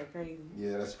numbers so crazy.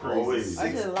 yeah, that's crazy. Always.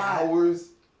 6 hours.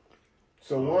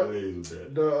 So what?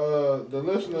 The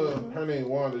listener, her name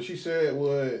Wanda. She said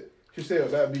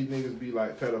that be niggas be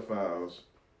like pedophiles.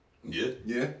 Yeah.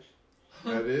 Yeah.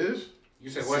 That is. You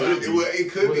said what?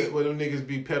 It could be. Would them niggas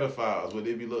be pedophiles? Would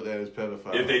they be looked at as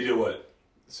pedophiles? If they do what?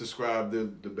 Subscribe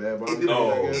to the bad Barbie.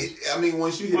 I mean,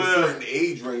 once you hit a certain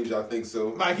age range, I think so.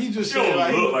 Like he just She said, don't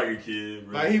like look like a kid,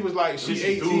 bro. Like he was like, she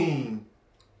 18.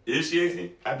 Is she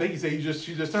 18? I think he said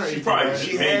she just turned 18. Probably right?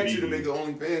 She had to make an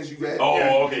OnlyFans. You had.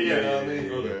 Okay, you know yeah. what I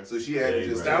mean? Okay. So she had to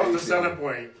just. That was the selling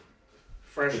point.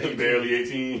 Fresh 18. Barely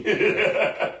 18.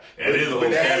 That is a whole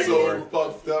But that's category. so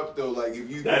fucked up though. Like if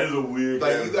you That is a weird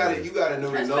like category. you gotta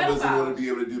know the That's numbers in pedophile. order to be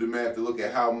able to do the math to look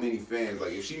at how many fans.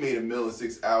 Like if she made $1 million in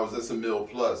 6 hours, that's $1 million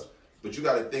plus. But you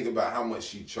gotta think about how much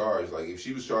she charged. Like if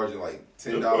she was charging like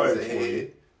 $10 a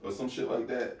head or some shit like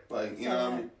that, like you know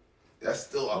what I mean? That's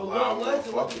still a lot of What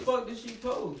the motherfuckers. fuck did she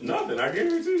post? Nothing, I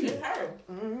guarantee you. It's her.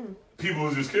 People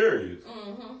was just curious.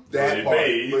 That So they part,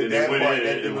 paid, but and that they went part, in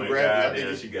that and went, demographic, I goddamn,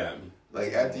 think she got me.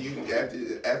 like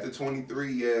after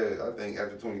 23, yeah, I think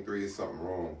after 23 is something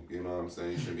wrong. You know what I'm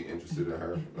saying? You shouldn't be interested in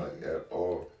her like at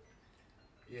all.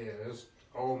 Yeah, there's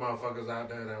old motherfuckers out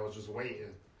there that was just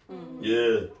waiting.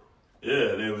 Yeah.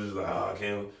 Yeah, and it was just like, oh, I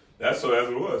can't. That's what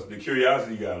it was. The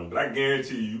curiosity got them. But I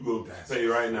guarantee you go pay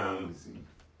right now,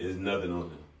 there's nothing on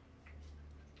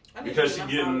there. Because she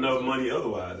getting enough money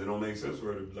otherwise. It don't make sense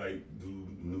for her to like do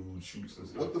nude shoots and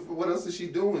stuff. What else is she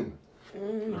doing?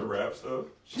 Her rap stuff.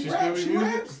 She raps.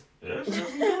 Yeah, she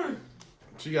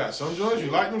She got some joints. You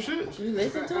like them shit? You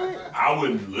listen to it? I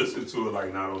wouldn't listen to it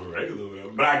like not on the regular,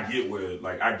 but I get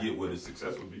where the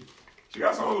success would be. She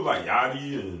got songs with like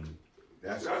Yachty and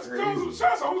That's shots crazy. was a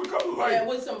couple of like. Yeah,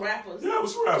 with some rappers. Yeah,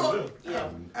 with some rappers. Yeah.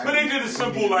 But they did a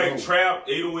simple like trap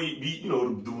 808 beat, you know,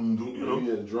 the doom doom, you know.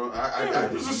 Yeah, the drum.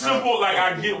 It's a simple like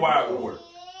I get why it would work.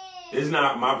 It's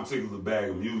not my particular bag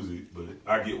of music, but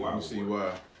I get why. You see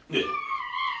why? Yeah.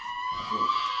 I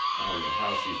don't know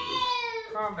how she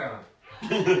Calm down.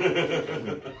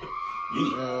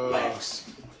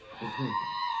 Relax. I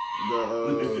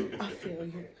feel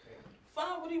you.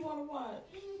 Fine, what do you want to watch?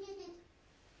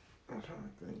 I'm trying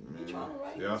to think, man. You trying to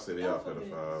write Y'all said y'all for the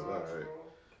 5. All right.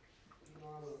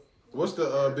 What's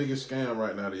the biggest scam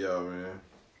right now to y'all, man?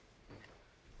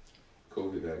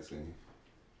 COVID vaccine.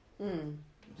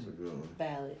 That's a good one.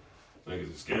 Valid. Like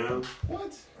it's a scam?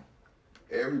 What?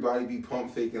 Everybody be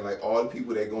pump faking. Like all the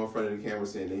people that go in front of the camera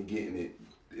saying they getting it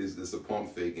is this a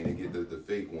pump fake and they get the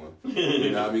fake one.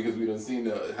 You know what I mean? Because we done seen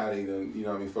how they done, you know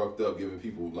what I mean, fucked up giving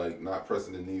people like not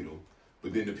pressing the needle.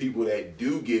 But then the people that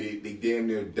do get it, they damn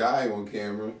near die on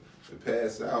camera and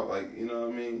pass out. Like, you know what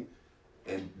I mean?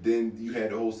 And then you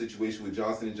had the whole situation with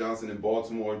Johnson & Johnson in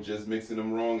Baltimore just mixing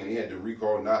them wrong, and they had to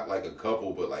recall not like a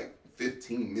couple, but like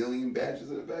 15 million batches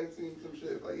of the vaccine, some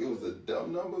shit. Like, it was a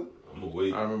dumb number. I'm gonna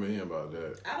wait. I remember hearing about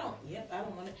that. I don't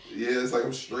want it. Yeah, it's like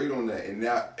I'm straight on that. And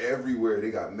now everywhere they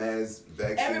got mass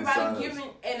vaccine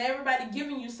Everybody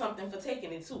giving you something for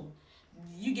taking it too.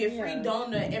 You get free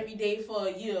donut every day for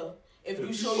a year if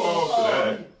you show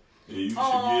your yeah, you should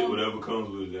get whatever comes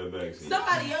with that vaccine.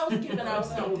 Somebody else giving out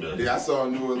something. Yeah, I saw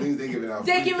in New Orleans they giving out.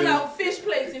 They giving out fish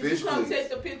plates if you come take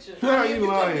the picture. How you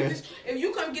lying? If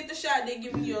you come get the shot, they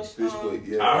giving you a fish plate.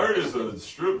 Yeah, I heard it's a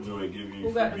strip joint giving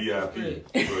you free VIP.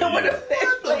 What a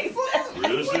fish plate.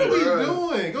 Real What shit. are we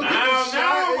doing? Go get the shot.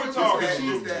 Now we're talking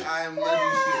It's that I am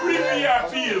loving shit. Free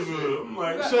VIP is I'm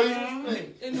like, So a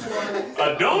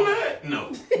donut?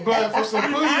 No. But for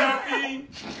some pussy, VIP?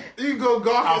 you can go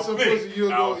golf with some think. pussy. You'll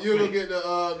go get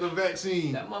the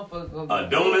vaccine. That motherfucker gonna A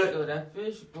donut? Though, that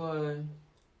fish boy.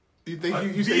 You think you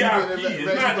VIP? say you getting It's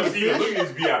the not vaccine for the just you. Look fish? at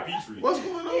this VIP tree. What's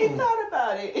going He on? thought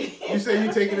about it. You say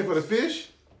you taking it for the fish?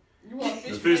 You want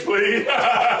The fish plate? You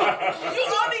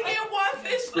only get one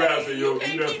fish Scraps plate. it, You yo.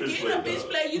 can't Give that keep fish getting a plate, fish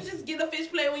dog. plate. You just get a fish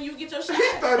plate when you get your shot. He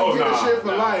thought he get the shit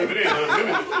for life. It ain't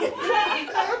unlimited.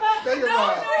 Think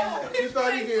about it. He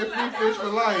thought he get free fish for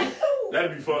life.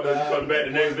 That'd be fucked up. You come back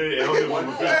the next day and I don't get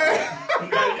one fish. You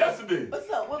got it yesterday. What's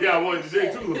up? What Yeah, I wanted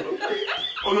today too.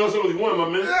 Oh no, it's only one, my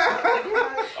man.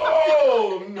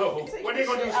 Oh no. What they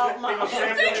gonna do? They gonna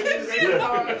stamp it? Take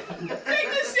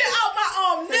this shit out my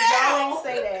arm I now. didn't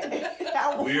say that. I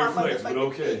want Weird my flex, but motherfucking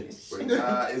okay. But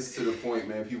nah, it's to the point,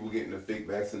 man. People getting the fake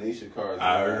vaccination cards. I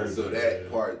man. heard So that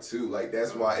part too, like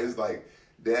that's why it's like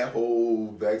that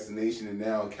whole vaccination. And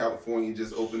now California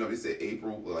just opened up. They said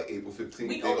April 15th.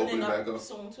 We They open opening it back up up.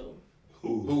 soon too.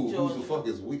 Who the fuck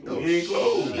is we? Oh, We ain't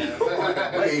closed. We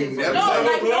ain't never No, never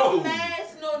like no closed.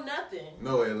 mask, no nothing.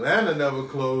 No, Atlanta never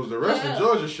closed. The rest Yeah. of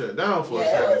Georgia shut down for a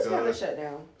Yeah, it was second kind time. of shut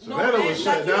down. Savannah mask. was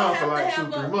shut Like, you down don't for have like to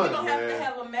 2-3 have months, You don't have man. to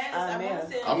have a mask. I man. want to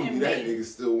say I'm gonna in be that May. nigga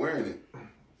still wearing it.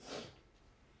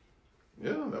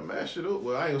 Yeah, that mask shit over.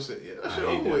 Well, I ain't gonna say that shit I hate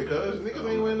over with, that cuz mask.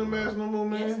 niggas ain't wearing the mask no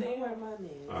more, Yes, man. they Where my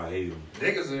name? I hate them.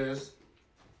 Niggas is.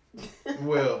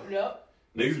 Well, Yep.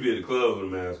 Niggas be at the club with a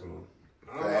mask on.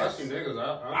 I don't know, I see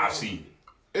niggas. I've seen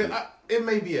it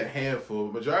may be a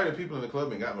handful. Majority of people in the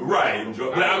club ain't got no it. Right. mask.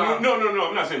 But no,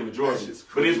 I'm not saying majority. That shit's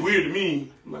But it's crazy. weird to me.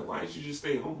 I'm like, why didn't you just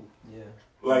stay home? Yeah.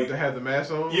 Like, To have the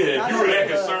mask on? yeah, if you were that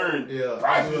Yeah. concerned, Yeah.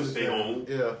 probably just stay home.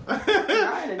 Yeah.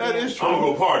 That That is I'm gonna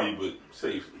go true. party, but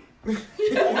safely. You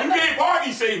can't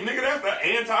party safe, nigga. That's the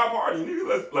anti-party, nigga.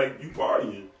 That's like you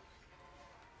partying.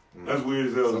 That's weird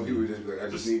as hell. Some people just be like, I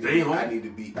Just just need stay to. home. I need to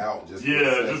be out just. For Yeah,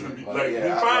 a just to second. be like,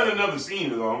 yeah, find I- another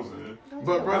scene is all I'm saying.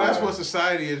 But bro, that's what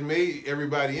society has made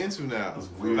everybody into now.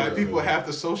 weird, Like people man. have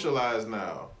to socialize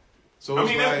now. So I it's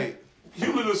mean, like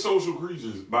humans are social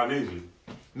creatures by nature.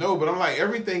 no, but I'm like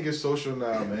everything is social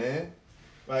now, man.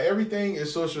 Like everything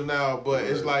is social now, but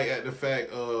it's like at the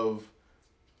fact of,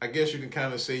 I guess you can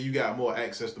kind of say you got more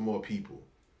access to more people.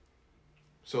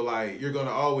 So like you're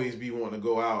gonna always be wanting to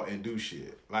go out and do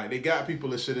shit. Like they got people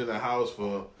that sit in the house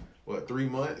for what 3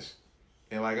 months,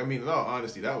 and like I mean, in all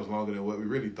honesty, that was longer than what we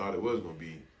really thought it was gonna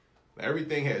be. Like,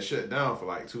 everything had shut down for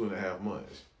like 2.5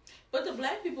 months. But the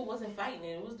black people wasn't fighting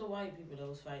it. It was the white people that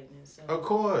was fighting it. So. Of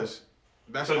course,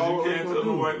 that's Because all you we're can't gonna tell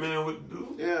a do. white man what to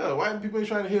do. Yeah, white people ain't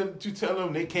trying to hear you tell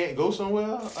them they can't go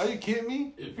somewhere. Are you kidding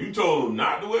me? If you told them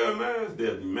not to wear a mask,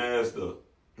 they'll be masked up.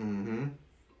 Mm-hmm.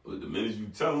 But the minute you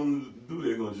tell them to do,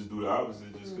 they're gonna just do the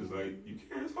opposite. Just because, like, you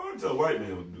can't. It's hard to tell a white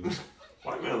man what to do.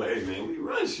 White man, like, hey man, we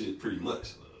run shit pretty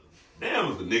much.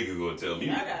 Damn, if a nigga gonna tell me.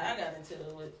 I got into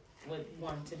it with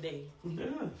one today. Yeah.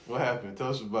 What happened? Tell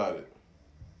us about it.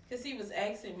 Because he was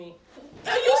asking me,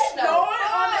 are you snoring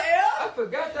on the air? I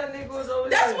forgot that nigga was over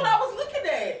there. That's what I was looking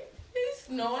at. He's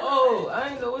snoring. Oh, I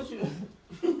ain't know what you...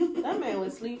 That man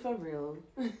was asleep for real.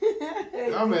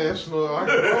 That man snore like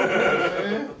a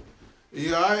motherfucker, man.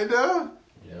 You alright there?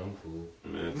 Yeah, I'm cool.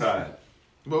 Man, tired.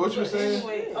 But what you saying?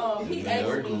 Anyway, he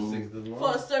asked me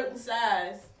for a certain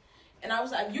size. And I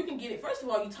was like, you can get it. First of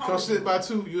all, you taller. Come sit by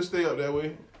two. You'll stay up that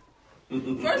way.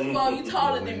 First of all, you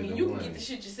taller than me. You can get the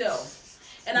shit yourself.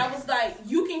 And I was like,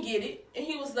 you can get it. And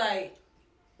he was like,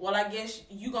 well, I guess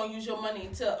you gonna use your money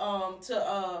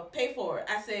to pay for it.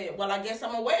 I said, well, I guess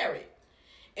I'm gonna wear it.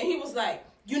 And he was like,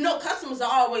 you know, customers are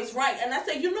always right. And I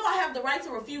said, you know, I have the right to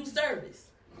refuse service.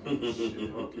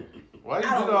 Why you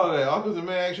did all that? Because the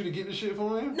man asked you to get the shit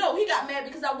for him? No, he got mad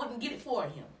because I wouldn't get it for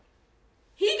him.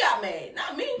 He got mad,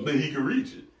 not me. But he can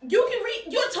reach it. You can reach.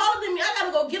 You're taller than me. I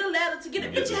gotta go get a ladder to get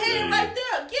it. Put your hand right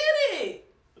there. Get it.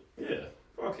 Yeah,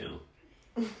 fuck him.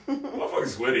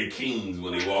 Motherfuckers swear they kings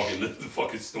when they walk in the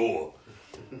fucking store.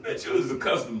 That you as the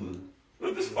customer.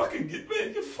 Let this fucking get,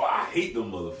 man, I hate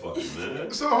them motherfuckers, man.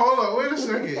 So hold on, wait a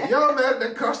second. Y'all mad at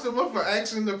the customer for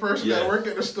asking the person that work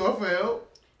at the store for help?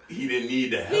 He didn't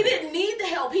need the help. He didn't need the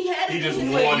help. He had it. He just in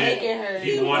his wanted, head.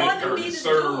 he wanted her me to to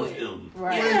serve do it. him.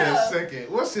 Right. Wait Yeah. a second.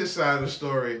 What's his side of the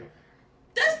story?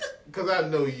 That's the. Because I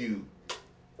know you.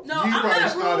 No, you I'm probably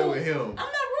not started rude. with him. I'm not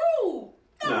rude.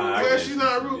 Nah, I Well, can't she's see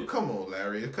not that. rude. Come on,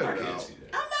 Larry. Cut I it can't out. see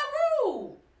that. I'm not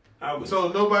rude. So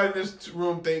nobody in this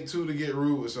room think too to get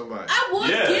rude with somebody. I would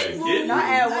get rude. Not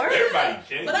at work. Everybody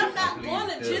can. But I'm not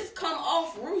gonna just come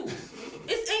off rude.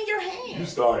 It's in your You hand.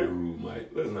 started rude, Mike.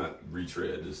 Let's not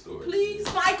retread this story. Please,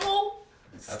 Michael.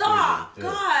 Stop.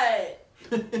 God.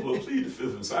 Well, plead the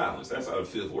fifth in silence. That's how the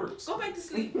fifth works. Go back to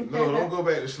sleep. No, don't go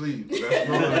back to sleep. That's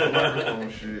normal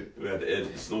microphone shit. We had to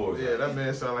edit the snores. Yeah, that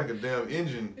man sound like a damn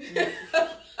engine. That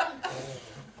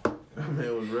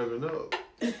man was revving up.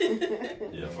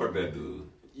 Yeah, fuck that dude.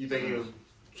 You think he was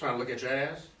trying to look at your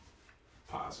ass?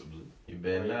 Possibly. You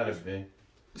better not have been.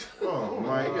 Oh,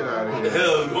 Mike, get out of What the here.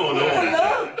 hell is going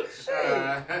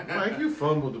on? Mike, you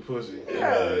fumbled the pussy.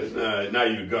 Now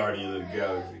you the guardian of the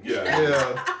galaxy. Get out of here.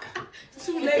 Yeah.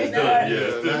 Too late It's now. done.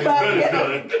 Yes, it's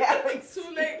done. Too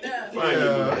late now. Fine,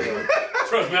 Yeah.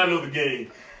 trust me, I know the game.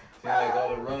 Seems like all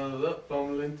the runners up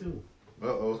fumbling too.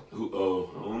 Uh-oh. I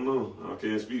don't know. I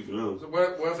can't speak for them. So what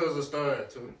if it was a stud,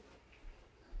 too?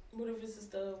 What if it's a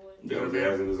stud one? That was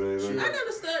asking the same I thing. got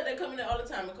a stud that come in there all the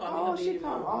time and call me. Oh, her she baby come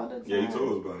mama. all the time. Yeah, you told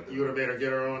us about that. You would have made her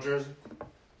get her own jersey?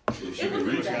 If she could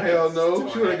reach it. Hell no.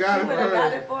 She would have got it for would've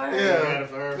got it her. for her? Yeah. Got it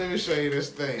for her? Let me show you this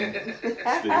thing. Stick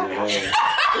that ass.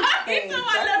 He told me,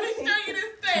 let me show you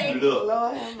this thing. Keep it up.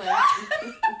 Lord have mercy.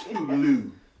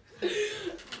 Blue.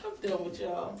 I'm done with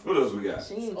y'all. What else we got?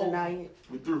 She ain't deny it.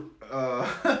 We through.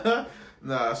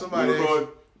 Nah, somebody We record?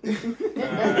 I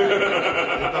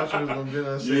thought she was gonna be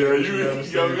on stage. Yeah, but she you never got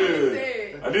said it.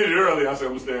 good. I did it early. I said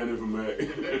I'm staying in for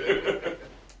Mac.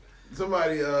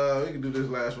 Somebody, we can do this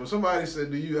last one. Somebody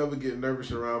said, do you ever get nervous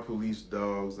around police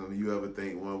dogs, and do you ever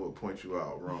think one would point you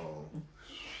out wrong?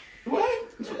 What?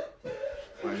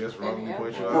 I guess wrong would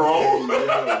point you out Wrong?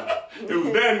 Yeah. It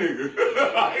was that nigga.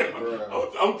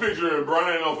 I'm picturing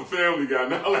Brian off of Family Guy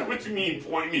now. Like, what you mean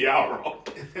point me out wrong?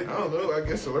 I don't know. I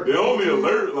guess alert. They only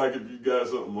alert like if you got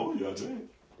something on you, I think.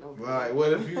 Like,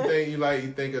 what if you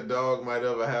think a dog might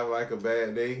ever have like a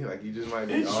bad day, like you just might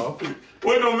be off?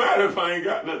 Well, it don't matter if I ain't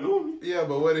got nothing on me. Yeah,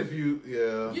 but what if you,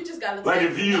 You just gotta Like take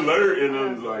if he alert and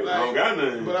I'm like, I don't got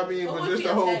nothing. But I mean, But but what just if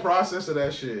the he whole attack process of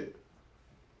that shit.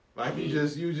 Like you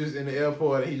just in the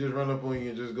airport and he just run up on you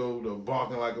and just go to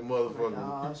barking like a motherfucker.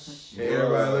 Oh, shit. And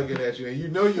everybody looking at you and you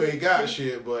know you ain't got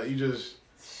shit, but you just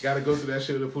gotta go through that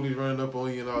shit with the police running up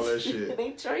on you and all that shit.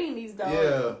 They train these dogs.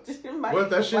 Yeah. What if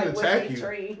that shit attack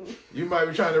you? You might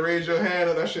be trying to raise your hand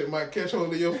or that shit might catch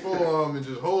hold of your forearm and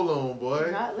just hold on, boy.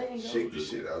 Not letting go. Shake the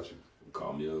shit out you.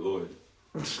 Call me a lawyer.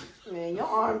 Man, your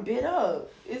arm bit up.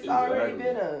 It's Exactly. already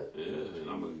bit up. Yeah, and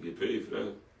I'm gonna get paid for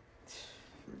that.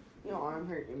 Your arm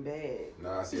hurting bad.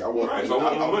 Nah, see, I want Right, so I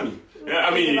want my money. Yeah,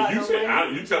 I mean, About you no say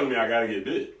money? you telling me I gotta get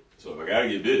bid. So if I gotta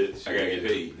get bid, I gotta get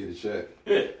paid. Get a check.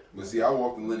 Yeah. But see, I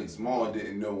walked in Lenox Mall and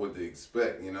didn't know what to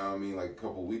expect, you know what I mean? Like a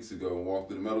couple weeks ago and walked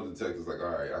through the metal detectors like, all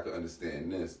right, I can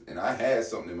understand this. And I had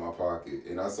something in my pocket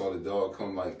and I saw the dog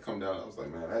come down. I was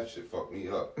like, man, that shit fucked me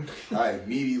up. I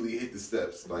immediately hit the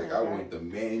steps. Like I went the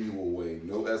manual way.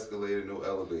 No escalator, no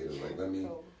elevator. Like let me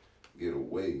get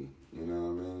away. You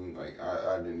know what I mean? Like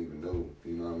I didn't even know,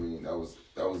 you know what I mean? That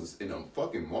was in a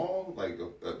fucking mall, like a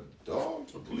dog.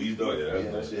 A police dog, yeah.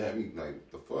 Yeah, that shit had me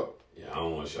like, the fuck? Yeah, I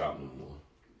don't want to shop no more.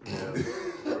 Yeah.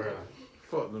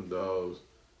 Fuck them dogs.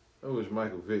 I wish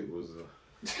Michael Vick was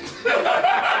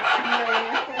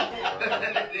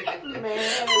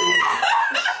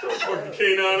Fucking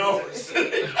canine officer.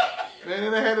 Man,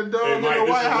 and they had a dog Hey, in Mike, the this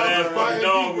White is the House last fighting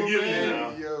dog people, we give you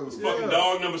man. now. It's fucking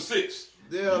dog number 6.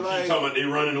 Yeah, like you talking about they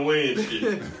running away and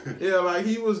shit. yeah, like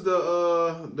he was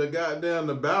the goddamn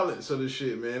the balance of the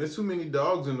shit, man. There's too many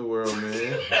dogs in the world,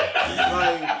 man.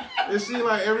 Like it seems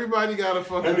like everybody got a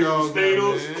fucking dog,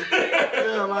 man.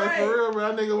 Yeah, like for real,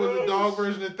 bro. That nigga was the dog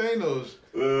version of Thanos.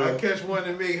 I catch one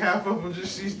and make half of them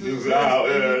just cease to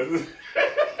exist.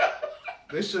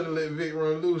 They should have let Vic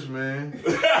run loose, man.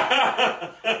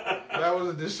 That was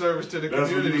a disservice to the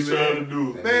community, what he was man. trying to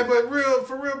do. Man, but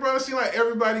for real, bro, it seems like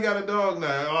everybody got a dog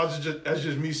now. That's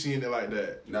just me seeing it like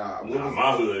that. Nah,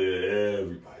 my hood,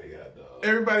 everybody got a dog.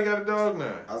 Everybody got a dog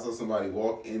now. I saw somebody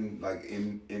walk in like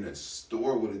in a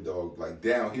store with a dog, like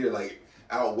down here, like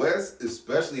out west,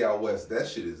 especially out west. That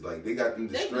shit is like they got them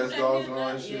distress dogs and all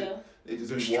that shit. Yeah. They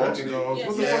just Distress be walking dogs. in.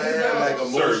 What the fuck is that? Like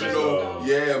emotional. Dog.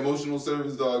 Yeah, emotional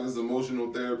service dog. It's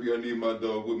emotional therapy. I need my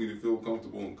dog with me to feel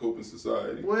comfortable and cope in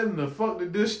society. When the fuck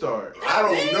did this start? I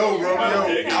don't know, bro.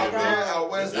 Yeah. Out there,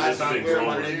 out west, I think where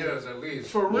my nigga. At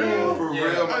least. For real? For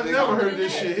real, my I nigga. never heard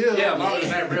this shit here. Yeah, long as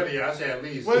that really, I say at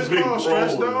least. What is it called?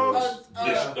 Stress dogs?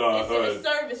 It's a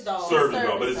service dog. Service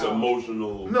dog, but it's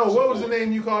emotional. No, what was the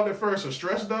name you called it first? A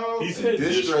stress dog? He said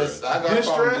Distress. I got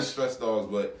Distress? distress dogs,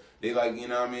 but they like, you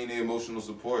know what I mean? They emotional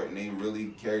support and they really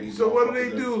carry these. So what do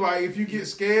they motherfuckers do? Like if you get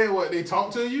scared, what they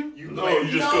talk to you? No, you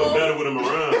just feel better with them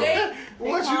around.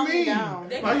 What you mean?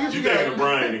 Like You thinking of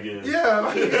Brian again. Yeah,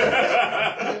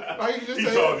 like you just He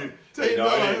take talking. take No,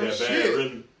 it ain't that bad, shit.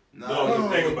 really. No, just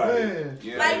think about it.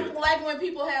 Yeah. Like when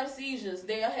people have seizures,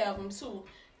 they'll have them too.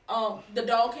 The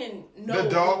dog can know. The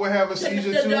dog would have a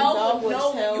seizure the too. dog will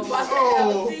know when you about to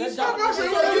have a seizure. The dog was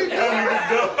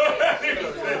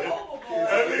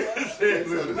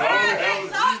Hey,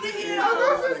 talk to him. Shut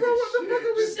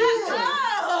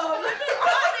up. Let me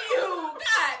talk to you.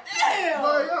 God damn.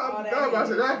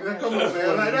 That come on,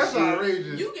 man. Like that's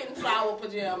outrageous. You getting flower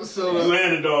pajamas. So The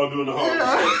landing dog doing the hard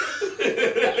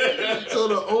So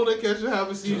the owner can have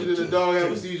a seizure, and the dog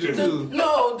have a seizure too.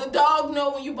 No, the dog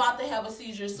know when you about to have a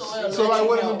seizure. So like,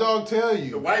 what does the dog tell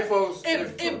you? The white folks.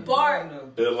 It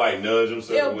bark. They'll like nudge them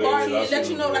certain It'll ways. bark and I let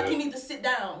see you know them, like yeah. you need to sit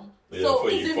down. Yeah, So before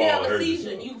because you if fall you have and a hurt seizure,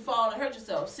 yourself. you fall and hurt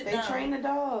yourself. Sit They down. train the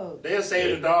dog. They'll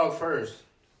say the dog first.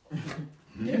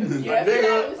 Yeah, A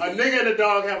nigga and the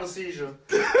dog have a seizure.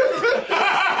 They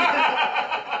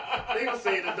gonna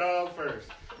say the dog first.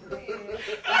 For the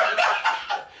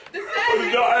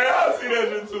dog, hey, I see that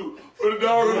shit too. For the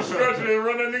dog on the stretcher and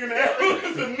run that nigga in the air,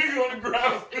 there's a nigga on the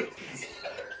ground.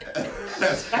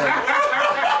 That's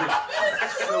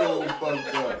so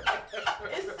fucked up.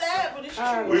 It's sad, but it's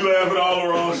true. We laughing all the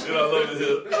wrong shit. I love it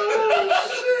here. Oh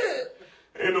shit!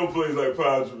 Ain't no place like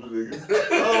Power Trip, nigga.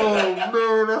 Oh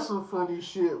man, that's some funny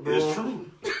shit, bro. It's true.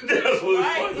 That's what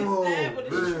Right, it's it's funny. sad, but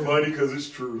it's It's true. funny because it's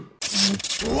true.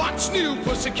 What's new,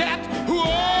 pussycat? Whoa,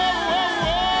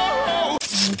 whoa, whoa.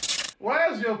 Why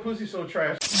is your pussy so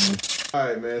trash?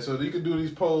 Alright, man, so you can do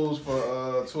these polls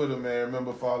for Twitter, man.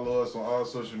 Remember, follow us on all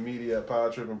social media at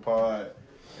Power Tripping Pod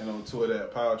and on Twitter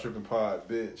at Power Tripping Pod,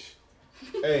 bitch.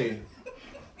 Hey,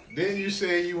 didn't you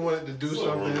say you wanted to do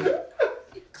something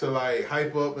to like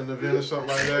hype up an event or something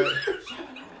like that?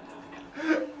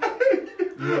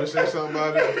 You want to say something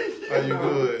about it? Are you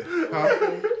good? Huh?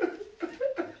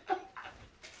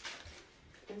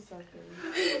 It's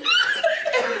okay.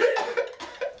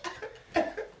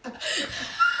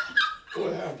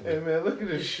 What happened? Hey man, look at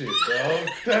this shit, dog.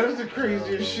 That is the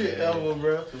craziest shit ever,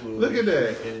 bro. Look at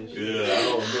that. Yeah, I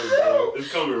don't know, bro.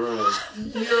 It's coming around.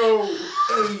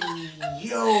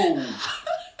 Yo.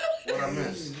 What I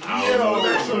missed? Yo,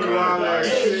 that's some wild ass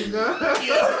shit, dog.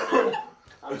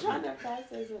 I'm trying to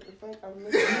process what the fuck I'm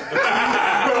listening to.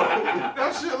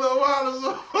 That shit look wild as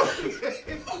fuck.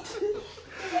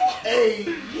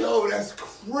 Hey, yo, that's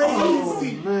crazy. Oh,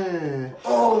 man.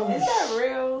 Oh, Is that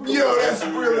real? yo, that's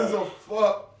real as a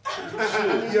fuck.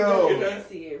 Yo. I can't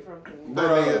see it from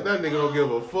here. That nigga don't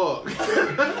give a fuck.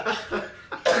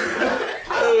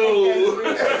 Oh.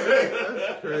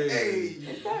 That's crazy. Hey.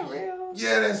 Is that real?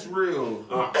 Yeah, that's real.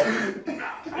 Man,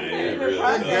 really.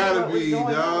 That gotta be, dog.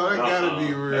 That gotta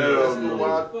be real. Hell no.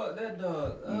 Fuck that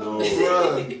dog. No.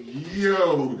 Bruh,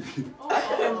 yo.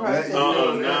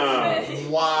 Nah.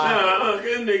 Wow. Nah,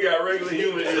 this nigga got regular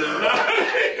human ears. Nah,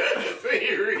 this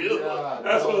ain't real. Yeah,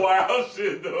 That's no. some wild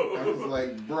shit, I was though.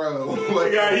 like, bro.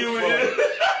 They got human ears.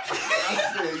 I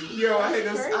said, yo, I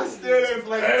stared at it for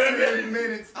like 10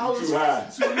 minutes. I was Too high.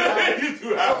 Too high. You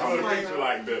too high I was for a like, picture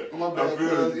like that. My I bad, feel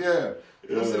cuz, you. yeah.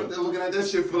 I'm sitting up there looking at that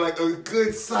shit for like a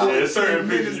good solid certain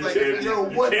 10 minutes. Like, yo,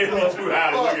 what the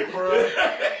fuck, bro?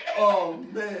 Oh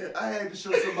man, I had to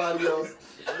show somebody else.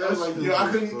 That was like, yo, I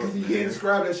couldn't, because you can't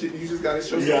describe that shit. You just gotta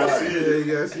show somebody. You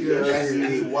gotta see that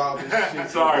shit. Wild as shit.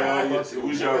 Sorry,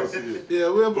 we shall see it. Yeah,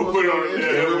 we'll put it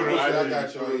on I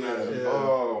got you.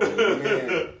 Oh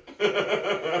man.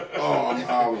 Oh, I'm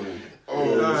hollering. Oh,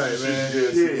 all right, man.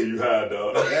 Shit. You had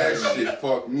dog. That shit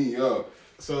fucked me up.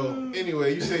 So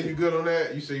anyway, you say you good on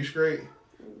that? You say you straight?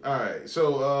 All right.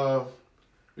 So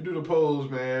we do the polls,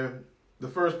 man. The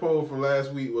first poll from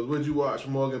last week was: would you watch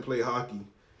Morgan play hockey?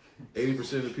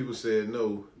 80% of the people said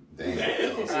no. Damn.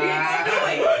 What the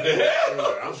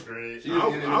hell? I'm straight. I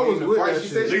was with that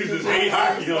shit. Niggas just hate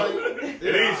hockey, huh?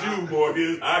 It ain't you, boy.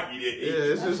 It's hockey.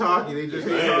 Yeah, it's just hockey. They just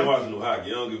hate hockey. I ain't watching no hockey.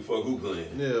 I don't give a fuck who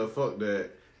playing. Yeah, fuck that.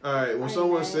 All right, when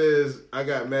someone says, I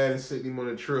got mad and sent him on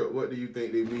a trip, what do you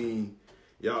think they mean?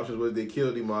 Your options was they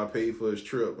killed him or I paid for his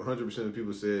trip. 100% of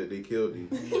people said they killed him.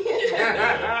 Said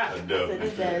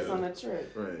his ass on a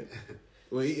trip. Right.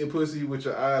 When eating pussy with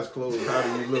your eyes closed, how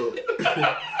do you look?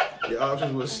 Your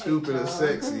options was stupid or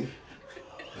sexy.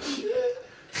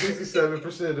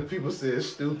 67% of the people said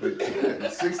stupid.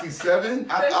 67?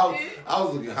 I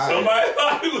was looking high. Somebody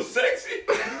thought he was sexy.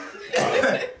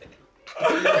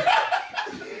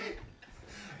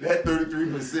 That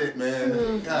 33%, man.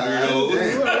 God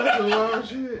That's a lot of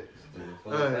shit.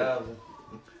 Right.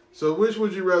 So which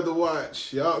would you rather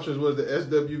watch? Your options was the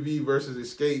SWV versus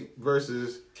Escape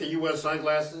versus... Can you wear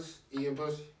sunglasses eating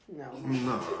pussy? No.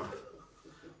 Nah.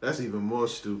 That's even more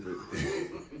stupid.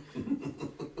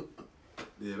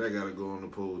 Yeah, that gotta go on the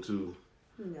poll too.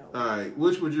 No. Alright,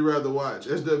 which would you rather watch?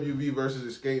 SWV versus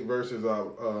Escape versus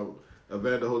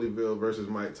Evander Holyfield versus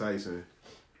Mike Tyson.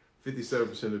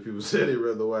 57% of people said they'd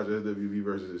rather watch SWV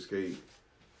versus Escape.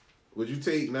 Would you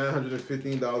take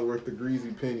 $915 worth of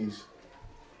greasy pennies?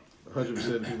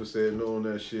 100% of people said no on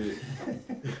that shit.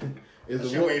 That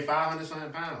shit weigh 500-something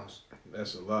pounds.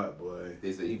 That's a lot, boy.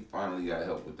 They said he finally got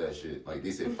help with that shit. Like,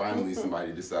 they said finally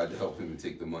somebody decided to help him and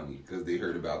take the money because they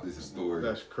heard about this story.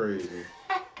 That's crazy.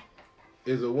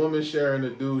 Is a woman sharing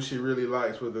a dude she really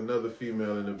likes with another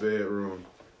female in the bedroom?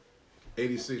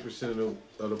 86%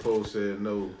 of the poll said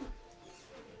no.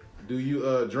 Do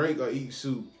you drink or eat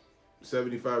soup?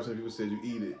 75% of people said you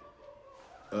eat it.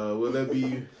 Will there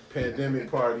be pandemic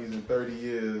parties in 30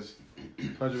 years?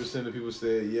 100% of people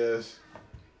said yes.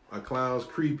 Are clowns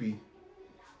creepy?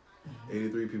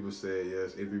 83 people said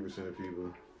yes. 83% of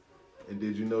people. And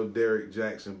did you know Derek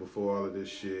Jackson before all of this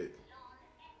shit?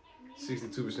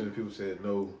 62% of people said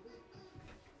no.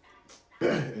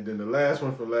 And then the last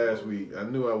one from last week, I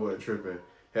knew I wasn't tripping.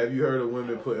 Have you heard of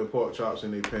women putting pork chops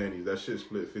in their panties? That shit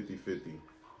split 50-50.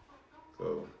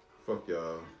 So, fuck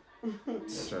y'all. I'm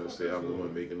trying to say I'm the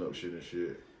one making up shit and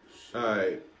shit.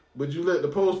 Alright. Would you let the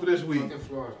post for this week?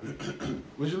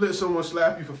 Would you let someone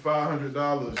slap you for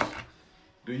 $500?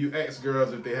 Do you ask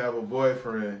girls if they have a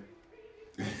boyfriend?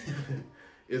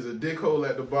 Is a dick hole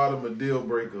at the bottom a deal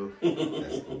breaker?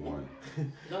 That's the one.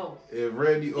 No. If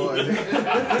Randy Orton, you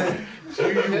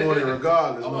want it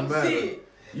regardless, no matter.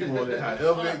 You want it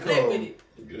however it comes.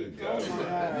 Good God.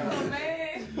 Oh,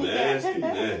 man. Nasty.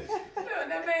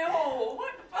 That man hole.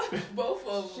 What the fuck? Both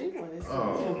of them.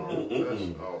 Oh,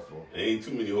 that's awful. Ain't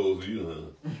too many holes with you,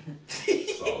 huh?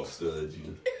 Soft stud,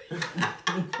 you.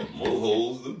 More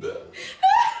holes, the better.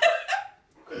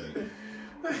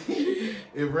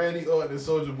 If Randy Orton and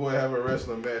Soulja Boy have a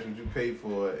wrestling match, would you pay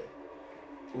for it?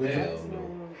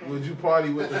 Would you party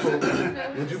with the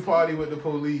police? Would you party with the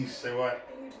police? Say what?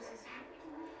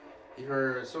 You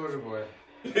heard Soulja Boy.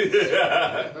 I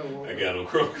got him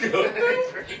crook up.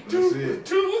 That's it.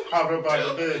 Hop up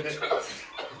out the bed.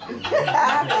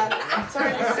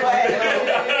 Turn his swag.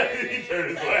 He turned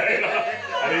his swag on.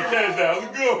 I didn't catch that. That was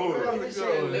a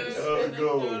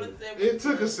good one. It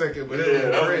took a second, but Yeah, it was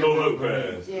that was great. no look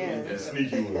pass. Yeah.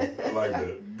 Sneaky one. I like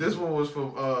that. This one was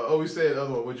from, we said the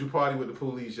other one. Would you party with the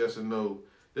police, yes or no?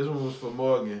 This one was for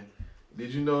Morgan.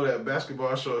 Did you know that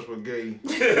basketball shorts were gay?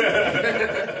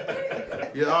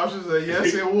 Your options are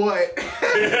yes and what?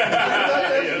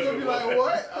 You're going to be like,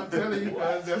 what? I'm telling you,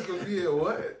 guys, that's going to be a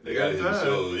what? They got to hit the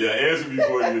show. Yeah, answer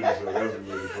before you hit the show. That's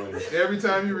really funny. Every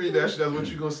time you read that shit, that's what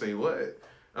you're going to say, what?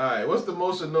 All right, what's the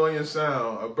most annoying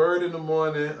sound? A bird in the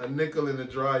morning, a nickel in the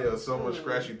dryer, or someone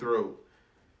scratch your throat?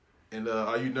 And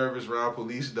are you nervous around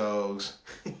police dogs?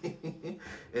 And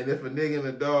if a nigga and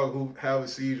a dog who have a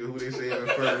seizure, who they saving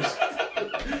first?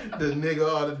 The nigga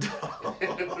or the dog?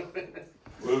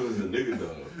 What was the nigga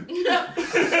dog?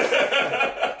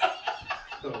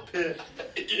 Pit.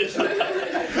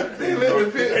 They let the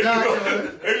pit die.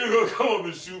 They just gonna come up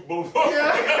and shoot both of them.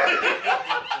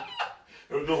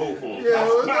 was no hope for him. Yeah, it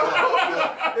was no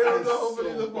hope. It was no hope for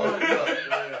the fuck.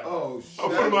 Oh shit.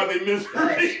 I'm talking about they misery.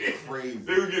 That's crazy.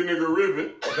 They would get nigga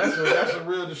ribbon. That's a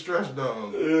real distress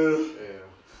dog. Yeah.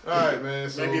 All right, man.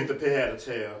 So maybe if the pit had a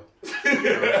tail.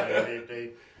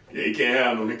 They yeah, he can't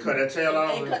have no. They cut that tail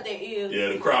off. They cut their ears. Yeah,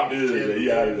 the crop is. Yeah,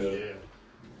 he out of there.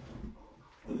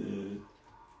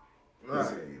 All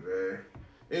right, man.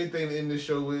 Anything to end this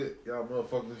show with, y'all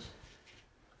motherfuckers?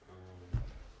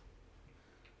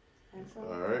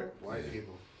 All right. White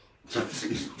people.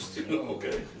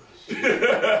 Okay.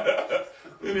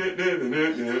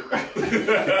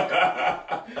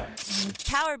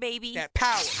 Power, baby. That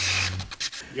power.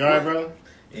 You alright, brother?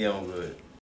 Yeah, I'm good.